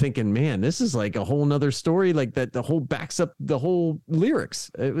that and thinking, man, this is like a whole nother story, like that the whole backs up the whole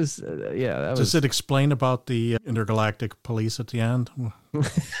lyrics. It was, Does it explain about the intergalactic police at the end?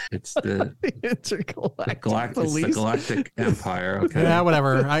 It's the intergalactic police. It's the Galactic Empire. Okay. Yeah,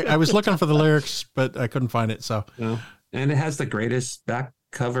 whatever. I was looking for the lyrics, but I couldn't find it. So, and it has the greatest back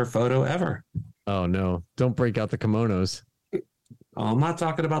cover photo ever. Oh no! Don't break out the kimonos. I'm not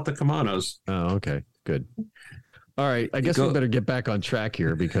talking about the kimonos. Oh, okay, good. All right, I guess we better get back on track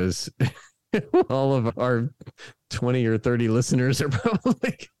here because all of our 20 or 30 listeners are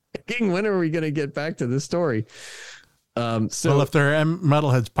probably thinking, when are we going to get back to this story? Well, if they're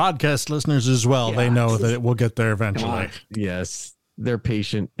Metalheads podcast listeners as well, they know that it will get there eventually. Yes, they're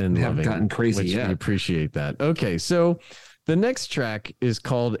patient and loving. Haven't gotten crazy yet. We appreciate that. Okay, so the next track is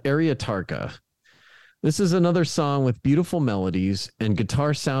called Ariatarka. This is another song with beautiful melodies and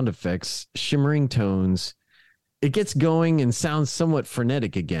guitar sound effects, shimmering tones. It gets going and sounds somewhat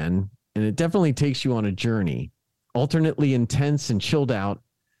frenetic again, and it definitely takes you on a journey. Alternately intense and chilled out,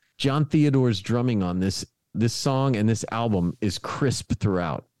 John Theodore's drumming on this song and this album is crisp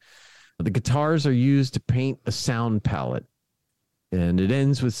throughout. The guitars are used to paint a sound palette, and it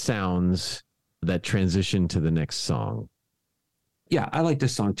ends with sounds that transition to the next song. Yeah, I like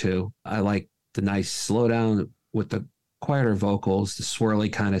this song too. I like the nice slowdown with the quieter vocals, the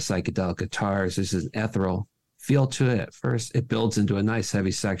swirly kind of psychedelic guitars. This is an ethereal feel to it at first. It builds into a nice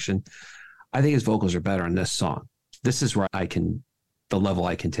heavy section. I think his vocals are better on this song. This is where the level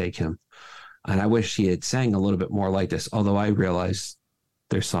I can take him. And I wish he had sang a little bit more like this, although I realize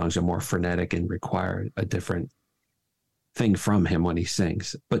their songs are more frenetic and require a different thing from him when he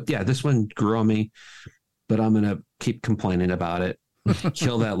sings. But yeah, this one grew on me, but I'm going to keep complaining about it.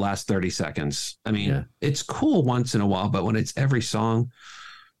 Kill that last 30 seconds. I mean, It's cool once in a while, but when it's every song,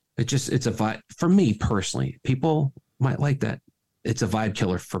 it's a vibe for me personally. People might like that. It's a vibe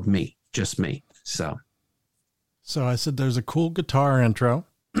killer for me, just me. So I said there's a cool guitar intro.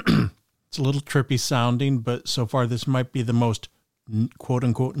 It's a little trippy sounding, but so far this might be the most quote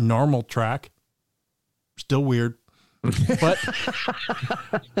unquote normal track. Still weird, but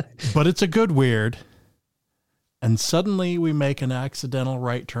it's a good weird. And suddenly we make an accidental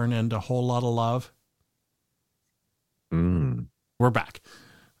right turn into a whole lot of love. We're back.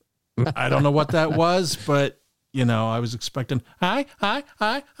 I don't know what that was, but I was expecting hi.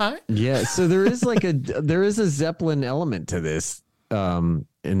 Yeah, so there is a Zeppelin element to this in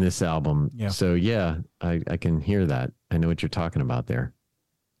this album. Yeah. So yeah, I can hear that. I know what you're talking about there.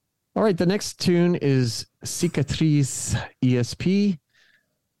 All right, the next tune is Cicatrice ESP.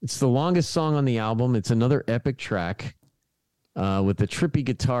 It's the longest song on the album. It's another epic track with a trippy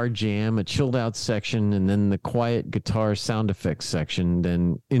guitar jam, a chilled out section, and then the quiet guitar sound effects section,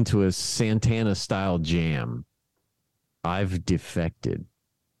 then into a Santana style jam. I've defected.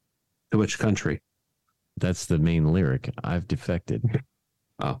 To which country? That's the main lyric. I've defected.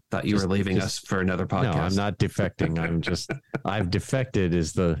 Oh, thought you were leaving us for another podcast. No, I'm not defecting. I'm just, I've defected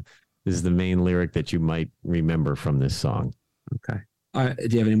is the main lyric that you might remember from this song. Okay. Do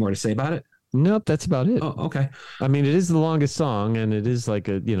you have any more to say about it? Nope, that's about it. Oh, okay. I mean, it is the longest song, and it is like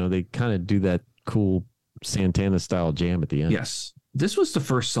they kind of do that cool Santana style jam at the end. Yes. This was the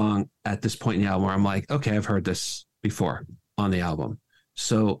first song at this point in the album where I'm like, okay, I've heard this before on the album.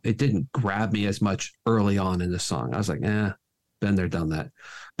 So it didn't grab me as much early on in the song. I was like, been there, done that.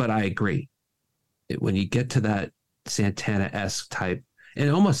 But I agree. When you get to that Santana-esque type, and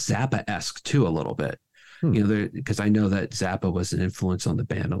almost Zappa-esque too, a little bit, because I know that Zappa was an influence on the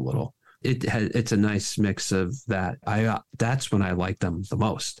band a little. It's a nice mix of that. That's when I like them the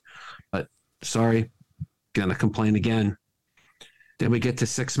most. But sorry, gonna complain again. Then we get to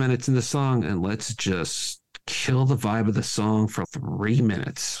 6 minutes in the song, and let's just kill the vibe of the song for 3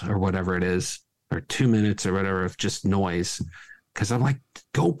 minutes or whatever it is, or 2 minutes or whatever of just noise. Because I'm like,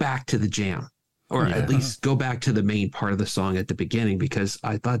 go back to the jam, or at least go back to the main part of the song at the beginning, because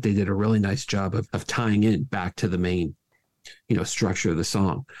I thought they did a really nice job of tying in back to the main, structure of the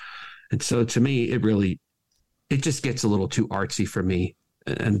song. And so to me, it just gets a little too artsy for me.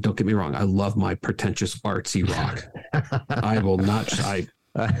 And don't get me wrong, I love my pretentious artsy rock.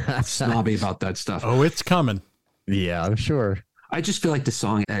 I'm snobby about that stuff. Oh, it's coming. Yeah, I'm sure. I just feel like the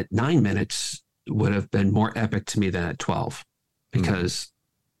song at 9 minutes would have been more epic to me than at 12, because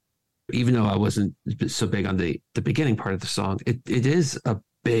even though I wasn't so big on the beginning part of the song, it is a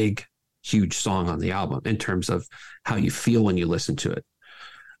big, huge song on the album in terms of how you feel when you listen to it.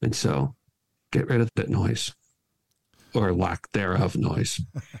 And so get rid of that noise, or lack thereof noise.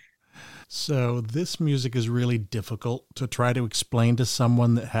 So this music is really difficult to try to explain to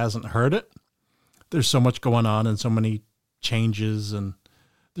someone that hasn't heard it. There's so much going on and so many changes, and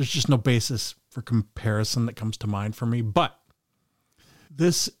there's just no basis for comparison that comes to mind for me. But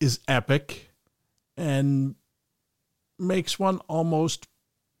this is epic and makes one almost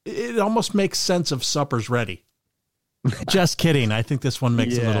makes sense of Supper's Ready. Just kidding. I think this one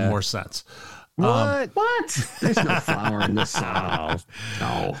makes a little more sense. What? There's no flower in this song.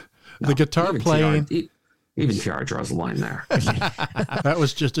 No. The guitar Even playing. Even TR draws a line there. That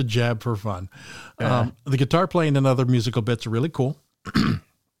was just a jab for fun. The guitar playing and other musical bits are really cool.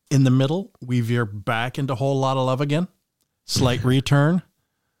 In the middle, we veer back into Whole Lotta Love again. Slight return.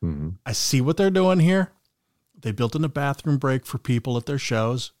 Mm-hmm. I see what they're doing here. They built in a bathroom break for people at their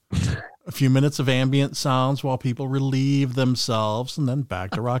shows. A few minutes of ambient sounds while people relieve themselves, and then back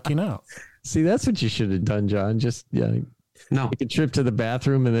to rocking out. See, that's what you should have done, John. Just No. take a trip to the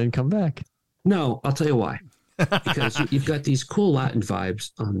bathroom and then come back. No, I'll tell you why. Because you've got these cool Latin vibes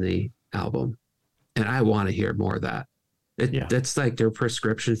on the album, and I want to hear more of that. That's like their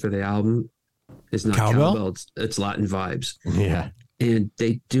prescription for the album is not cowbell, it's Latin vibes. Yeah. And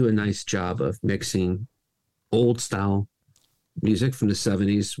they do a nice job of mixing old style music from the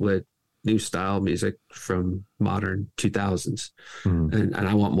 70s with new style music from modern 2000s. And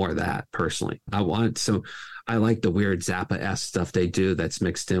I want more of that personally. I like the weird Zappa-esque stuff they do that's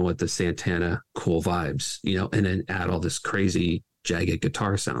mixed in with the Santana cool vibes, and then add all this crazy jagged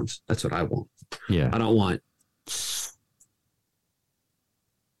guitar sounds. That's what I want. Yeah. I don't want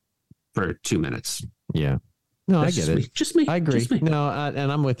for 2 minutes. Yeah. No, That's I get it. Just me. I agree. Just me. No,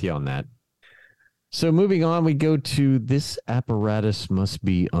 and I'm with you on that. So moving on, we go to This Apparatus Must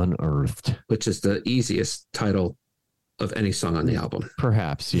Be Unearthed. Which is the easiest title of any song on the album.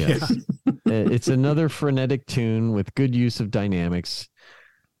 Perhaps, yes. It's another frenetic tune with good use of dynamics,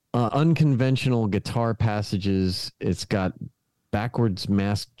 unconventional guitar passages. It's got backwards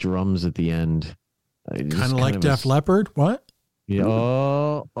masked drums at the end. Kind of like Def Leppard. What? Yeah.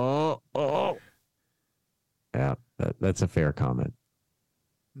 Oh. Yeah, that's a fair comment.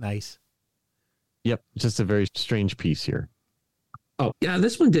 Nice. Yep, just a very strange piece here. Oh, yeah,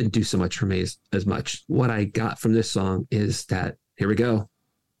 this one didn't do so much for me as much. What I got from this song is that, here we go,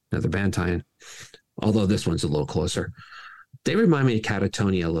 another band tie-in, although this one's a little closer. They remind me of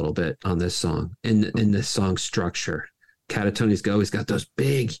Catatonia a little bit on this song, in this song structure. Catatonia's always got those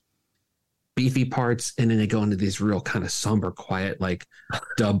big, beefy parts, and then they go into these real kind of somber, quiet, like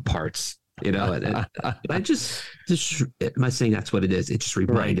dub parts. And I just am I saying that's what it is? It just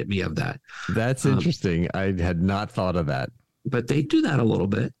reminded me of that. That's interesting. I had not thought of that. But they do that a little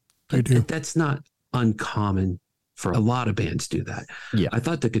bit. They do. That's not uncommon for a lot of bands do that. Yeah. I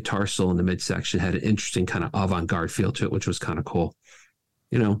thought the guitar solo in the midsection had an interesting kind of avant-garde feel to it, which was kind of cool.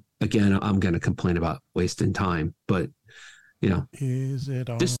 Again, I'm going to complain about wasting time, but Is it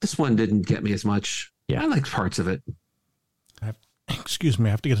all? This one didn't get me as much. Yeah. I liked parts of it. Excuse me,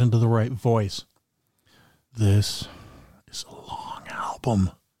 I have to get into the right voice. This is a long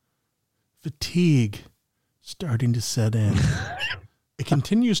album. Fatigue starting to set in. It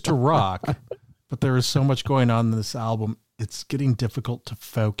continues to rock, but there is so much going on in this album, it's getting difficult to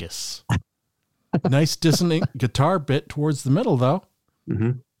focus. Nice dissonant guitar bit towards the middle, though.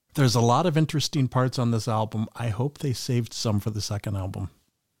 Mm-hmm. There's a lot of interesting parts on this album. I hope they saved some for the second album.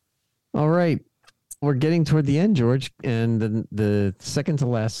 All right. We're getting toward the end, George, and the second to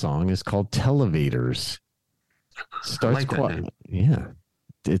last song is called Televators. Starts yeah.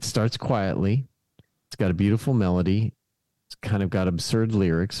 It starts quietly. It's got a beautiful melody. It's kind of got absurd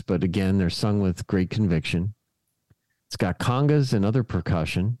lyrics, but again, they're sung with great conviction. It's got congas and other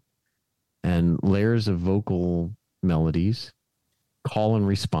percussion and layers of vocal melodies, call and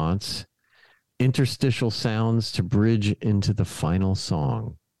response, interstitial sounds to bridge into the final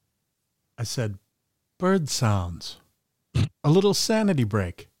song. I said, bird sounds, a little sanity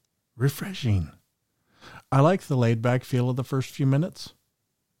break, refreshing. I like the laid back feel of the first few minutes.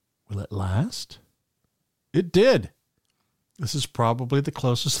 Will it last? It did. This is probably the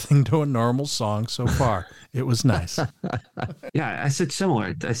closest thing to a normal song so far. It was nice. Yeah, I said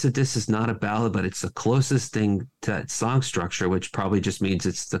similar. I said this is not a ballad, but it's the closest thing to that song structure, which probably just means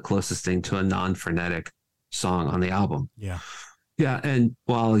it's the closest thing to a non-frenetic song on the album. Yeah. Yeah, and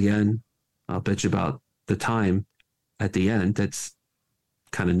while again, I'll bitch about the time at the end, that's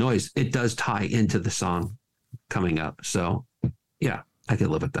kind of noise. It does tie into the song coming up. So yeah, I could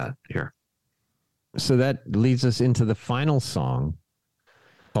live with that here. So that leads us into the final song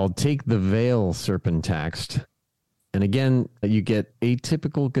called Take the Veil Serpentaxed. And again, you get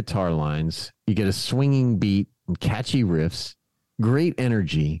atypical guitar lines. You get a swinging beat and catchy riffs, great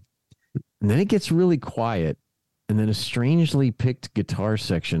energy. And then it gets really quiet. And then a strangely picked guitar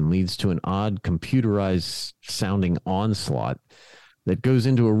section leads to an odd computerized sounding onslaught that goes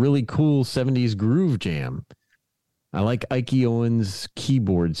into a really cool 70s groove jam. I like Ike Owens'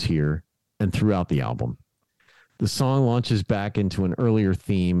 keyboards here and throughout the album. The song launches back into an earlier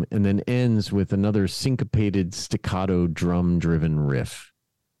theme and then ends with another syncopated staccato drum-driven riff.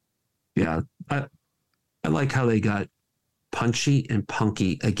 Yeah, I like how they got punchy and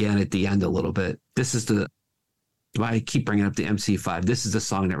punky again at the end a little bit. This is I keep bringing up the MC5. This is the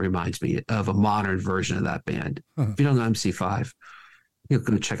song that reminds me of a modern version of that band. If you don't know MC5, you're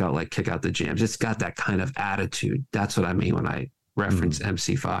going to check out like Kick Out the Jams. It's got that kind of attitude. That's what I mean when I reference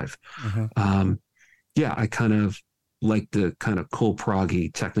MC5. Yeah, I kind of like the kind of cool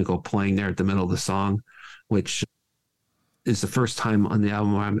proggy technical playing there at the middle of the song, which is the first time on the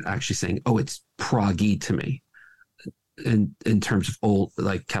album where I'm actually saying, oh, it's proggy to me in terms of old,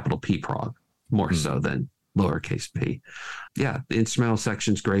 like capital P prog, more so than lowercase p. Yeah, the instrumental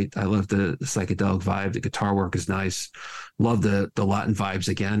section's great. I love the psychedelic vibe. The guitar work is nice. Love the Latin vibes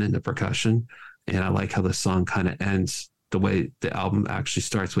again and the percussion. And I like how the song kind of ends the way the album actually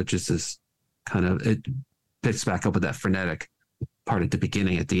starts, which is this kind of, it picks back up with that frenetic part at the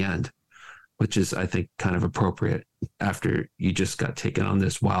beginning at the end, which is, I think, kind of appropriate after you just got taken on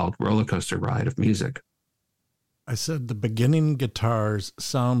this wild roller coaster ride of music. I said the beginning guitars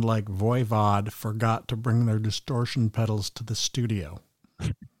sound like Voivod forgot to bring their distortion pedals to the studio.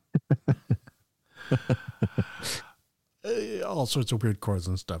 All sorts of weird chords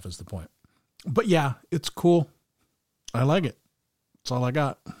and stuff is the point. But yeah, it's cool. I like it. That's all I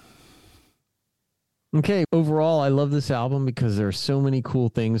got. Okay, overall, I love this album because there are so many cool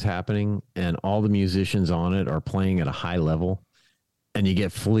things happening and all the musicians on it are playing at a high level. And you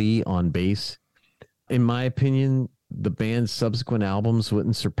get Flea on bass. In my opinion, the band's subsequent albums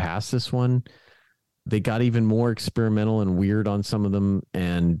wouldn't surpass this one. They got even more experimental and weird on some of them.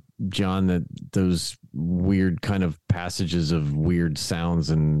 And John, those weird kind of passages of weird sounds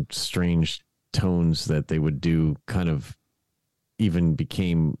and strange tones that they would do kind of even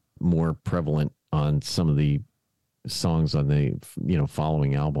became more prevalent on some of the songs on the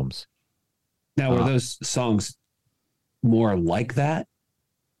following albums. Now, were those songs more like that?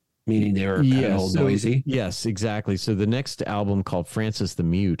 Meaning they were kind of old noisy? Yes, exactly. So the next album, called Francis the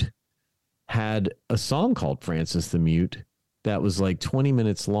Mute, had a song called Francis the Mute that was like 20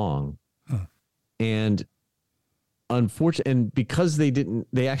 minutes long. And unfortunately, and because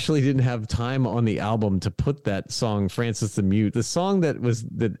they actually didn't have time on the album to put that song, Francis the Mute, the song that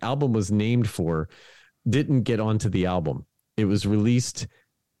the album was named for, didn't get onto the album. It was released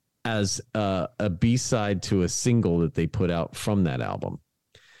as a B-side to a single that they put out from that album.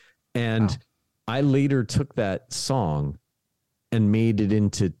 And I later took that song and made it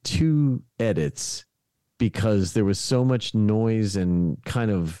into 2 edits because there was so much noise and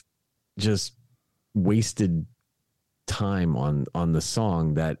kind of just wasted time on the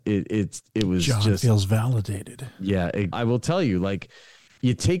song that it was John just feels validated. Yeah, I will tell you, like,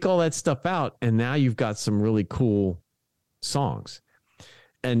 you take all that stuff out and now you've got some really cool songs.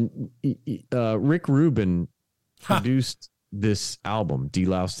 And Rick Rubin produced this album,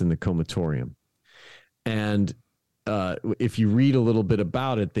 Deloused in the Comatorium. And if you read a little bit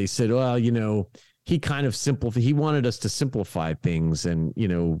about it, they said, well, he kind of he wanted us to simplify things and,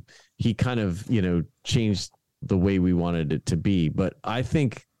 he kind of, you know, changed the way we wanted it to be. But I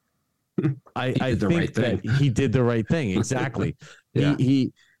think I think that he did the right thing. Exactly. Yeah.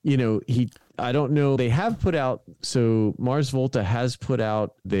 He I don't know. They have put out, so Mars Volta has put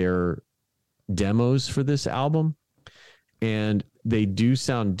out their demos for this album, and they do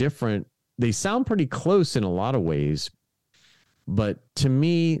sound different. They sound pretty close in a lot of ways, but to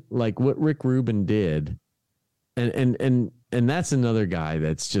me, like what Rick Rubin did, and that's another guy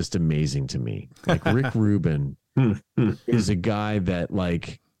that's just amazing to me. Like Rick Rubin is a guy that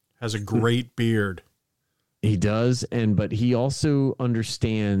like has a great beard. He does, but he also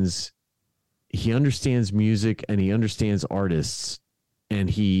understands. He understands music and he understands artists, and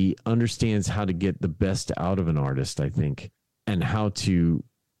he understands how to get the best out of an artist, I think, and how to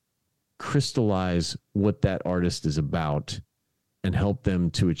crystallize what that artist is about and help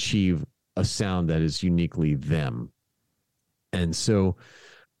them to achieve a sound that is uniquely them. And so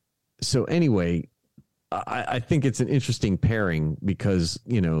anyway, I think it's an interesting pairing because,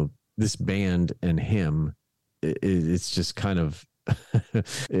 you know, this band and him, it's just kind of,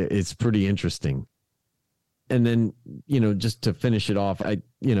 it's pretty interesting. And then, you know, just to finish it off,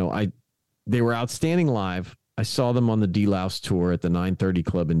 they were outstanding live. I saw them on the Delousing tour at the 930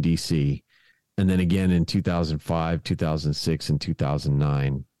 Club in DC. And then again in 2005, 2006, and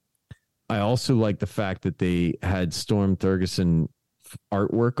 2009. I also like the fact that they had Storm Thurgeson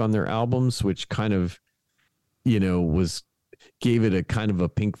artwork on their albums, which kind of, you know, gave it a kind of a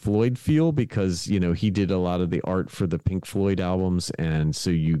Pink Floyd feel because, you know, he did a lot of the art for the Pink Floyd albums. And so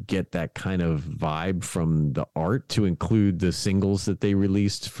you get that kind of vibe from the art to include the singles that they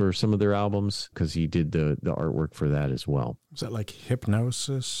released for some of their albums, because he did the artwork for that as well. Is that like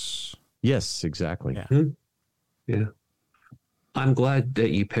Hypnosis? Yes, exactly. Yeah. Mm-hmm. Yeah. I'm glad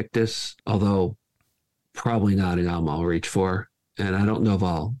that you picked this, although probably not an album I'll reach for. And I don't know if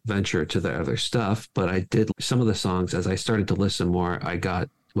I'll venture to the other stuff, but I did some of the songs. As I started to listen more, I got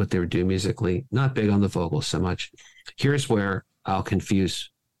what they were doing musically. Not big on the vocals so much. Here's where I'll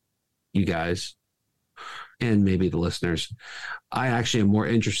confuse you guys and maybe the listeners. I actually am more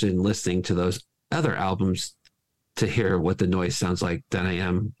interested in listening to those other albums to hear what the noise sounds like than I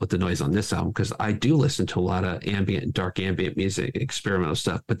am with the noise on this album, because I do listen to a lot of dark ambient music, experimental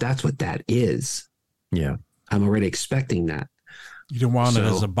stuff, but that's what that is. Yeah. I'm already expecting that. You don't want it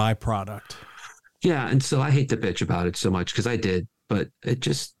as a byproduct. Yeah. And so I hate to bitch about it so much because I did, but it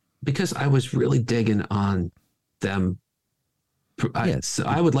just, because I was really digging on them. So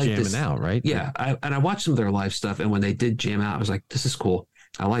I would like jamming this out, right? Yeah. I watched some of their live stuff, and when they did jam out, I was like, this is cool.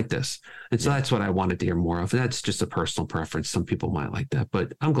 I like this. And so that's what I wanted to hear more of. And that's just a personal preference. Some people might like that,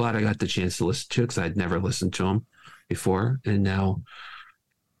 but I'm glad I got the chance to listen to it because I'd never listened to them before. And now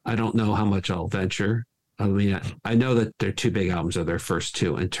I don't know how much I'll venture. I mean, I know that their two big albums are their first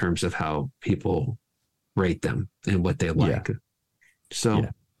two in terms of how people rate them and what they like. Yeah. So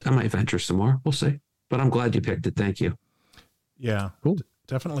I might venture some more. We'll see. But I'm glad you picked it. Thank you. Yeah. Cool.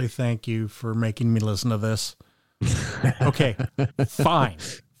 Definitely thank you for making me listen to this. Okay.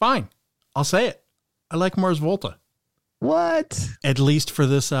 Fine. I'll say it. I like Mars Volta. What? At least for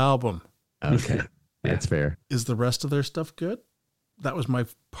this album. Okay. That's fair. Is the rest of their stuff good? That was my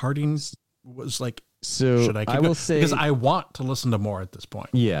parting was like, so should I will say, because I want to listen to more at this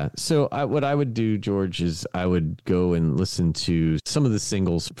point. Yeah. So what I would do, George, is I would go and listen to some of the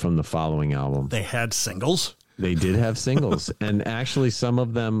singles from the following album. They had singles? They did have singles. And actually some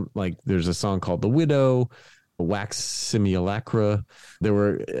of them, like there's a song called The Widow, Wax Simulacra. There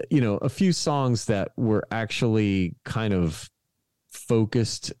were, you know, a few songs that were actually kind of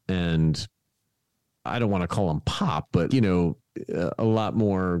focused, and I don't want to call them pop, but, you know, a lot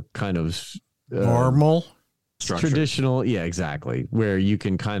more kind of normal, traditional. Yeah, exactly. Where you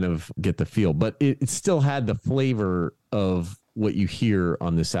can kind of get the feel, but it still had the flavor of what you hear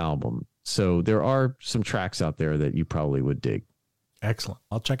on this album. So there are some tracks out there that you probably would dig. Excellent.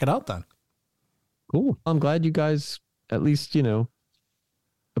 I'll check it out then. Cool. I'm glad you guys at least, you know,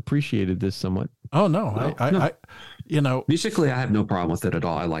 appreciated this somewhat. Oh, no. I you know, musically, I have no problem with it at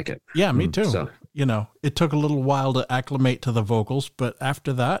all. I like it. Yeah, me too. So, you know, it took a little while to acclimate to the vocals, but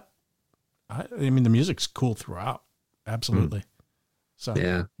after that, I mean, the music's cool throughout. Absolutely. So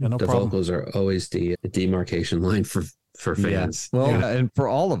yeah, no the problem. Vocals are always the demarcation line for fans. Yeah. Well, and for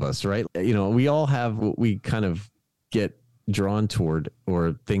all of us, right? You know, we all have what we kind of get drawn toward,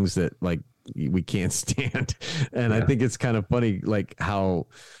 or things that like we can't stand. And I think it's kind of funny, like how,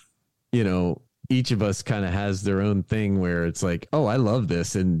 you know, each of us kind of has their own thing where it's like, oh, I love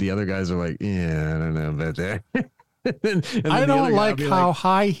this. And the other guys are like, yeah, I don't know about that. I don't like how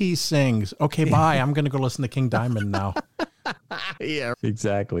high he sings. Okay, bye. I'm going to go listen to King Diamond now. Yeah,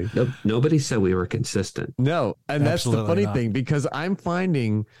 exactly. Nobody said we were consistent. No, and that's Absolutely the funny not. thing, because I'm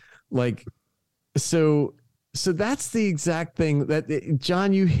finding like so that's the exact thing that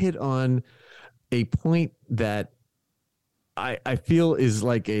John, you hit on a point that I feel is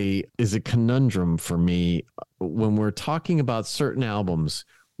like a conundrum for me when we're talking about certain albums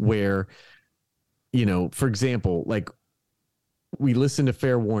where, you know, for example, like we listen to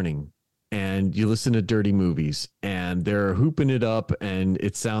Fair Warning and you listen to Dirty Movies and they're hooping it up and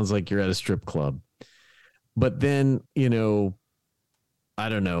it sounds like you're at a strip club. But then, you know, I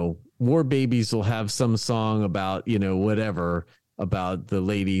don't know, War Babies will have some song about, you know, whatever, about the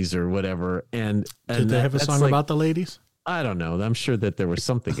ladies or whatever. And Did they have a song about the ladies? I don't know. I'm sure that there was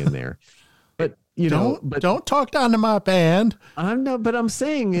something in there. But you don't talk down to my band. But I'm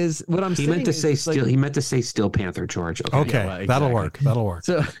saying is what I'm saying. He meant to say Steel Panther, George. Okay, Yeah, well, exactly. That'll work.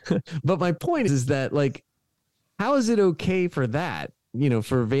 So, but my point is that, like, how is it okay for that, you know,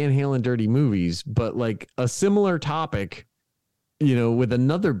 for Van Halen Dirty Movies, but like a similar topic, you know, with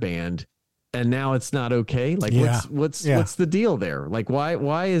another band, and now it's not okay? Like, what's the deal there? Like,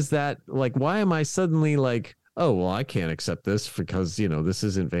 why is that? Like, why am I suddenly like, oh, well, I can't accept this because, you know, this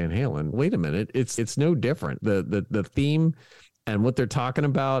isn't Van Halen. Wait a minute. It's no different. The theme and what they're talking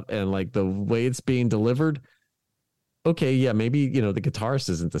about and like the way it's being delivered. Okay. Yeah. Maybe, you know, the guitarist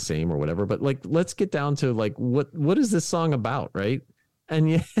isn't the same or whatever, but like, let's get down to like, what is this song about? Right. And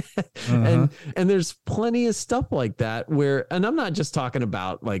yeah, and there's plenty of stuff like that where, and I'm not just talking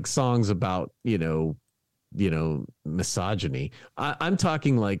about like songs about, you know, misogyny. I'm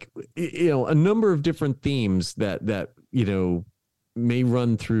talking like, you know, a number of different themes that, you know, may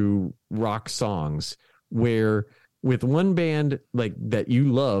run through rock songs where with one band like that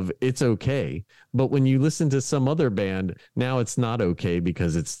you love, it's okay. But when you listen to some other band, now it's not okay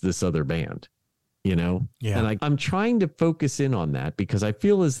because it's this other band, you know? Yeah. And I'm trying to focus in on that because I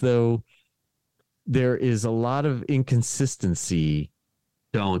feel as though there is a lot of inconsistency.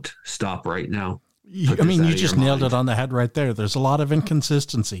 Don't stop right now. I mean, you just nailed it on the head right there. There's a lot of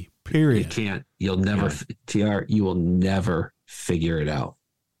inconsistency, period. You can't. You'll never, TR, you will never figure it out.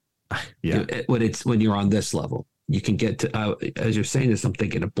 Yeah. When you're on this level, you can get to, as you're saying this, I'm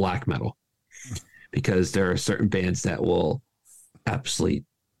thinking of black metal, because there are certain bands that will absolutely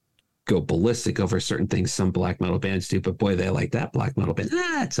go ballistic over certain things. Some black metal bands do, but boy, they like that black metal band.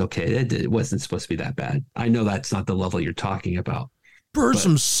 It's okay. It wasn't supposed to be that bad. I know that's not the level you're talking about.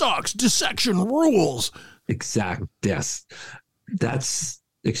 Burzum sucks. Dissection rules. Exact. Yes. That's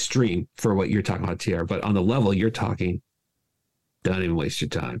extreme for what you're talking about, TR. But on the level you're talking, don't even waste your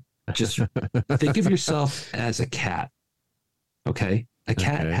time. Just think of yourself as a cat. Okay? A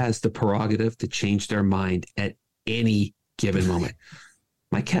cat has the prerogative to change their mind at any given moment.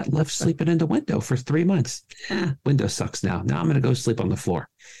 My cat left sleeping in the window for 3 months. Window sucks now. Now I'm going to go sleep on the floor.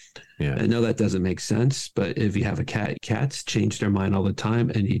 Yeah. I know that doesn't make sense, but if you have a cat, cats change their mind all the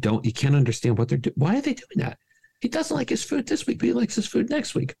time, and you can't understand what they're doing. Why are they doing that? He doesn't like his food this week, but he likes his food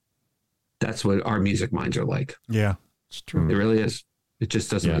next week. That's what our music minds are like. Yeah, it's true. It really is. It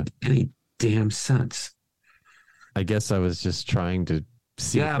just doesn't make any damn sense. I guess I was just trying to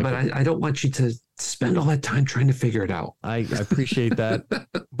see. Yeah, but I don't want you to spend all that time trying to figure it out. I appreciate that.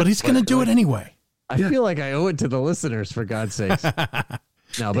 But he's going to do it anyway. I feel like I owe it to the listeners, for God's sakes.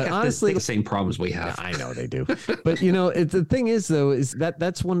 No, but honestly, the same problems we have. I know they do. But you know, the thing is, though, is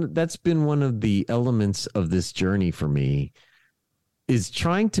that's been one of the elements of this journey for me, is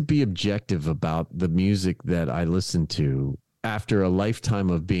trying to be objective about the music that I listen to after a lifetime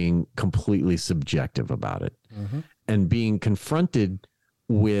of being completely subjective about it, and being confronted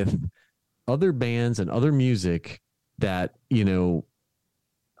with other bands and other music that, you know,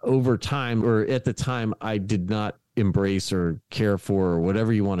 over time, or at the time, I did not embrace or care for, or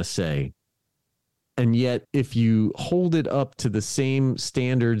whatever you want to say. And yet, if you hold it up to the same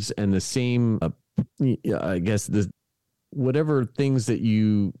standards and the same, I guess, whatever things that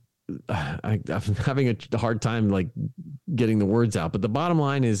I'm having a hard time like getting the words out. But the bottom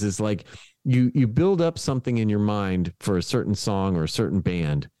line is like you build up something in your mind for a certain song or a certain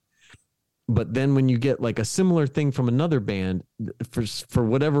band. But then when you get like a similar thing from another band, for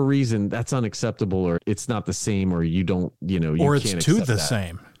whatever reason, that's unacceptable, or it's not the same, or you don't, you know, or it's too the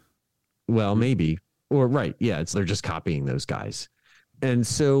same. Well, maybe, or right. Yeah. They're just copying those guys. And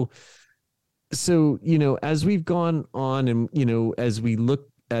so, you know, as we've gone on and, you know, as we look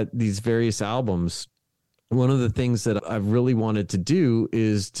at these various albums, one of the things that I've really wanted to do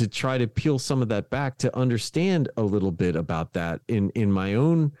is to try to peel some of that back to understand a little bit about that in my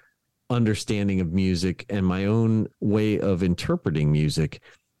own understanding of music and my own way of interpreting music.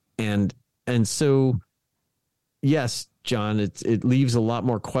 And so, yes, John, it leaves a lot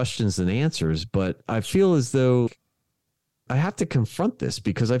more questions than answers, but I feel as though I have to confront this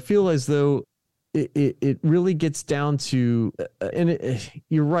because I feel as though it really gets down to, and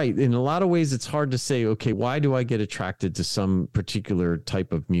you're right. In a lot of ways, it's hard to say, okay, why do I get attracted to some particular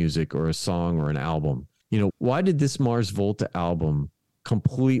type of music or a song or an album? Why did this Mars Volta album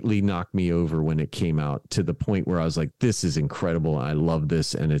completely knock me over when it came out to the point where I was like, this is incredible. I love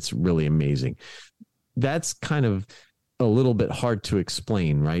this. And it's really amazing. That's kind of a little bit hard to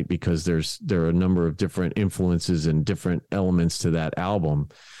explain, right? Because there are a number of different influences and different elements to that album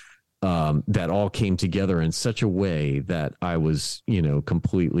that all came together in such a way that I was,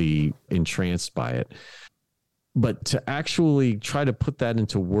 completely entranced by it. But to actually try to put that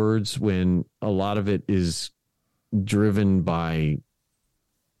into words when a lot of it is driven by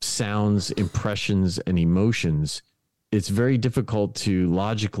sounds, impressions, and emotions, it's very difficult to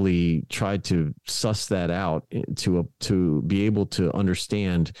logically try to suss that out to be able to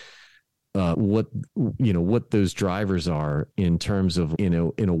understand what those drivers are in terms of,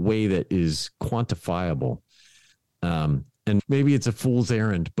 in a way that is quantifiable. And maybe it's a fool's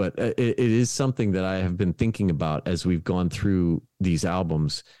errand, but it is something that I have been thinking about as we've gone through these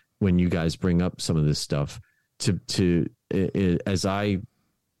albums. When you guys bring up some of this stuff, as I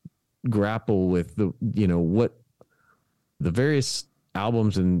grapple with what the various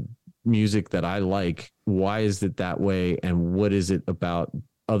albums and music that I like, why is it that way, and what is it about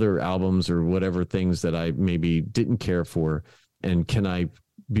other albums or whatever things that I maybe didn't care for, and can I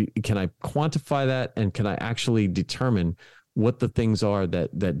quantify that, and can I actually determine what the things are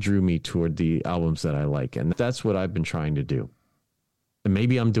that drew me toward the albums that I like? And that's what I've been trying to do. And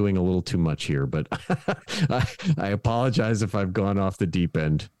maybe I'm doing a little too much here, but I apologize if I've gone off the deep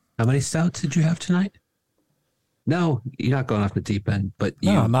end. How many stouts did you have tonight? No, you're not going off the deep end, but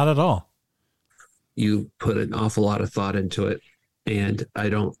no, not at all. You put an awful lot of thought into it, and I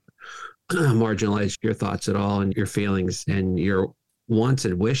don't marginalize your thoughts at all and your feelings and your wants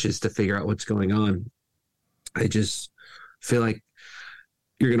and wishes to figure out what's going on. I just feel like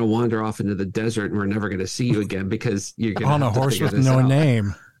you're going to wander off into the desert and we're never going to see you again because you're going on a horse with no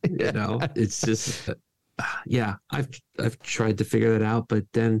name. It's just, yeah, I've tried to figure that out, but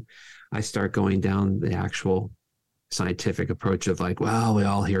then I start going down the actual scientific approach of like, well, we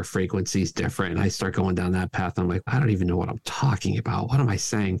all hear frequencies different. And I start going down that path. I'm like, I don't even know what I'm talking about. What am I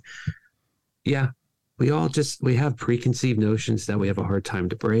saying? Yeah. We have preconceived notions that we have a hard time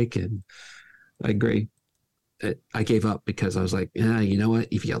to break. And I agree. I gave up because I was like, yeah, you know what?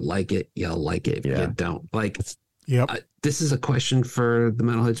 If you like it, you'll like it. If you don't, like, this is a question for the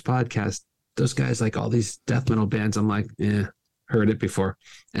Metalheads podcast. Those guys like all these death metal bands. I'm like, heard it before.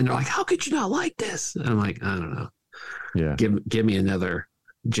 And they're like, how could you not like this? And I'm like, I don't know. Yeah. Give me another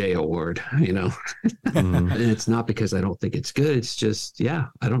J award, And it's not because I don't think it's good. It's just,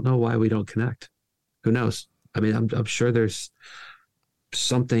 I don't know why we don't connect. Who knows? I mean, I'm sure there's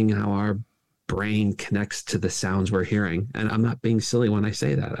something how our brain connects to the sounds we're hearing. And I'm not being silly when I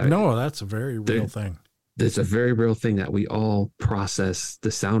say that. No, that's a very real thing. It's a very real thing that we all process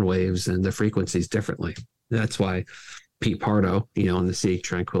the sound waves and the frequencies differently. That's why Pete Pardo, on the Seek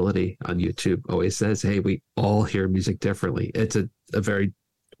Tranquility on YouTube always says, hey, we all hear music differently. It's a very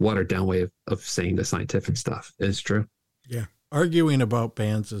watered down way of saying the scientific stuff. It's true. Yeah. Arguing about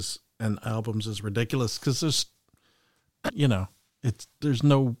bands and albums is ridiculous because there's, you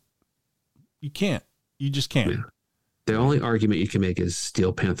just can't. Yeah. The only argument you can make is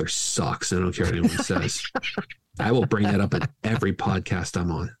Steel Panther sucks. I don't care what anyone says. I will bring that up in every podcast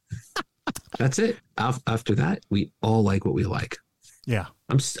I'm on. That's it. After that, we all like what we like. Yeah.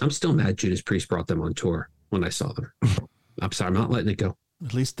 I'm still mad Judas Priest brought them on tour when I saw them. I'm sorry. I'm not letting it go.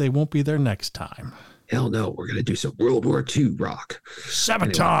 At least they won't be there next time. Hell no. We're going to do some World War II rock.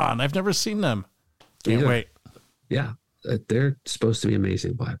 Sabaton. Anyway. I've never seen them. Can't wait. Yeah. They're supposed to be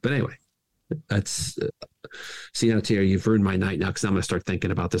amazing. But anyway, that's see now, Tia, you've ruined my night now because I'm going to start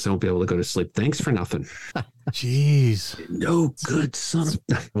thinking about this. I won't be able to go to sleep. Thanks for nothing. Jeez. No good son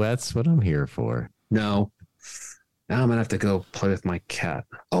of... That's what I'm here for. No. Now I'm going to have to go play with my cat.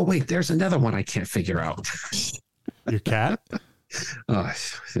 Oh, wait, there's another one I can't figure out. Your cat? Oh,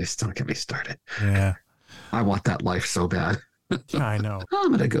 just don't get me started. Yeah. I want that life so bad. I know. I'm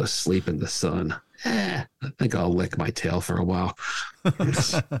going to go sleep in the sun. I think I'll lick my tail for a while.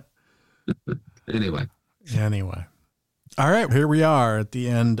 Anyway. All right. Here we are at the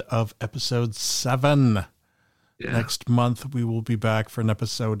end of episode 7. Yeah. Next month, we will be back for an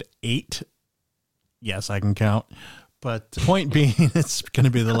episode 8. Yes, I can count. But the point being, it's going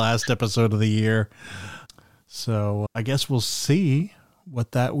to be the last episode of the year. So I guess we'll see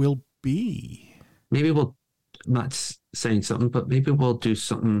what that will be. Maybe we'll I'm not saying something, but maybe we'll do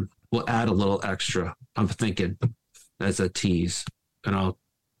something. We'll add a little extra. I'm thinking as a tease, and I'll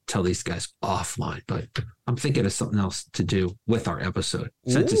tell these guys offline, but I'm thinking of something else to do with our episode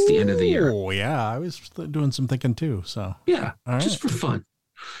since it's the end of the year. Oh, yeah. I was doing some thinking too. So, yeah, all right. Just for fun.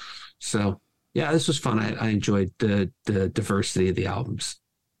 So, yeah, this was fun. I enjoyed the diversity of the albums.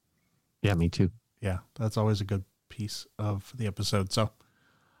 Yeah, me too. Yeah, that's always a good piece of the episode. So,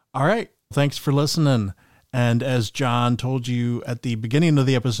 all right. Thanks for listening. And as John told you at the beginning of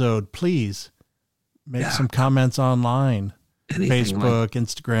the episode, please make some comments online. Anything Facebook,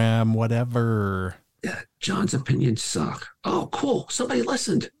 Instagram, whatever. Yeah, John's opinions suck. Oh, cool. Somebody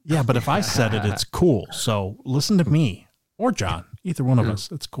listened. Yeah, but if I said it, it's cool. So listen to me or John, either one of us.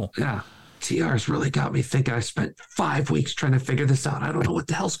 It's cool. Yeah. TR's really got me thinking. I spent 5 weeks trying to figure this out. I don't know what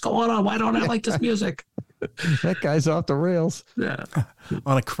the hell's going on. Why don't I like this music? That guy's off the rails. Yeah.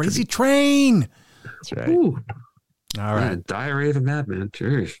 On a crazy train. That's right. Ooh. All right. Yeah, Diary of a Madman.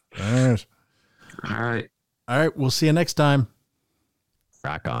 Cheers. All right. All right. All right. We'll see you next time.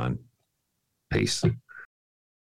 Rock on. Peace.